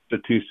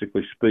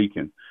 statistically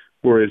speaking,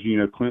 whereas,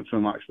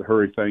 Clemson likes to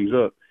hurry things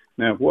up.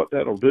 Now, what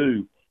that'll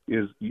do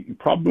is you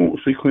probably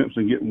won't see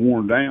Clemson get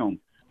worn down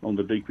on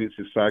the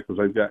defensive side because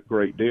they've got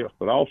great depth,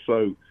 but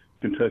also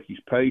Kentucky's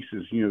pace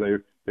is,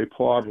 they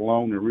plod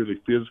along. They're really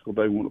physical.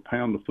 They want to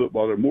pound the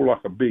football. They're more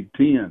like a Big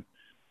Ten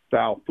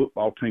style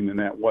football team in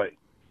that way.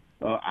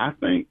 I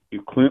think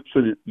if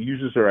Clemson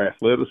uses their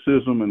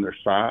athleticism and their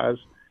size,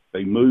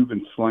 they move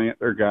and slant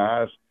their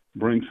guys,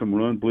 bring some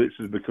run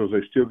blitzes because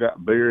they still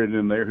got Barrett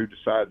in there who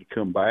decided to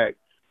come back,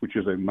 which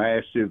is a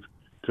massive,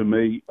 to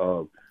me,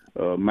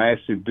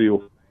 massive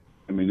deal.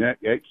 I mean,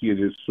 that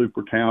kid is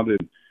super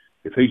talented.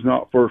 If he's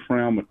not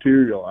first-round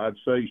material, I'd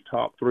say he's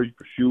top 3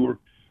 for sure.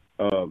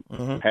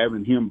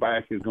 Having him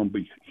back is going to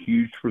be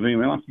huge for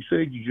them. And like you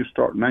said, you just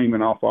start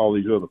naming off all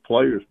these other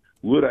players.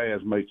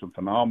 Woodaz made some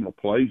phenomenal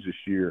plays this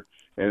year,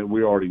 and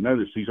we already know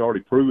this. He's already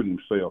proven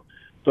himself.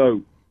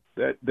 So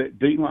that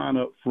D-line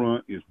up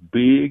front is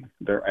big,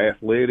 they're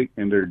athletic,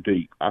 and they're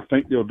deep. I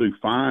think they'll do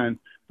fine,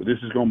 but this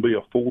is going to be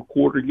a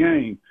 4-quarter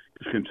game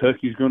because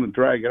Kentucky's going to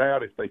drag it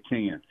out if they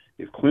can.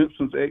 If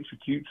Clemson's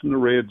executes in the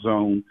red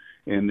zone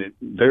and that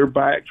their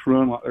backs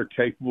run like they're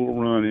capable of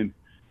running,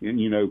 and,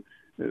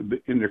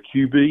 and their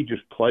QB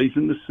just plays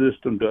in the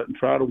system, doesn't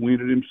try to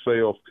win it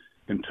himself,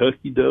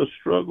 Kentucky does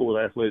struggle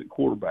with athletic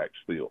quarterbacks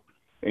still.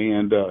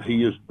 And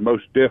he is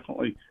most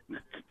definitely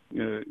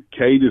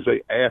Cade is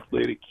a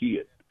athletic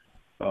kid.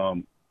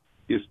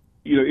 It's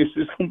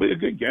going to be a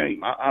good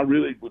game. I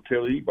really would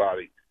tell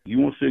anybody, you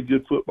want to see a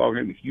good football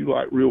game, if you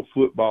like real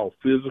football,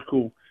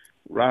 physical,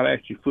 right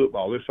at you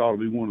football, this ought to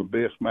be one of the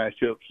best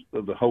matchups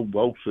of the whole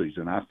bowl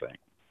season, I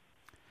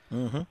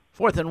think.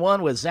 4th and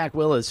 1 with Zach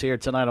Willis here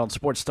tonight on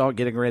Sports Talk,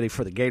 getting ready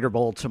for the Gator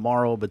Bowl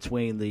tomorrow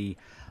between the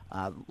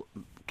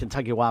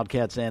Kentucky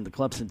Wildcats and the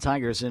Clemson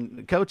Tigers.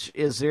 And, Coach,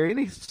 is there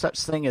any such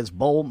thing as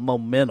bowl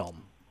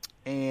momentum?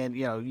 And,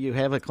 you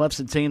have a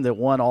Clemson team that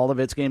won all of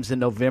its games in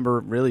November,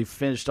 really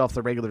finished off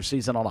the regular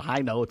season on a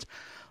high note.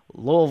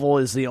 Louisville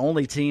is the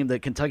only team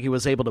that Kentucky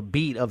was able to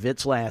beat of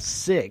its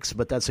last 6,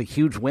 but that's a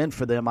huge win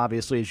for them,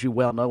 obviously, as you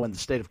well know, in the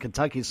state of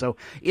Kentucky. So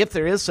if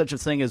there is such a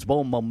thing as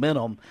bowl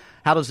momentum,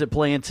 how does it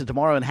play into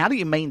tomorrow, and how do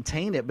you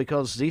maintain it?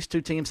 Because these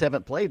two teams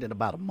haven't played in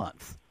about a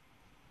month.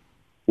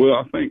 Well,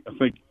 I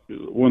think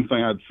one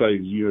thing I'd say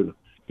is, the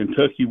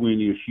Kentucky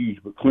win is huge,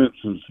 but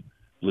Clemson's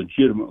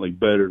legitimately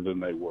better than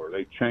they were.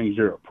 They've changed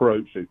their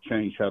approach. They've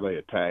changed how they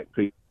attack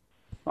people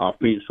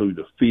offensively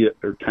to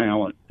fit their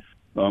talent.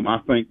 I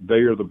think they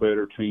are the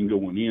better team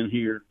going in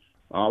here.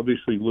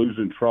 Obviously,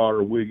 losing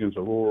Trotter, Wiggins,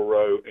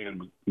 Aurora,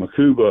 and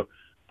Makuba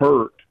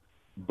hurt,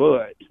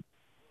 but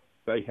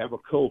they have a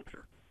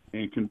culture,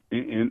 and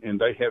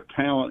they have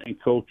talent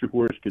and culture,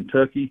 whereas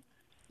Kentucky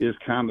is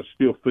kind of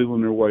still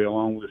feeling their way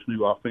along with this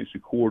new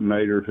offensive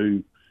coordinator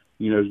who,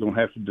 is going to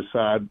have to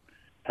decide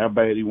how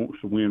bad he wants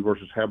to win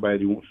versus how bad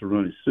he wants to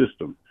run his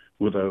system.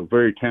 With a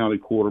very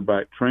talented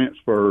quarterback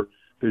transfer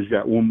who's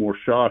got one more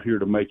shot here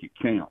to make it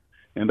count.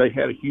 And they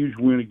had a huge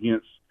win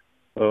against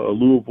a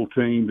Louisville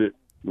team that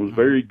was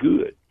very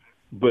good.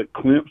 But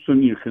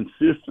Clemson,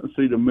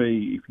 consistency to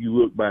me, if you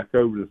look back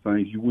over the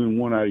things, you win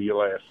 1 out of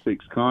your last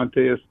 6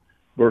 contests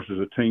versus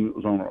a team that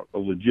was on a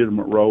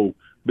legitimate roll,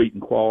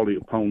 beating quality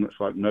opponents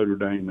like Notre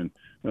Dame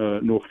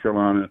and North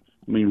Carolina.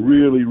 I mean,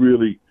 really,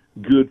 really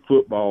good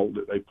football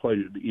that they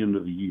played at the end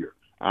of the year.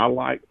 I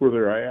like where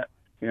they're at,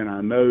 and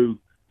I know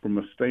from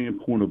a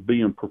standpoint of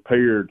being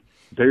prepared,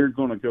 they're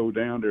going to go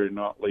down there and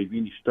not leave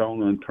any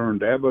stone unturned.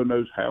 Dabo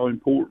knows how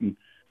important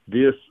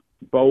this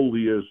bowl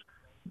is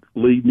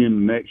leading into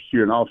next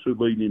year and also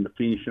leading into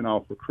finishing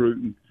off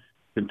recruiting.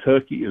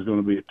 Kentucky is going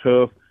to be a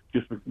tough.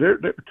 They're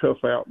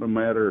tough out no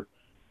matter.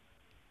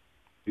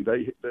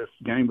 This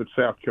game with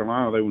South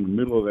Carolina, they were in the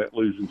middle of that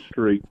losing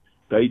streak.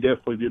 They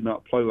definitely did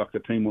not play like a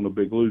team on a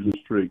big losing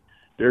streak.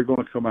 They're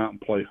going to come out and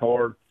play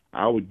hard.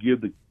 I would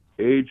give the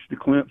edge to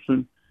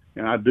Clemson,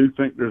 and I do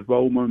think there's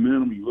bowl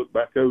momentum. You look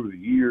back over the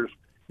years,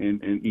 and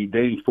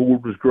Danny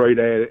Ford was great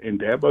at it, and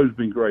Dabo's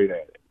been great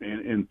at it.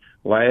 And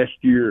last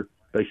year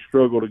they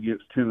struggled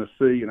against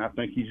Tennessee, and I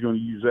think he's going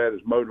to use that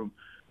as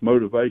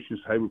motivation.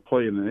 Hey, we're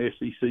playing an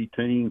SEC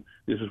team.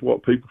 This is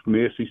what people from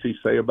the SEC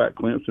say about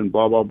Clemson,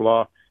 blah, blah,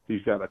 blah.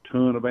 He's got a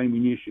ton of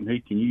ammunition he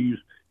can use,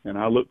 and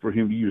I look for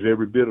him to use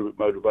every bit of it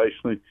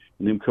motivationally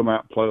and then come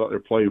out and play like they're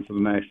playing for the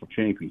national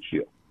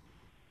championship.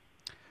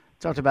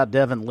 Talked about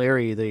Devin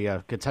Leary,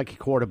 the Kentucky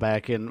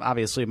quarterback, and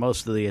obviously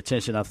most of the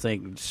attention, I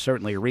think,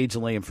 certainly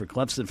regionally and for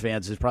Clemson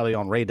fans, is probably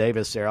on Ray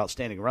Davis, their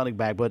outstanding running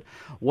back. But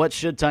what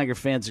should Tiger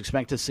fans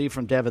expect to see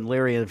from Devin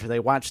Leary? And if they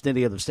watched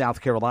any of the South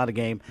Carolina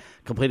game,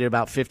 completed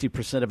about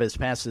 50% of his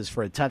passes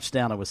for a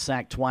touchdown and was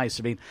sacked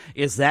twice. I mean,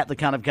 is that the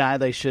kind of guy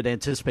they should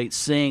anticipate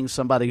seeing,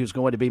 somebody who's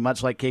going to be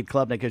much like Cade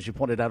Klubnik, as you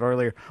pointed out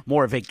earlier,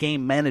 more of a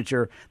game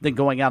manager than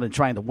going out and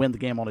trying to win the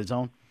game on his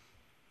own?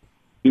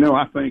 You know,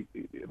 I think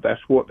that's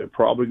what they're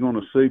probably going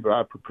to see, but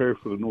I prepare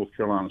for the North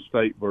Carolina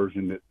State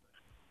version that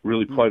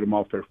really played them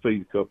off their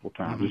feet a couple of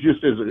times. It's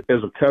just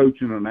as a coach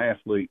and an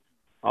athlete,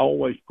 I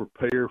always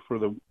prepare for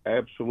the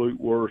absolute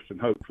worst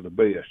and hope for the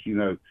best. You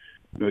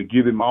know,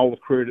 give them all the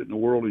credit in the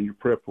world in your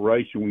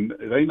preparation.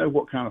 They know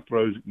what kind of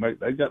throws it make.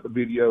 They got the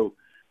video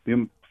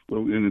them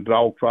in the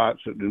dog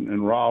fights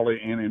in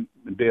Raleigh and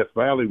in Death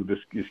Valley with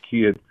this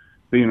kid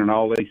being an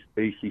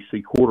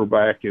all-ACC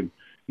quarterback, and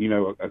you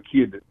know, a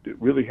kid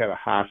that really had a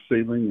high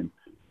ceiling, and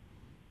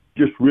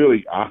just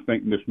really, I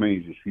think this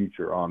means his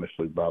future,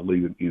 honestly, by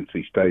leaving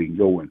NC State and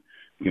going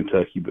to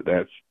Kentucky. But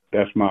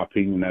that's my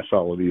opinion. That's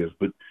all it is.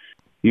 But,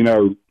 you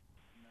know,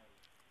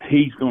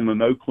 he's going to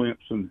know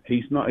Clemson.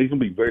 He's going to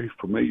be very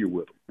familiar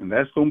with them. And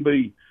that's going to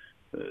be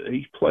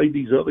he's played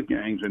these other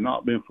games and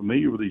not been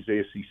familiar with these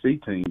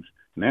SEC teams.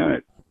 Now,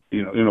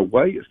 you know, in a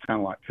way, it's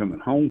kind of like coming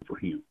home for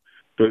him.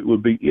 So it'll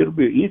be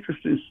an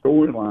interesting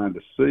storyline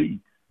to see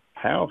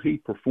how he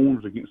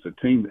performs against a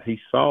team that he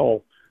saw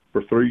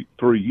for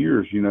three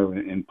years, you know,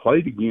 and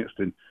played against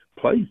and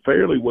played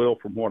fairly well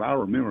from what I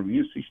remember.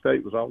 NC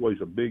State was always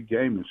a big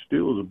game and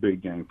still is a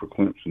big game for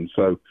Clemson.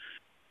 So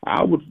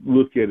I would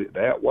look at it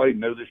that way,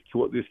 know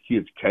what this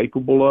kid's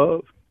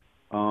capable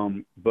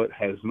of, but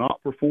has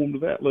not performed to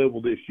that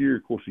level this year.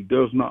 Of course, he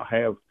does not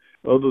have,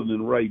 other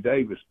than Ray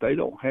Davis, they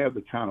don't have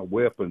the kind of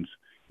weapons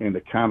and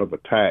the kind of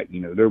attack.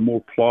 You know, they're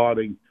more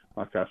plodding.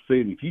 Like I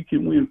said, if you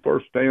can win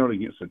first down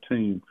against a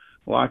team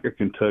like a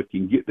Kentucky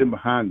and get them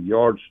behind the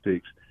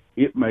yardsticks,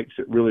 it makes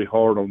it really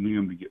hard on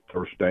them to get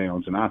first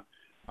downs. And I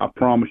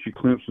promise you,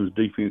 Clemson's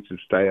defensive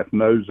staff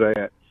knows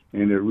that,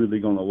 and they're really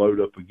going to load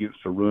up against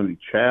the run and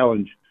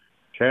challenge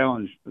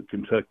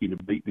Kentucky to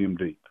beat them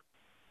deep.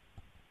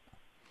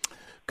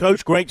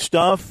 Coach, great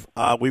stuff.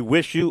 We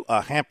wish you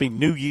a happy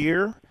new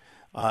year,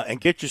 and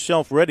get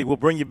yourself ready. We'll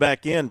bring you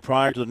back in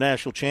prior to the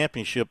national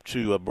championship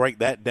to break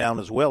that down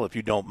as well, if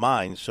you don't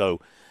mind. So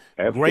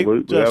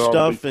absolutely. Great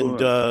stuff,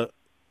 and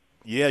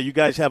yeah, you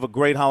guys have a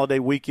great holiday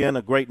weekend,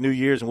 a great New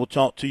Year's, and we'll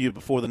talk to you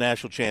before the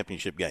national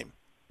championship game.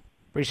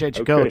 Appreciate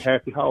you, Coach.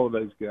 Happy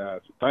holidays,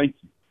 guys. Thank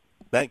you.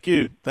 Thank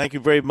you. Thank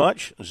you very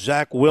much.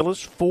 Zach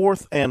Willis,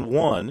 4th and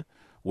 1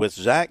 with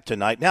Zach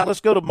tonight. Now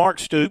let's go to Mark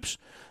Stoops,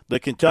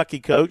 the Kentucky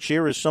coach.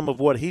 Here is some of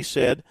what he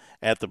said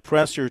at the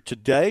presser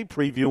today,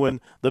 previewing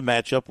the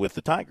matchup with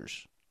the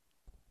Tigers.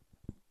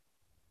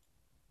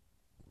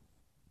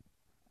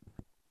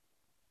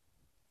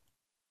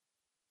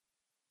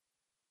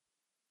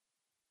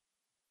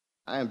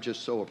 I am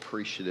just so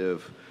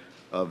appreciative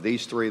of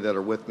these three that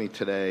are with me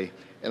today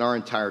and our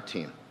entire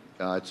team.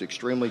 It's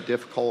extremely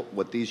difficult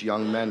what these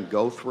young men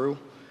go through.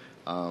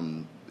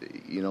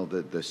 You know,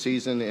 the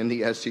season in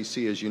the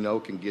SEC, as you know,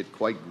 can get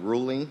quite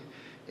grueling,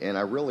 and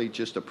I really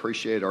just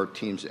appreciate our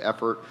team's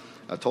effort.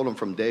 I told them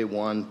from day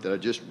one that I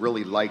just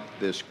really like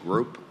this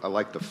group. I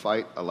like the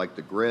fight. I like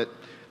the grit.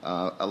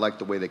 I like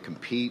the way they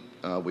compete.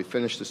 We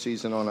finished the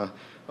season on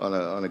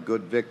a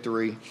good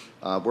victory.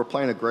 We're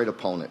playing a great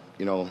opponent.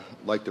 You know,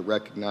 like to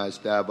recognize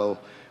Dabo,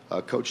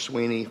 Coach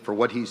Sweeney, for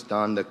what he's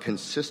done. The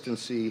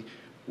consistency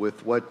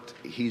with what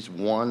he's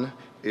won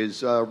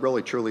is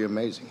really, truly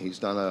amazing. He's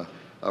done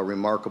a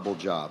remarkable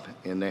job,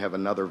 and they have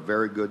another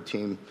very good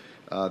team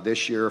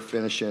this year,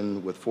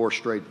 finishing with 4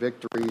 straight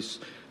victories.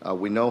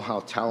 We know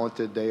how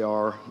talented they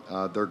are.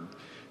 They're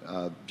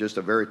just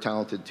a very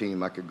talented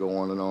team. I could go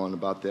on and on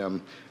about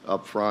them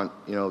up front.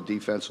 You know,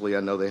 defensively, I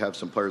know they have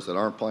some players that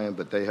aren't playing,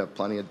 but they have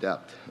plenty of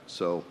depth.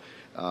 So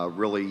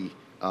really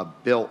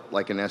built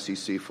like an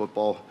SEC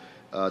football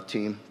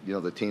team. You know,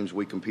 the teams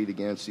we compete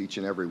against each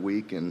and every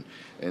week, and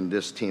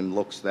this team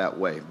looks that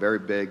way. Very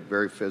big,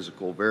 very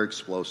physical, very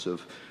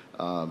explosive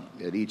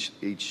at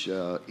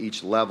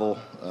each level,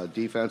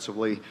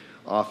 defensively,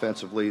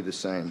 offensively, the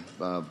same.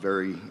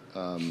 Very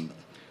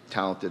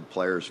talented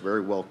players,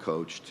 very well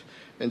coached.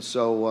 And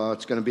so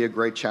it's going to be a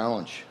great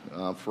challenge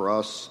for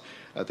us.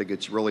 I think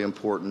it's really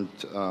important,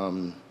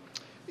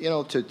 you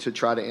know, to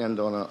try to end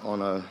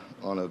on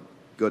a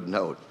good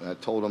note. I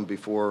told them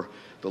before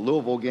the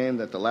Louisville game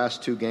that the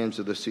last 2 games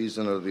of the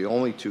season are the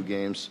only 2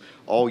 games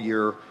all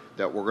year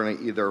that we're going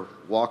to either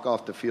walk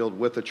off the field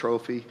with a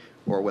trophy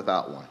or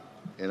without one.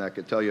 And I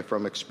can tell you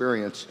from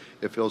experience,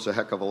 it feels a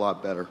heck of a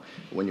lot better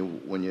when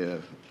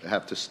you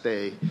have to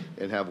stay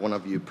and have one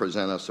of you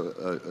present us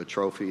a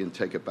trophy and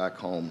take it back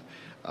home.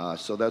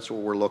 So that's what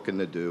we're looking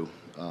to do.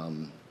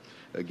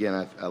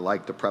 Again, I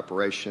like the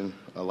preparation.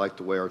 I like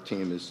the way our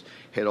team has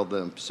handled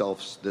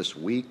themselves this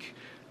week.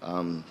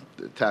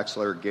 The Tax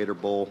Layer Gator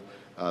Bowl,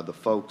 the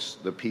folks,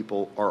 the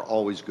people are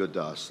always good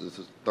to us. This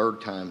is the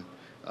 3rd time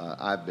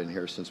I've been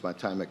here since my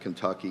time at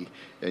Kentucky,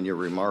 and you're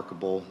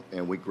remarkable,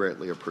 and we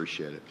greatly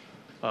appreciate it.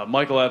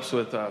 Michael Epps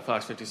with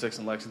Fox 56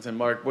 in Lexington.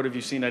 Mark, what have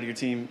you seen out of your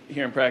team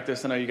here in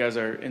practice? I know you guys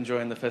are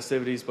enjoying the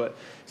festivities, but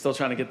still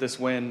trying to get this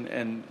win,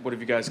 and what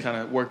have you guys kind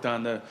of worked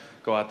on to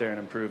go out there and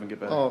improve and get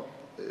better?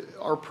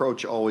 Our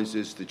approach always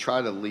is to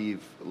try to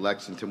leave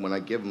Lexington when I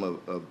give them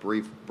a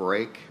brief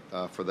break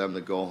for them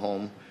to go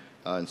home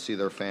and see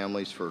their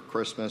families for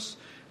Christmas.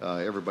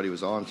 Everybody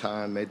was on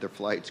time, made their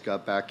flights,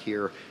 got back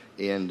here.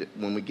 And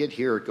when we get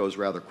here, it goes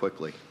rather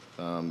quickly.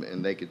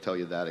 And they could tell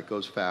you that. It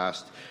goes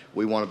fast.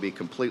 We want to be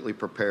completely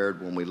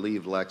prepared when we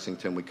leave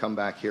Lexington. We come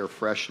back here,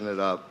 freshen it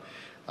up,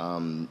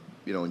 and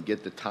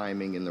get the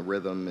timing and the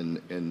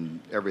rhythm and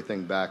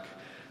everything back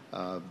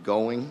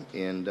going.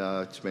 And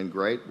it's been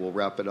great. We'll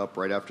wrap it up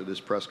right after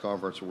this press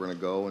conference. We're going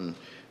to go and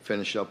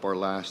finish up our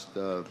last,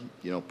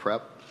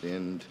 prep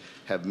and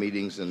have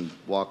meetings and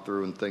walk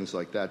through and things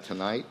like that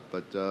tonight.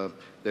 But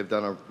they've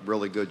done a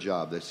really good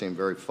job. They seem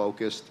very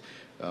focused.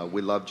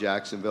 We love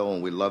Jacksonville,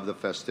 and we love the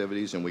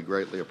festivities, and we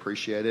greatly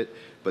appreciate it,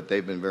 but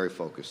they've been very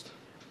focused.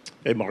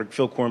 Hey, Mark.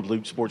 Phil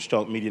Kornblut, Sports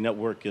Talk Media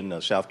Network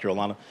in South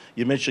Carolina.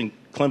 You mentioned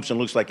Clemson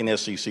looks like an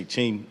SEC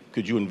team.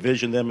 Could you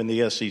envision them in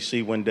the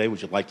SEC one day?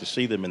 Would you like to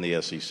see them in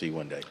the SEC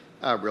one day?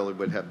 I really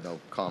would have no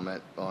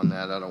comment on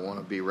that. I don't want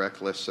to be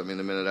reckless. I mean,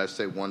 the minute I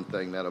say one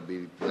thing, that'll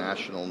be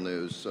national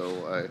news.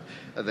 So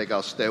I think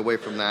I'll stay away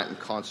from that and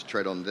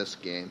concentrate on this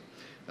game.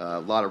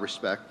 A lot of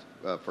respect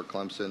for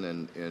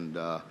Clemson,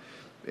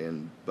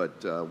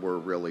 but we're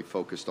really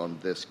focused on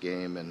this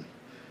game, and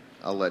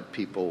I'll let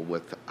people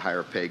with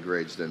higher pay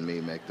grades than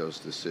me make those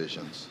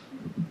decisions.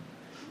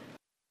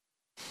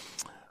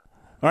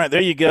 All right,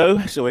 there you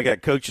go. So we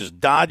got coaches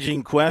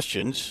dodging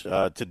questions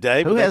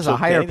today. Who has a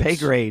higher pay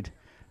grade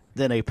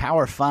than a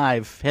Power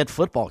 5 head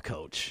football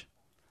coach?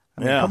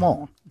 I mean, come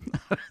on.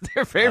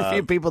 There are very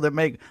few people that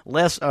make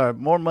less or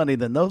more money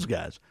than those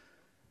guys.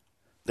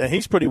 And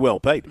he's pretty well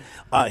paid.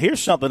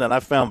 Here's something that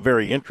I found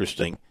very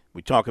interesting.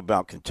 We talk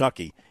about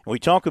Kentucky, and we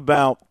talk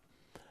about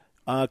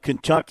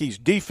Kentucky's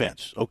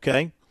defense,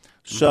 okay?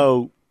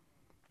 So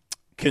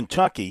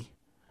Kentucky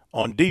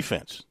on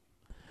defense.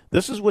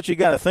 This is what you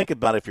got to think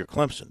about if you're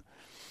Clemson.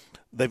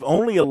 They've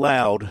only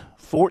allowed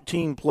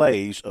 14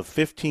 plays of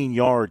 15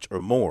 yards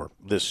or more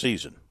this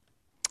season,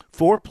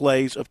 4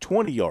 plays of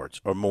 20 yards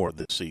or more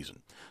this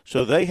season.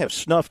 So they have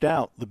snuffed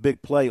out the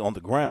big play on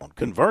the ground.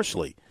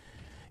 Conversely,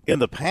 in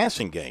the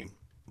passing game,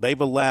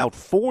 they've allowed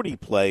 40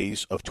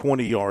 plays of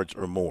 20 yards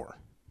or more.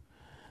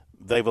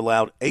 They've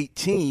allowed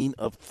 18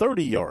 of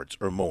 30 yards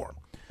or more.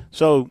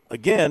 So,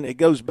 again, it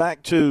goes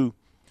back to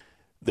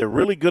they're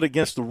really good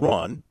against the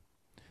run.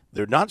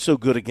 They're not so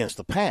good against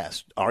the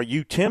pass. Are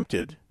you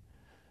tempted,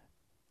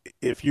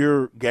 if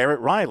you're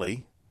Garrett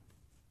Riley,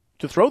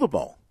 to throw the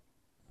ball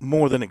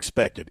more than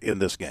expected in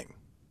this game?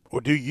 Or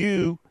do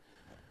you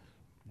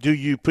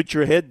put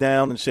your head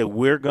down and say,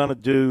 we're going to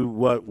do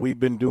what we've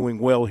been doing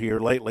well here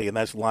lately, and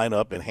that's line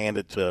up and hand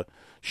it to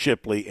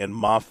Shipley and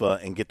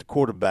Maffa and get the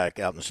quarterback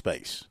out in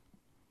space?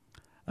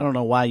 I don't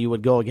know why you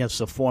would go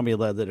against a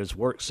formula that has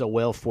worked so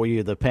well for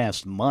you the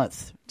past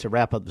month to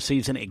wrap up the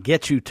season and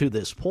get you to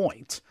this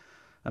point.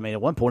 I mean,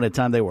 at one point in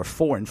time, they were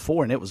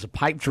 4-4, and it was a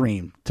pipe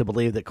dream to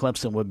believe that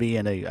Clemson would be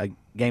in a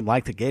game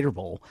like the Gator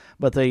Bowl.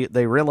 But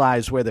they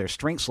realized where their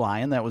strengths lie,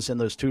 and that was in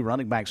those 2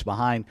 running backs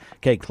behind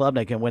Cade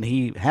Klubnik. And when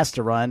he has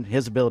to run,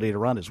 his ability to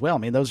run as well. I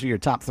mean, those are your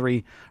top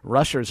 3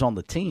 rushers on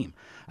the team.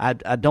 I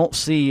don't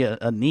see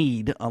a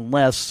need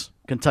unless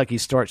Kentucky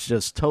starts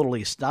just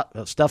totally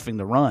stuffing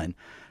the run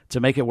to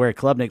make it where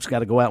Klubnik's got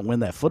to go out and win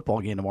that football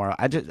game tomorrow.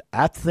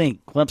 I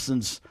think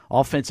Clemson's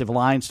offensive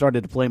line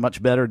started to play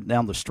much better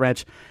down the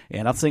stretch,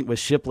 and I think with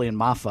Shipley and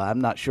Maffa,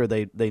 I'm not sure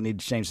they need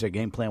to change their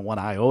game plan one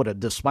iota,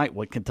 despite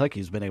what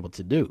Kentucky's been able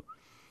to do.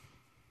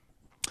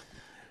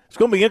 It's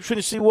going to be interesting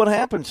to see what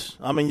happens.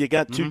 I mean, you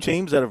got 2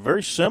 teams that are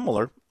very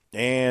similar,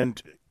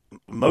 and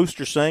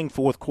most are saying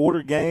fourth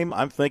quarter game.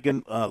 I'm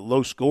thinking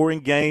low-scoring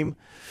game.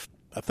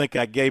 I think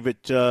I gave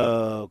it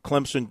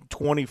Clemson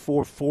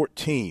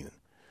 24-14.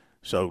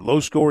 So,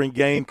 low-scoring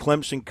game,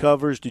 Clemson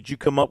covers. Did you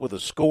come up with a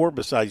score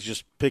besides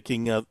just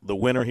picking the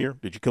winner here?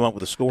 Did you come up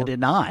with a score? I did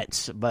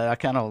not, but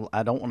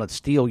I don't want to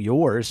steal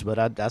yours,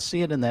 but I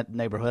see it in that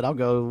neighborhood. I'll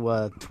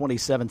go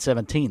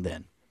 27-17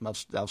 then.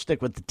 I'll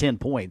stick with the 10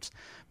 points.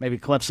 Maybe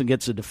Clemson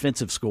gets a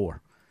defensive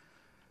score.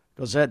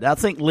 Because I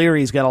think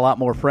Leary's got a lot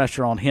more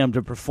pressure on him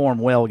to perform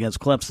well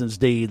against Clemson's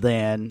D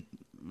than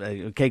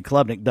Cade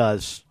Klubnik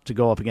does to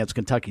go up against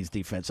Kentucky's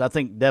defense. I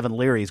think Devin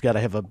Leary's got to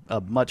have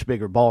a much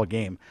bigger ball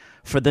game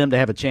for them to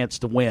have a chance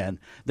to win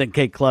than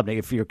Cade Klubnik.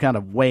 If you're kind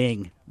of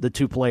weighing the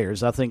two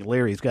players, I think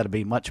Leary's got to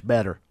be much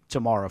better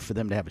tomorrow for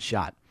them to have a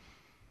shot.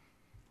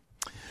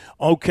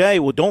 Okay,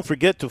 well, don't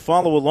forget to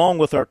follow along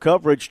with our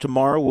coverage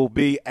tomorrow. We'll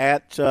be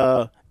at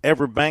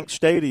Everbank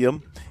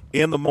Stadium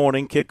in the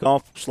morning,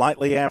 kickoff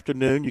slightly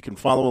afternoon. You can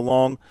follow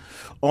along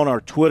on our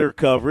Twitter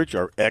coverage,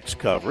 our X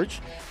coverage.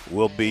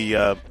 We'll be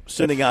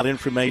sending out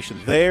information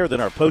there,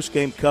 then our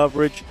post-game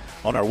coverage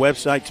on our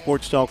website,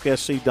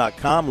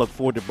 sportstalksc.com. Look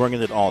forward to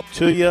bringing it all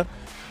to you,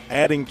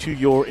 adding to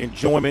your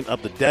enjoyment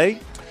of the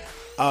day.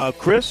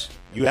 Chris,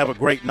 you have a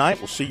great night.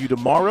 We'll see you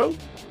tomorrow.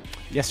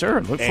 Yes,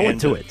 sir. Look forward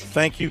to it.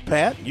 Thank you,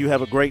 Pat. You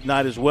have a great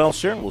night as well,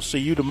 sir. We'll see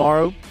you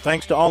tomorrow.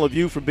 Thanks to all of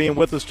you for being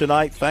with us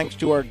tonight. Thanks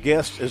to our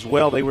guests as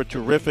well. They were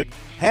terrific.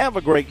 Have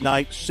a great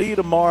night. See you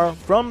tomorrow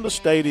from the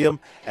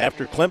stadium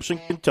after Clemson,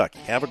 Kentucky.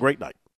 Have a great night.